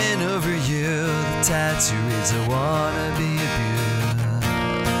I've gotten over you. The tattoo reads I wanna be abused.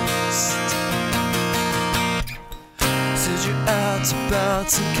 Said you're out about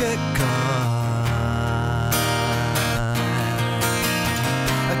to get gone.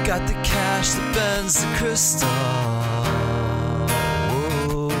 I got the cash, the Benz, the crystal.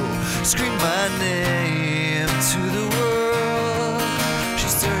 Whoa. Scream my name to the world.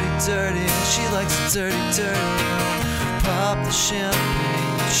 Dirty, she likes it dirty, dirty. Pop the champagne,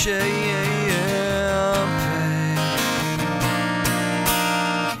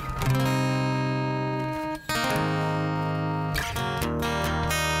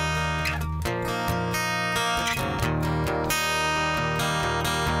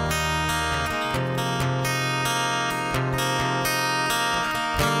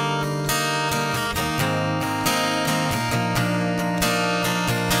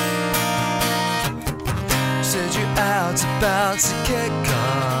 about to get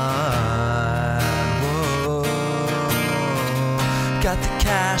gone. Whoa. Got the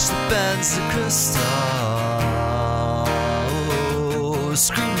cash, the Benz, the crystal. Oh,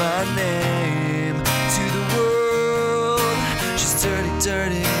 scream my name to the world. She's dirty,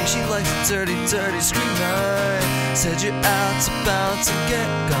 dirty, she likes it dirty, dirty. Scream my, said you're out about to get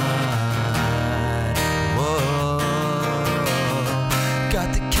gone. Whoa. Got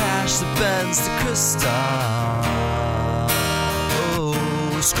the cash, the Benz, the crystal.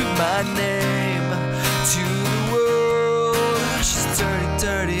 Scream my name to the world. She's dirty,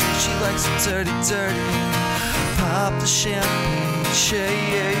 dirty, she likes it dirty, dirty. Pop the champagne,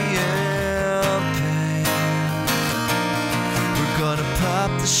 champagne. We're gonna pop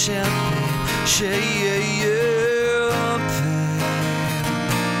the champagne, champagne.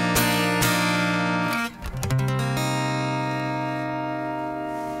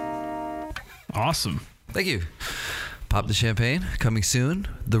 Awesome. Thank you. Pop the Champagne, coming soon.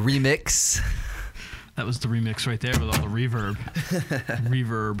 The remix. That was the remix right there with all the reverb.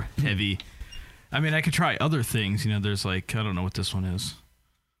 Reverb heavy. I mean, I could try other things. You know, there's like, I don't know what this one is.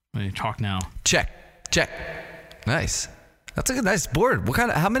 Talk now. Check. Nice. That's a nice board.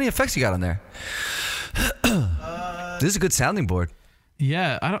 How many effects you got on there? This is a good sounding board.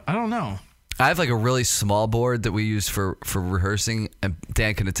 Yeah, I don't know. I have like a really small board that we use for rehearsing, and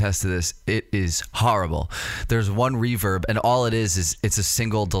Dan can attest to this. It is horrible. There's one reverb, and all it is it's a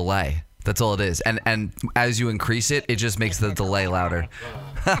single delay. That's all it is. And as you increase it, it just makes the delay louder.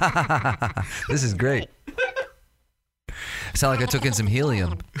 This is great. I sound like I took in some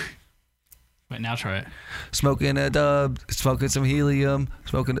helium. Wait, now try it. Smoking a dub, smoking some helium,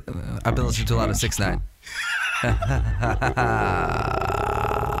 smoking. I've been listening to a lot of 6ix9ine.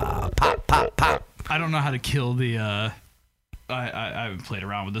 Pop. I don't know how to kill the. I haven't played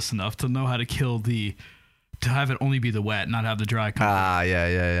around with this enough to know how to kill the. To have it only be the wet, not have the dry.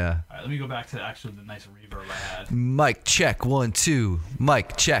 Yeah. All right, let me go back to actually the nice reverb I had. Mic check 1 2.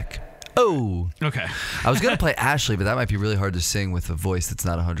 Mic check. Oh. Okay. I was gonna play Ashley, but that might be really hard to sing with a voice that's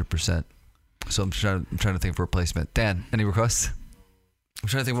not 100%. So I'm trying to think of a replacement. Dan, any requests? I'm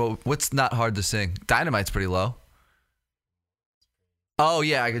trying to think what's not hard to sing. Dynamite's pretty low. Oh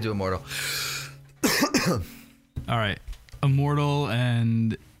yeah, I could do Immortal. All right, Immortal,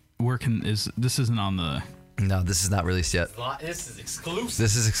 and this isn't on the. No, this is not released yet. This is exclusive.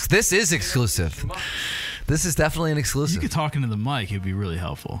 This is exclusive. This is definitely an exclusive. You could talk into the mic; it'd be really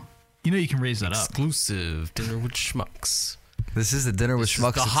helpful. You know, you can raise that Exclusive Dinner with Schmucks. This is the Dinner with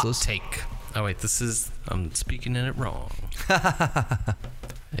Schmucks the exclusive. Hot take. Oh wait, I'm speaking in it wrong.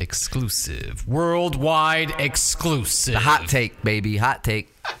 Exclusive, worldwide exclusive. The hot take, baby, hot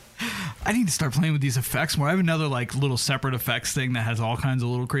take. I need to start playing with these effects more. I have another like little separate effects thing that has all kinds of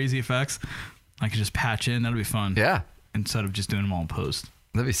little crazy effects. I could just patch in. That'll be fun. Yeah. Instead of just doing them all in post.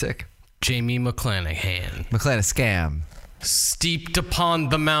 That'd be sick. Jamie McClanahan. Scam. Steeped upon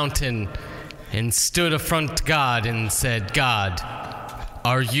the mountain and stood affront God and said, God,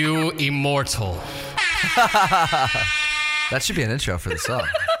 are you immortal? That should be an intro for the song.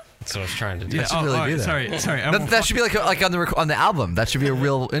 That's what I was trying to do. Yeah, that should really be that. Sorry. That should be like on the album. That should be a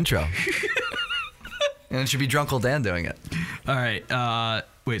real intro. And it should be Drunkle Dan doing it. All right.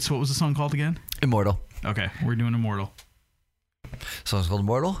 Wait, so what was the song called again? Immortal. Okay, we're doing Immortal. Song's called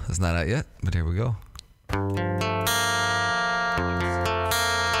Immortal. It's not out yet, but here we go.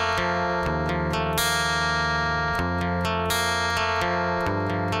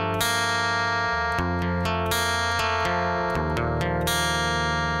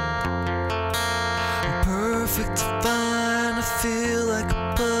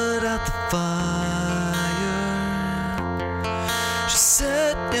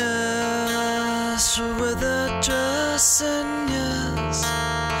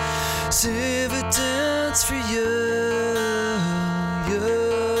 save a dance for you.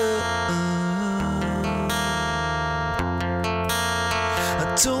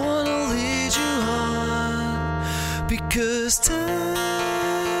 I don't wanna lead you on because time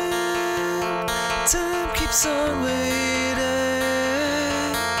keeps on waiting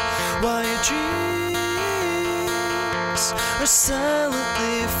while your dreams are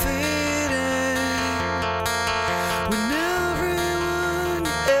silently fading. When everyone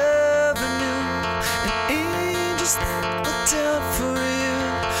you ever knew and angels that look down for you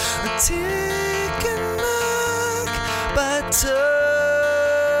are taken back by time.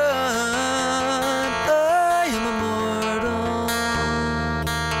 I am immortal.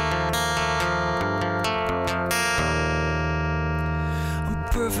 I'm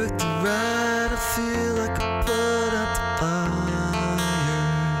perfect and right. I feel like I put out the fire.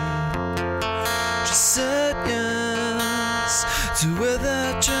 She said yes to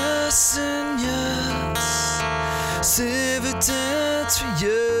without just and yes. Save a dance for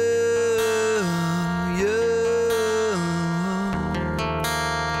you.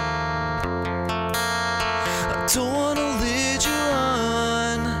 I don't wanna lead you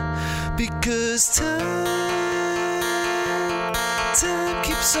on because time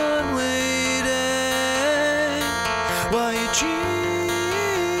keeps on waiting while your dreams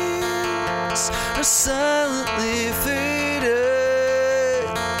are silently fading.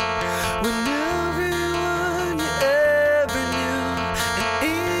 When everyone you ever knew and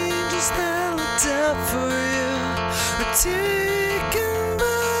angels that looked out for you are taken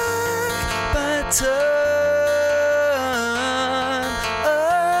back by time. I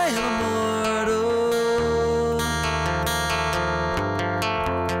am immortal.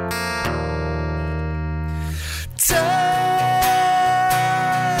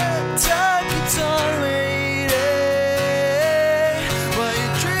 Time keeps on waiting while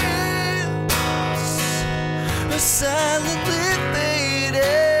your dreams are silently fading.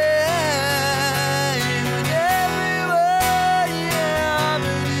 When everyone you ever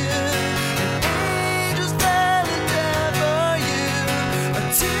knew and angels that look down for you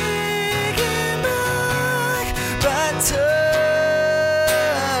are taken back by time.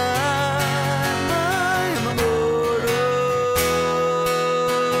 I am immortal.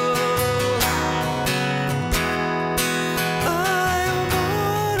 I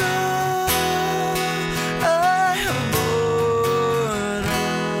am immortal. I am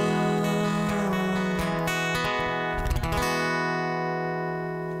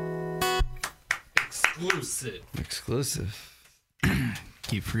Exclusive.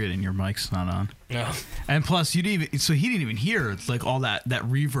 Keep forgetting your mic's not on. No. And plus, he didn't even hear like all that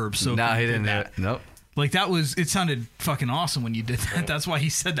reverb. So No, he didn't hear it. Nope. Like it sounded fucking awesome when you did that. That's why he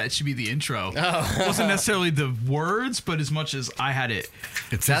said that should be the intro. Oh. It wasn't necessarily the words, but as much as I had it.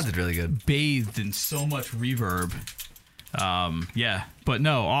 It sounded really good. Bathed in so much reverb. Yeah, but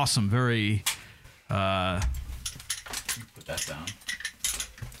no, awesome. Very. Put that down.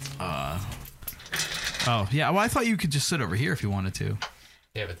 Oh yeah. Well, I thought you could just sit over here if you wanted to.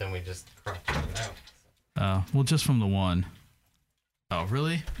 Yeah, but then we just cropped it out. Well, just from the one. Oh,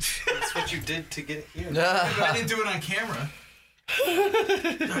 really? That's what you did to get it here. I didn't do it on camera.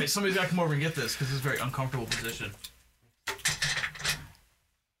 All right, somebody's got to come over and get this because it's a very uncomfortable position.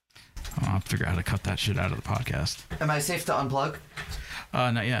 I'll have to figure out how to cut that shit out of the podcast. Am I safe to unplug?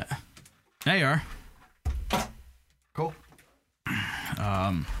 Not yet. There you are. Cool.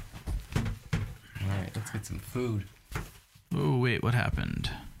 All right, let's get some food. Oh, wait, what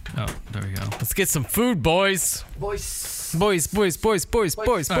happened? Oh, there we go. Let's get some food, boys. Boys. Boys. Here,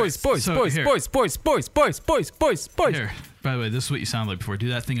 by the way, this is what you sound like before. Do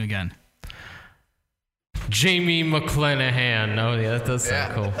that thing again. Jamie McClanahan. Oh, yeah, that does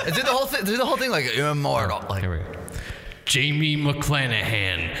sound cool. Do the whole thing like immortal. Like, here we go. Jamie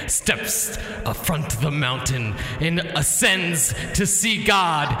McClanahan steps front the mountain and ascends to see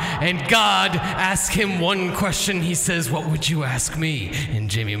God. And God asks him one question. He says, "What would you ask me?" And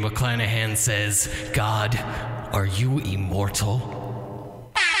Jamie McClanahan says, "God, are you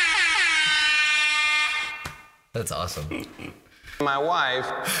immortal?" That's awesome. My wife.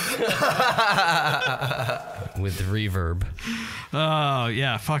 With reverb. Oh,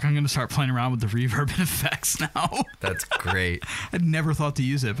 yeah. Fuck, I'm going to start playing around with the reverb and effects now. That's great. I'd never thought to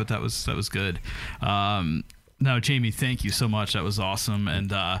use it, but that was good. No, Jamie, thank you so much. That was awesome.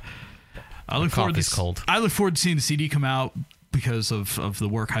 And I look forward to cold. I look forward to seeing the CD come out because of the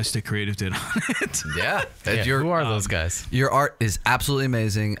work High Stick Creative did on it. Yeah. Who are those guys? Your art is absolutely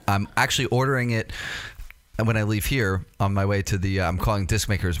amazing. I'm actually ordering it when I leave here on my way to the, I'm calling disc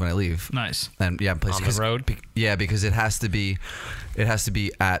makers when I leave. Nice. And yeah, On the road. Because it has to be at, it has to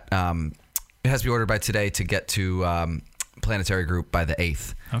be ordered by today to get to Planetary Group by the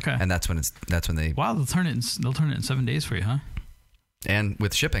 8th. Okay. And that's when they. Wow, they'll turn it in 7 days for you, huh? And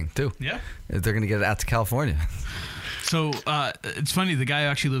with shipping too. Yeah. They're gonna get it out to California. So it's funny. The guy who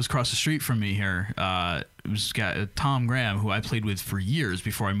actually lives across the street from me here was Tom Graham, who I played with for years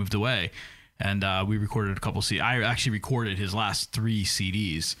before I moved away, and we recorded a couple CDs. I actually recorded his last 3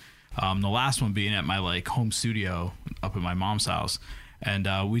 CDs. The last one being at my home studio up at my mom's house, and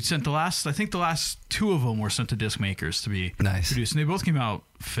we sent the last 2 of them were sent to disc makers to be produced, and they both came out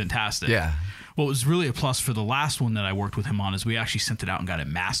fantastic. Yeah. What was really a plus for the last one that I worked with him on is we actually sent it out and got it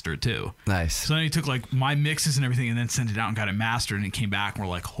mastered too. Nice. So then he took my mixes and everything and then sent it out and got it mastered, and it came back and we're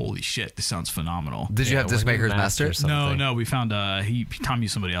like, holy shit, this sounds phenomenal. Did you have disc makers master? No, we found Tom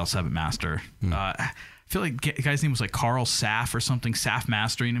used somebody else to have it master. I feel like the guy's name was Carl Saff or something, Saff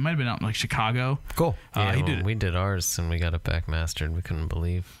Mastering. It might have been out in Chicago. Cool. We did ours and we got it back mastered. We couldn't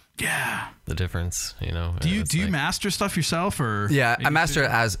believe the difference, Do you master stuff yourself or? Yeah, I master it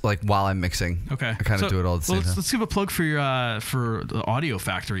as while I'm mixing. Okay. I kind of do it all at the same time. Let's give a plug for your for the Audio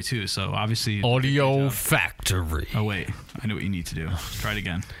Factory too. So obviously Audio Factory. Oh wait, I know what you need to do. Try it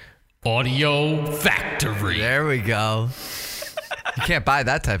again. Audio Factory. There we go. You can't buy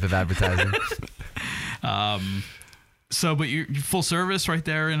that type of advertising. But you're full service right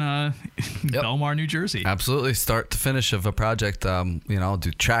there in Belmar, New Jersey. Absolutely, start to finish of a project. I'll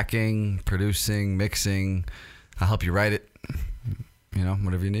do tracking, producing, mixing. I'll help you write it.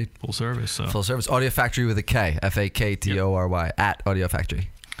 Whatever you need. Full service. So. Full service. Audio Factory with a K. FAKTORY at Audio Factory.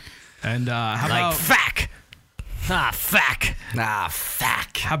 And how about FAC? FAC.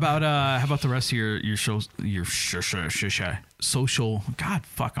 FAC. How about the rest of your shows? Your social. God,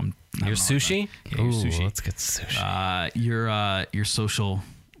 fuck. Your sushi? Yeah, your sushi. Let's get sushi. Your social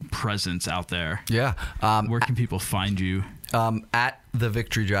presence out there. Yeah. Where can people find you? At the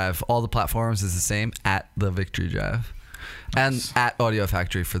Victory Drive. All the platforms is the same. At the Victory Drive. Nice. And at Audio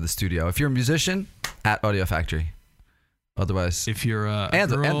Factory for the studio. If you're a musician, at Audio Factory. Otherwise, if you're a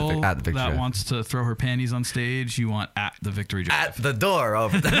girl that wants to throw her panties on stage, you want at the Victory Drive. At the door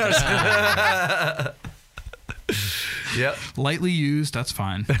over there. Yep. Lightly used, that's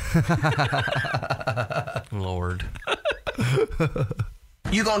fine. Lord.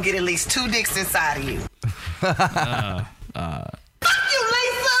 You gonna get at least 2 dicks inside of you. Fuck you,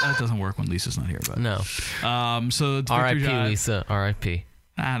 Lisa! That doesn't work when Lisa's not here, but no. So it's R.I.P. Lisa. R.I.P.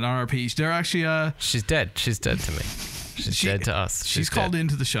 R.I.P. They're actually she's dead. She's dead to me. She's dead to us. She's called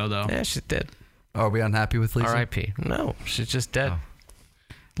into the show though. Yeah, she's dead. Are we unhappy with Lisa? R.I.P. No, she's just dead.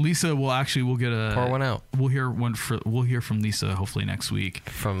 Lisa we'll get a pour one out. We'll hear from Lisa hopefully next week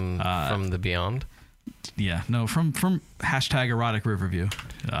from the beyond. Yeah, no, from hashtag erotic Riverview.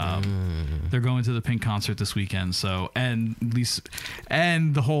 They're going to the Pink concert this weekend. So and Lisa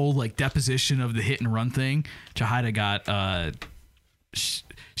and the whole deposition of the hit and run thing. Jahida got she's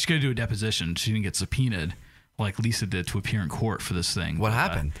gonna do a deposition. She didn't get subpoenaed like Lisa did to appear in court for this thing. What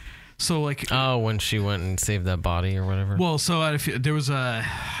happened? So when she went and saved that body or whatever. Well, so there was a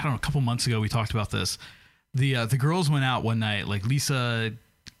couple months ago we talked about this. The girls went out one night, Lisa,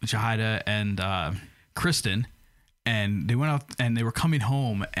 Jahida, and Kristen, and they went out and they were coming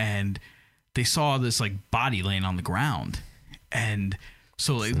home and they saw this body laying on the ground, and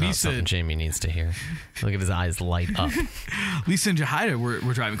so Lisa, something Jamie needs to hear. Look at his eyes light up. Lisa and Jahida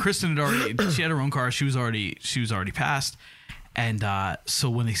were driving. Kristen she had her own car. She was already passed. And so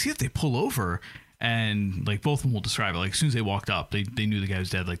when they see it, they pull over, and both of them will describe it. As soon as they walked up, they knew the guy was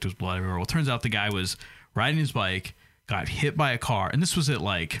dead. There was blood everywhere. Well, it turns out the guy was riding his bike, got hit by a car, and this was at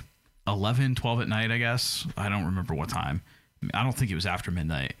 11, 12 at night, I guess. I don't remember what time. I don't think it was after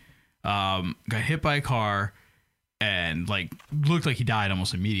midnight. Got hit by a car, and looked like he died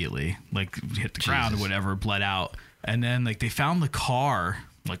almost immediately. Hit the ground or whatever, bled out, and then they found the car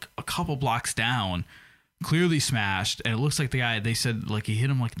a couple blocks down. Clearly smashed, and it looks like the guy, they said he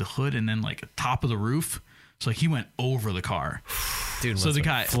hit him the hood and then the top of the roof, so he went over the car. Dude, so the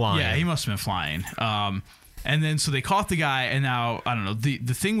guy flying. Yeah, he must have been flying. And then so they caught the guy, and now I don't know, the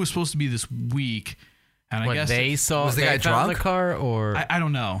thing was supposed to be this week, and I guess they saw was the guy found drunk? the car, or I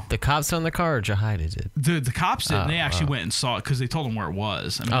don't know. The cops found the car, or Jahida did. The cops did. They actually went and saw it because they told them where it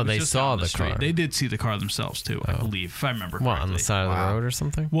was. I mean, they saw the car. They did see the car themselves too, I believe, if I remember correctly. What, on the side of the road or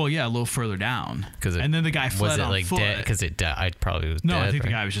something? Well, yeah, a little further down. And then the guy fled on foot. Dead? Because it died. I probably was No, dead. I think the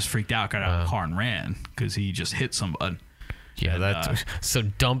guy was just freaked out, got out of the car and ran because he just hit somebody. Yeah, that's so.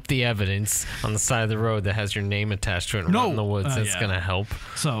 Dump the evidence on the side of the road that has your name attached to it. And No, run in the woods. That's yeah. gonna help.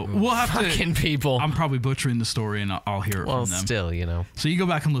 So we'll have Fucking people. I'm probably butchering the story, and I'll hear it Well, from them. still, you know. So you go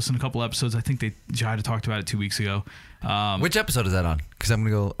back and listen to a couple episodes. I think Jihad talked about it 2 weeks ago. Which episode is that on? Because I'm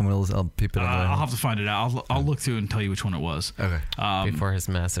gonna listen, I'll peep it on. I'll have to find it out. I'll look through and tell you which one it was. Okay. Before his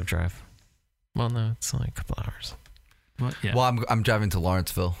massive drive. Well, no, it's only a couple hours. What? Yeah. Well, I'm driving to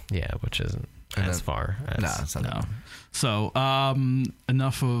Lawrenceville. Yeah, which isn't And as then- far. As, No, it's not. No. So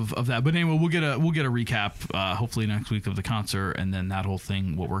enough of that. But anyway, we'll get a recap hopefully next week of the concert, and then that whole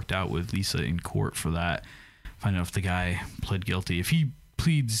thing, what worked out with Lisa in court for that. Find out if the guy pled guilty. If he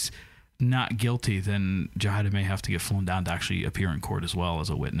pleads not guilty, then Jihad may have to get flown down to actually appear in court as well as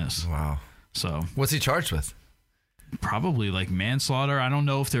a witness. Wow. So what's he charged with? Probably like manslaughter. I don't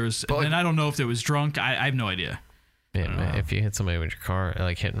know if there's, and I don't know if there was drunk. I have no idea. Yeah, if you hit somebody with your car,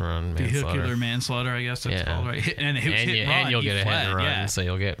 like hit and run, Vehicular manslaughter, I guess that's called, right? Hit and you'll get a hit and run, so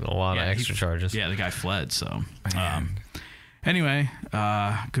you'll get a lot of extra charges. Yeah, the guy fled, so. Anyway,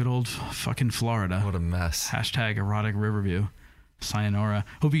 good old fucking Florida. What a mess. Hashtag erotic Riverview. Sayonara.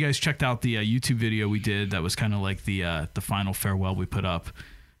 Hope you guys checked out the YouTube video we did. That was kind of like the final farewell we put up.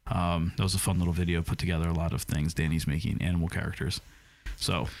 That was a fun little video, put together a lot of things. Danny's making animal characters.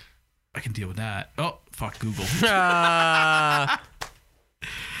 So I can deal with that. Oh, fuck Google.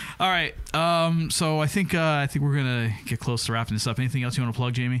 All right. So I think we're gonna get close to wrapping this up. Anything else you want to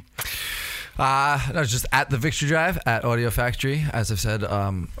plug, Jamie? No, just at the Victory Drive at Audio Factory, as I've said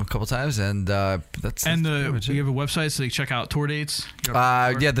a couple times, and that's And pretty much it. we have a website so you check out tour dates.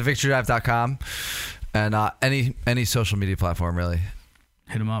 thevictorydrive.com, and any social media platform really.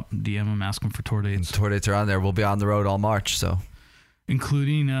 Hit them up, DM them, ask them for tour dates. Tour dates are on there. We'll be on the road all March, so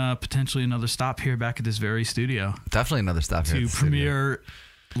including potentially another stop here back at this very studio. Definitely another stop here to at the premiere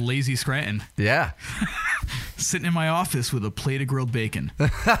Lazy Scranton. Yeah. Sitting in my office with a plate of grilled bacon.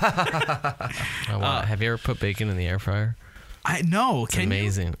 Have you ever put bacon in the air fryer? No. It's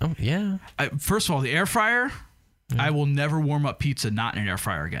amazing. Oh, yeah. First of all, the air fryer, I will never warm up pizza not in an air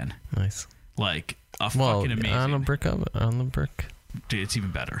fryer again. Nice. Like, fucking amazing. On a brick oven. On the brick. Dude, it's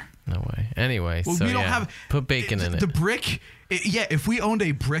even better. No way. Anyway, well, so we don't have put bacon in it. The brick, if we owned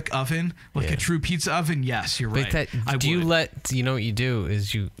a brick oven, like a true pizza oven, yes, you're right. But you know what you do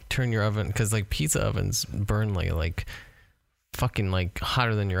is you turn your oven, because like pizza ovens burn like fucking like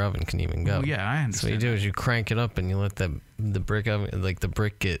hotter than your oven can even go. Well, yeah, I understand. So what you do is you crank it up and you let the brick oven, like the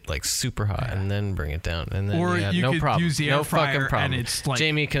brick, get like super hot, and then bring it down, and then or you no could problem. use the air no fryer fucking problem. and it's like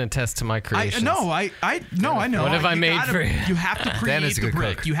Jamie can attest to my creations. I know. What have I made for you? You have to preheat the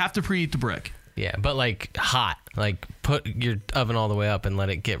brick. Cook. You have to preheat the brick. Yeah, but like hot. Like put your oven all the way up and let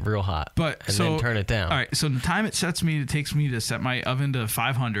it get real hot. And then turn it down. All right. So the time it takes me to set my oven to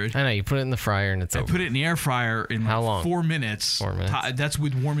 500. I know, you put it in the fryer and it's over. I put it in the air fryer in How long? 4 minutes. 4 minutes. That's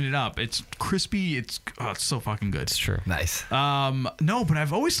with warming it up. It's crispy. It's so fucking good. It's true. Nice. No, but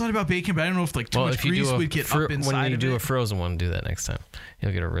I've always thought about bacon, but I don't know if like too much grease would get up inside when you of do it. a frozen one, do that next time.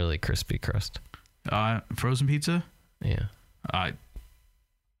 You'll get a really crispy crust. Frozen pizza? Yeah. I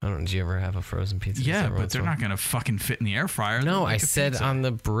don't. Did you ever have a frozen pizza? Yeah, but they're not gonna fucking fit in the air fryer. No, I said on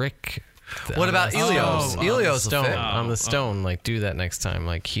the brick. What about Elios? Elios will fit. On the stone, like do that next time.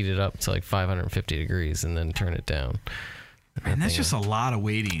 Like heat it up to like 550 degrees and then turn it down. And that's just a lot of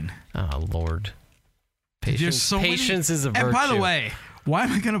waiting. Oh Lord. Patience is a virtue. And by the way, why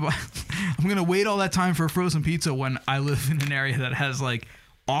am I gonna buy? I'm gonna wait all that time for a frozen pizza when I live in an area that has like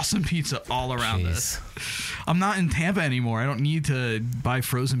awesome pizza all around us. I'm not in Tampa anymore. I don't need to buy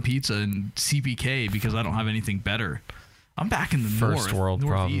frozen pizza in CPK because I don't have anything better. I'm back in the first world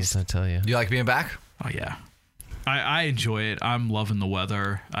problems, I tell you. You like being back? Oh yeah, I enjoy it. I'm loving the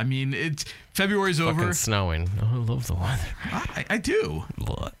weather. I mean, February's over. Fucking snowing. Oh, I love the weather. I do.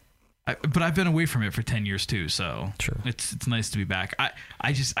 What? But I've been away from it for 10 years too, so true. It's nice to be back.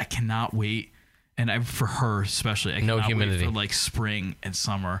 I cannot wait. And for her especially, I cannot wait for like spring and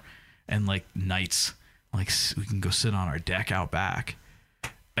summer and like nights, like we can go sit on our deck out back.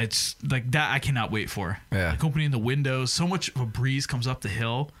 It's like that I cannot wait for. Yeah. Like opening the windows, so much of a breeze comes up the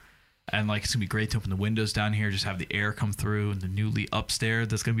hill, and like it's gonna be great to open the windows down here, just have the air come through, and the newly upstairs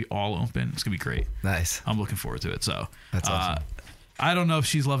that's gonna be all open. It's gonna be great. Nice. I'm looking forward to it. So that's awesome. I don't know if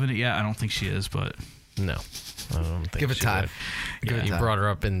she's loving it yet. I don't think she is, but no. I don't think Give it time. You brought her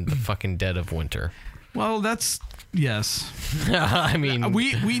up in the fucking dead of winter. Well, that's yes. I mean,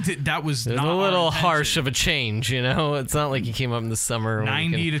 we did. That was not a little harsh of a change, you know. It's not like you came up in the summer.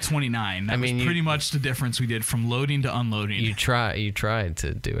 90 to 29. That was pretty much the difference we did from loading to unloading. You tried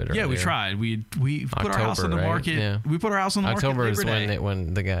to do it. Yeah, earlier. we tried. We put our house on the right? market. Yeah. We put our house on the October market. October is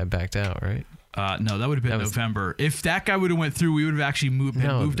when the guy backed out, right? No, that would have been November. If that guy would have went through, we would have actually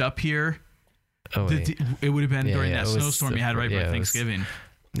moved up here. Oh, wait. It would have been during that it was snowstorm you had right by Thanksgiving.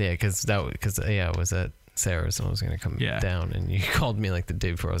 Because I was at Sarah's and I was going to come down, and you called me like the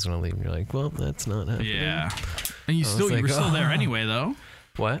day before I was going to leave, and you're like, well, that's not happening. Yeah. And you were still there anyway, though.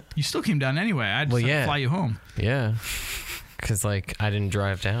 What? You still came down anyway. I just had to fly you home. Yeah. Because, like, I didn't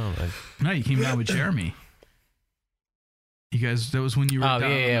drive down. No, you came down with Jeremy. You guys, that was when you were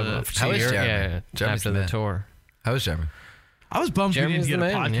down. How was Jeremy? After the tour. How was Jeremy? I was bummed we didn't get a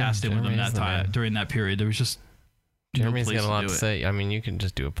podcast in with him Jeremy's that time. During that period, there was just Jeremy's no place got a lot to do it. say. I mean, you can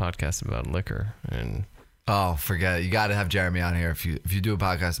just do a podcast about liquor and. Oh, forget it. You got to have Jeremy on here if you do a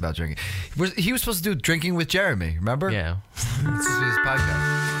podcast about drinking. He was supposed to do Drinking with Jeremy, remember? Yeah. This is his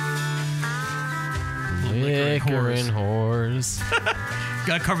podcast. Liquor and whores.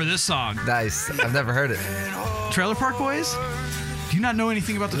 Gotta cover this song. Nice. I've never heard it. Trailer Park Boys? Do you not know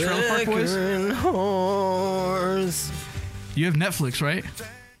anything about the Trailer Park Boys? Liquor and whores. You have Netflix, right?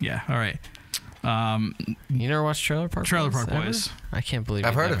 Yeah, all right. You never watched Trailer Park Boys? I can't believe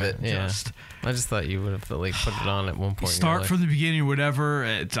I've you heard never. of it. Yeah. I just thought you would have like put it on at one point. Start from the beginning or whatever.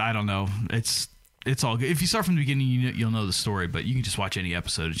 I don't know. It's all good. If you start from the beginning, you'll know the story, but you can just watch any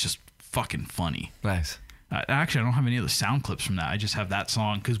episode. It's just fucking funny. Nice. Actually, I don't have any other sound clips from that. I just have that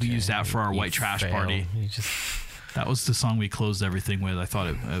song because we used that for our white trash party. That was the song we closed everything with. I thought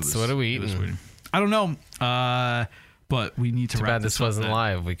it was. So what are we eating? Weird. I don't know. But we need to Too wrap bad this up wasn't then.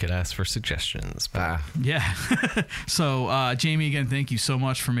 live. We could ask for suggestions. Yeah. So, Jamie, again, thank you so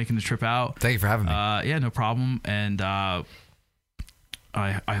much for making the trip out. Thank you for having me. Yeah, no problem. And I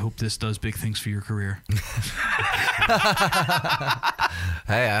hope this does big things for your career.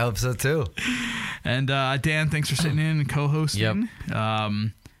 Hey, I hope so too. And Dan, thanks for sitting in and co-hosting.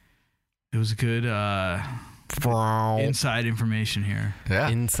 Yep. It was a good inside information here. Yeah.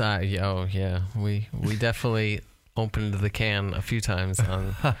 Inside. Oh, yeah. We definitely opened the can a few times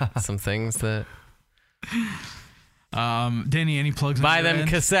on some things that. Danny, any plugs? Buy them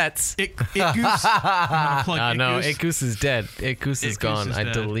cassettes. It Goose. I'm gonna plug No, Goose. It Goose is dead. It Goose is It Goose gone. is I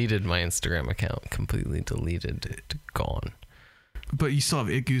dead. deleted my Instagram account. Completely deleted it. Gone. But you still have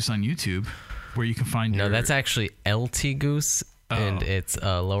It Goose on YouTube, where you can find. No, your, that's actually LT Goose. And it's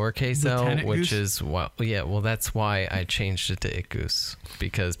lowercase Lieutenant L, which Goose? is well, yeah. Well, that's why I changed it to It Goose,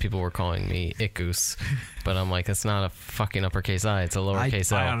 because people were calling me It Goose, but I'm like, it's not a fucking uppercase I. It's a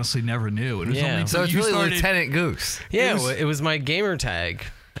lowercase I L. honestly never knew. It was Yeah. only So it's you really started, Lieutenant Goose. Yeah, it was my gamer tag,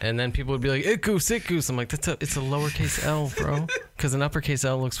 and then people would be like, It Goose, It Goose. I'm like, it's a lowercase L, bro, because an uppercase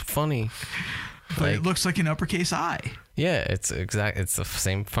L looks funny. But it looks like an uppercase I. Yeah, it's the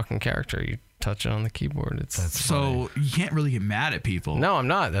same fucking character. You touch it on the keyboard. So you can't really get mad at people. No, I'm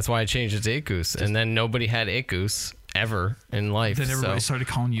not. That's why I changed it to It Goose. And then nobody had It Goose ever in life. Then everybody started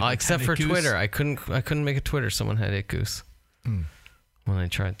calling you except for Lieutenant Goose. Twitter. I couldn't make a Twitter. Someone had It Goose. When I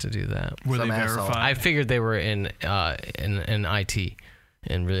tried to do that. Were they verified? I figured they were in IT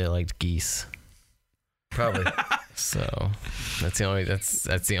and really liked geese. Probably. So that's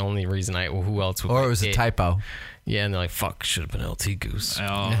the only reason who else would Or it was a typo. Yeah, and they're like, fuck, should have been LT Goose.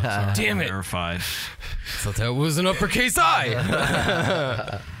 Oh, damn it. Verified. Thought that was an uppercase I.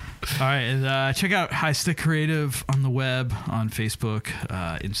 All right, and check out High Stick Creative on the web, on Facebook,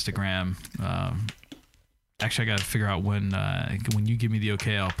 Instagram. Actually, I got to figure out when you give me the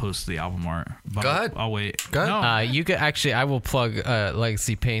okay, I'll post the album art. But Go ahead. I'll wait. Go ahead. No. You could actually, I will plug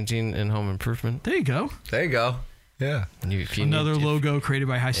Legacy Painting and Home Improvement. There you go. There you go. Yeah. If you Another need, logo created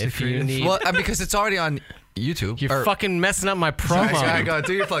by High Stick if you Creative. need, Well, because it's already on YouTube. you're fucking messing up my promo. Sorry, go.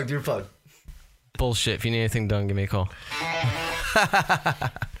 Do your plug. Do your plug. Bullshit. If you need anything done, give me a call. I've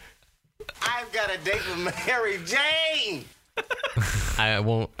got a date with Mary Jane. I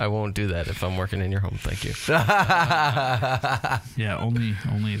won't do that if I'm working in your home. Thank you. Yeah, only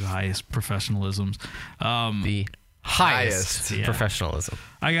the highest professionalisms. The highest Yeah. professionalism.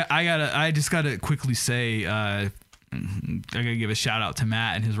 I just gotta quickly say, I gotta give a shout out to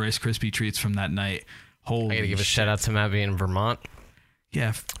Matt and his Rice Krispie treats from that night. Holy I gotta give a shout out to Matt being in Vermont.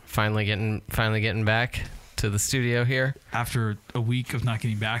 Yeah, finally getting back to the studio here after a week of not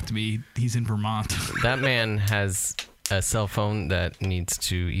getting back to me. He's in Vermont. That man has a cell phone that needs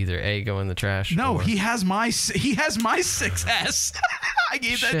to either go in the trash. No, or... he has my 6S. I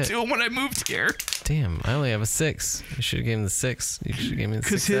gave that to him when I moved here. Damn, I only have a 6. You should have given him the 6. You should have given me the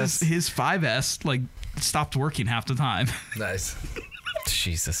 6S. Because his 5S stopped working half the time. Nice.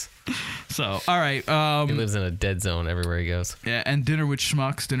 Jesus. So, all right. He lives in a dead zone everywhere he goes. Yeah, and Dinner with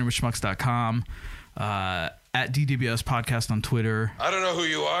Schmucks, dinnerwithschmucks.com. At DWS Podcast on Twitter. I don't know who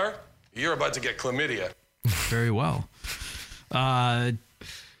you are. You're about to get chlamydia. Very well.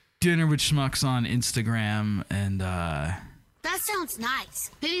 Dinner with Schmucks on Instagram, and That sounds nice.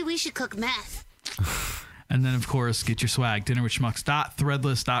 Maybe we should cook meth. and then of course get your swag.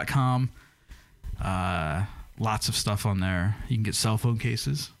 dinnerwithschmucks.threadless.com. Lots of stuff on there. You can get cell phone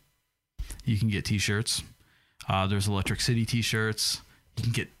cases. You can get t-shirts. There's Electric City t-shirts. You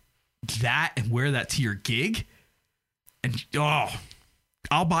can get that and wear that to your gig. And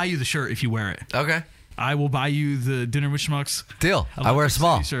I'll buy you the shirt if you wear it. Okay. I will buy you the Dinner with Schmucks. Deal. I wear a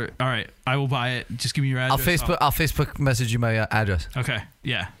small shirt. All right. I will buy it. Just give me your address. I'll Facebook message you my address. Okay.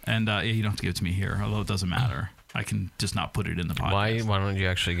 Yeah. And you don't have to give it to me here, although it doesn't matter. I can just not put it in the podcast. Why don't you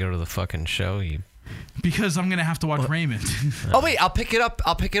actually go to the fucking show? Because I'm going to have to watch Raymond. Oh, wait. I'll pick it up.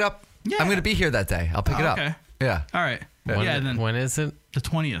 Yeah. I'm going to be here that day. I'll pick it up. Okay. Yeah. All right. When is it? The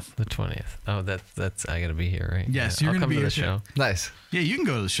 20th. The 20th. Oh, that's I got to be here, right? Yes, yeah, you're going to be to here the show. Nice. Yeah, you can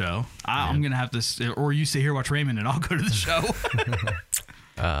go to the show. I'm going to have this, or you stay here, watch Raymond, and I'll go to the show.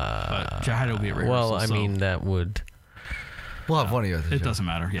 But Jahida will be at rehearsal. Well, I mean, that would... We'll have one of you at the It show. doesn't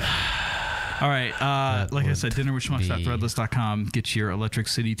matter, yeah. All right, like I said, dinnerwithschmucks.threadless.com. Get your Electric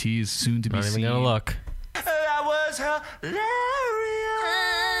City tees soon to be Not even seen. going to look. That was hilarious.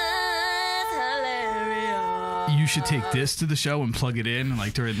 You should take this to the show and plug it in,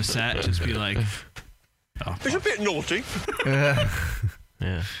 like during the set. Just be like, It's a bit naughty. Yeah.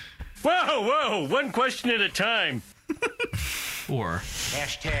 Whoa, one question at a time. Or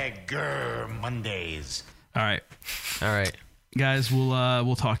Hashtag Grr Mondays. All right, guys.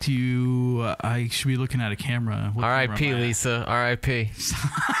 We'll talk to you. I should be looking at a camera. R.I.P. Lisa. R.I.P.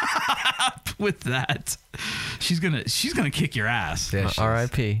 With that, she's gonna kick your ass. Yeah,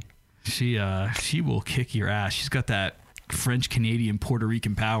 R.I.P. She will kick your ass. She's got that French, Canadian, Puerto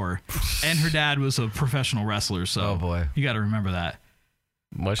Rican power, and her dad was a professional wrestler. So, oh boy, you got to remember that.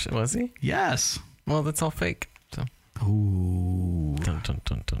 Was he? Yes. Well, that's all fake. So. Ooh. They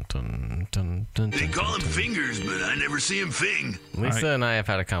call him fingers, but I never see him fing. Lisa and I have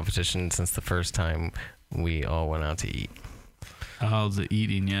had a competition since the first time we all went out to eat. Oh, the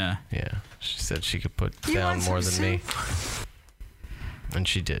eating, yeah. Yeah. She said she could put down more than me. And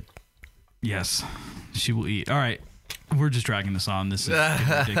she did. Yes. She will eat. All right. We're just dragging this on. This is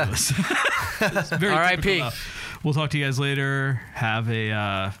ridiculous. R.I.P. We'll talk to you guys later. Have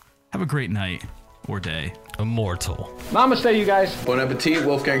a great night or day. Immortal. Namaste, you guys. Bon appetit,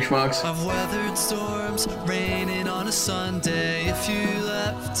 Wolfgang Schmucks. I've weathered storms, raining on a Sunday. If you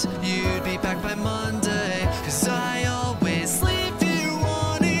left, you'd be back by Monday. 'Cause I always leave you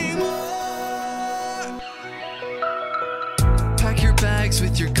wanting more. Pack your bags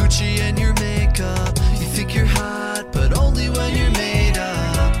with your Gucci and your makeup. You think you're hot, but only when you're made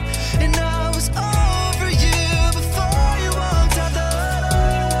up. And I was over you before you walked out the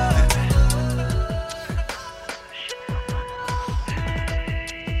door.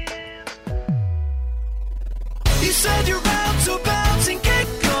 You said you're out, so bounce and get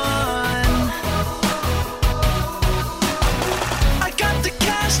gone. I got the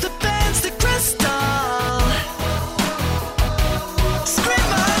cash, the Benz, the crystal. Scream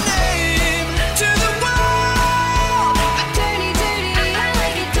my name to the world. Dirty, dirty, I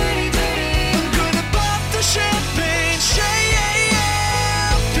like it dirty, dirty. I'm gonna pop the champagne.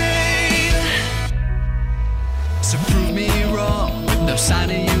 So prove me wrong. No sign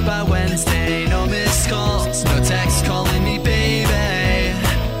of you by Wednesday. No missed calls, no text calling me baby.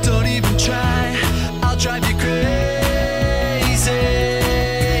 Don't even try, I'll drive you crazy.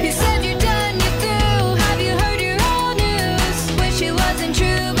 You said you're done, you're through. Have you heard your old news? Wish it wasn't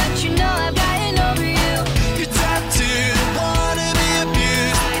true, but you know I've gotten over you. You're tattooed, wanna be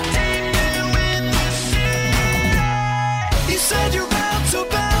abused. I take you with the shit. You said you're out, so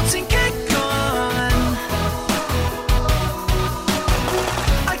bounce and get gone.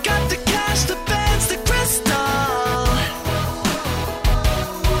 I got the cash, the Benz, the crystal.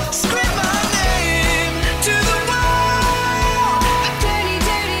 Scream my name to the world. Dirty,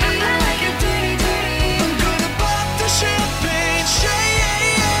 dirty, I like it dirty, dirty. I'm gonna pop the champagne.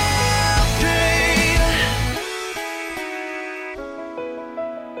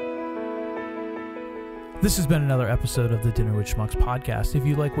 This has been another episode of the Dinner with Schmucks podcast. If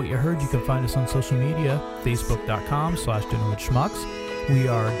you like what you heard, you can find us on social media, facebook.com/dinnerwithschmucks. We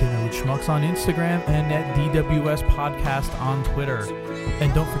are Dinner with Schmucks on Instagram and at DWS Podcast on Twitter.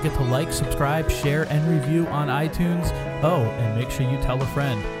 And don't forget to like, subscribe, share, and review on iTunes. Oh, and make sure you tell a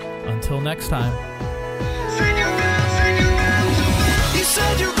friend. Until next time. You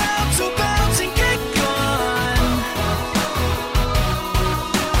said you're out, so bounce and get gone.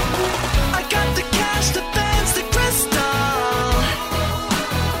 I got the cash, the Benz, the crystal.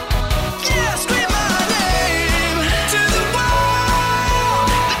 Yeah, scream my name to the world.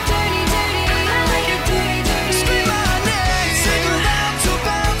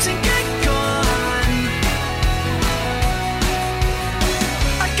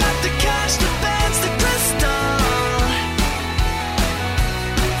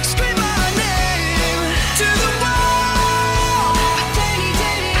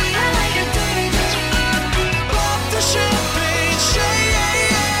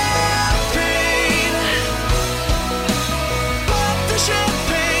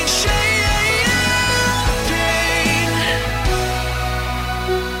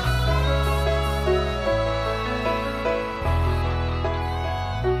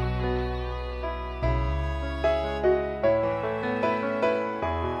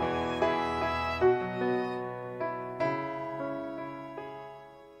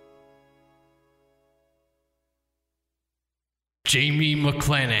 Jamie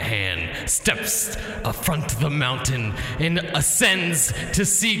McClanahan steps front the mountain and ascends to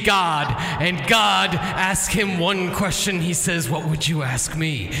see God. And God asks him one question. He says, "What would you ask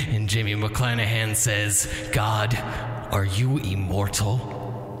me?" And Jamie McClanahan says, "God, are you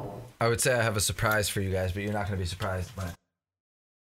immortal?" I would say I have a surprise for you guys, but you're not going to be surprised by it.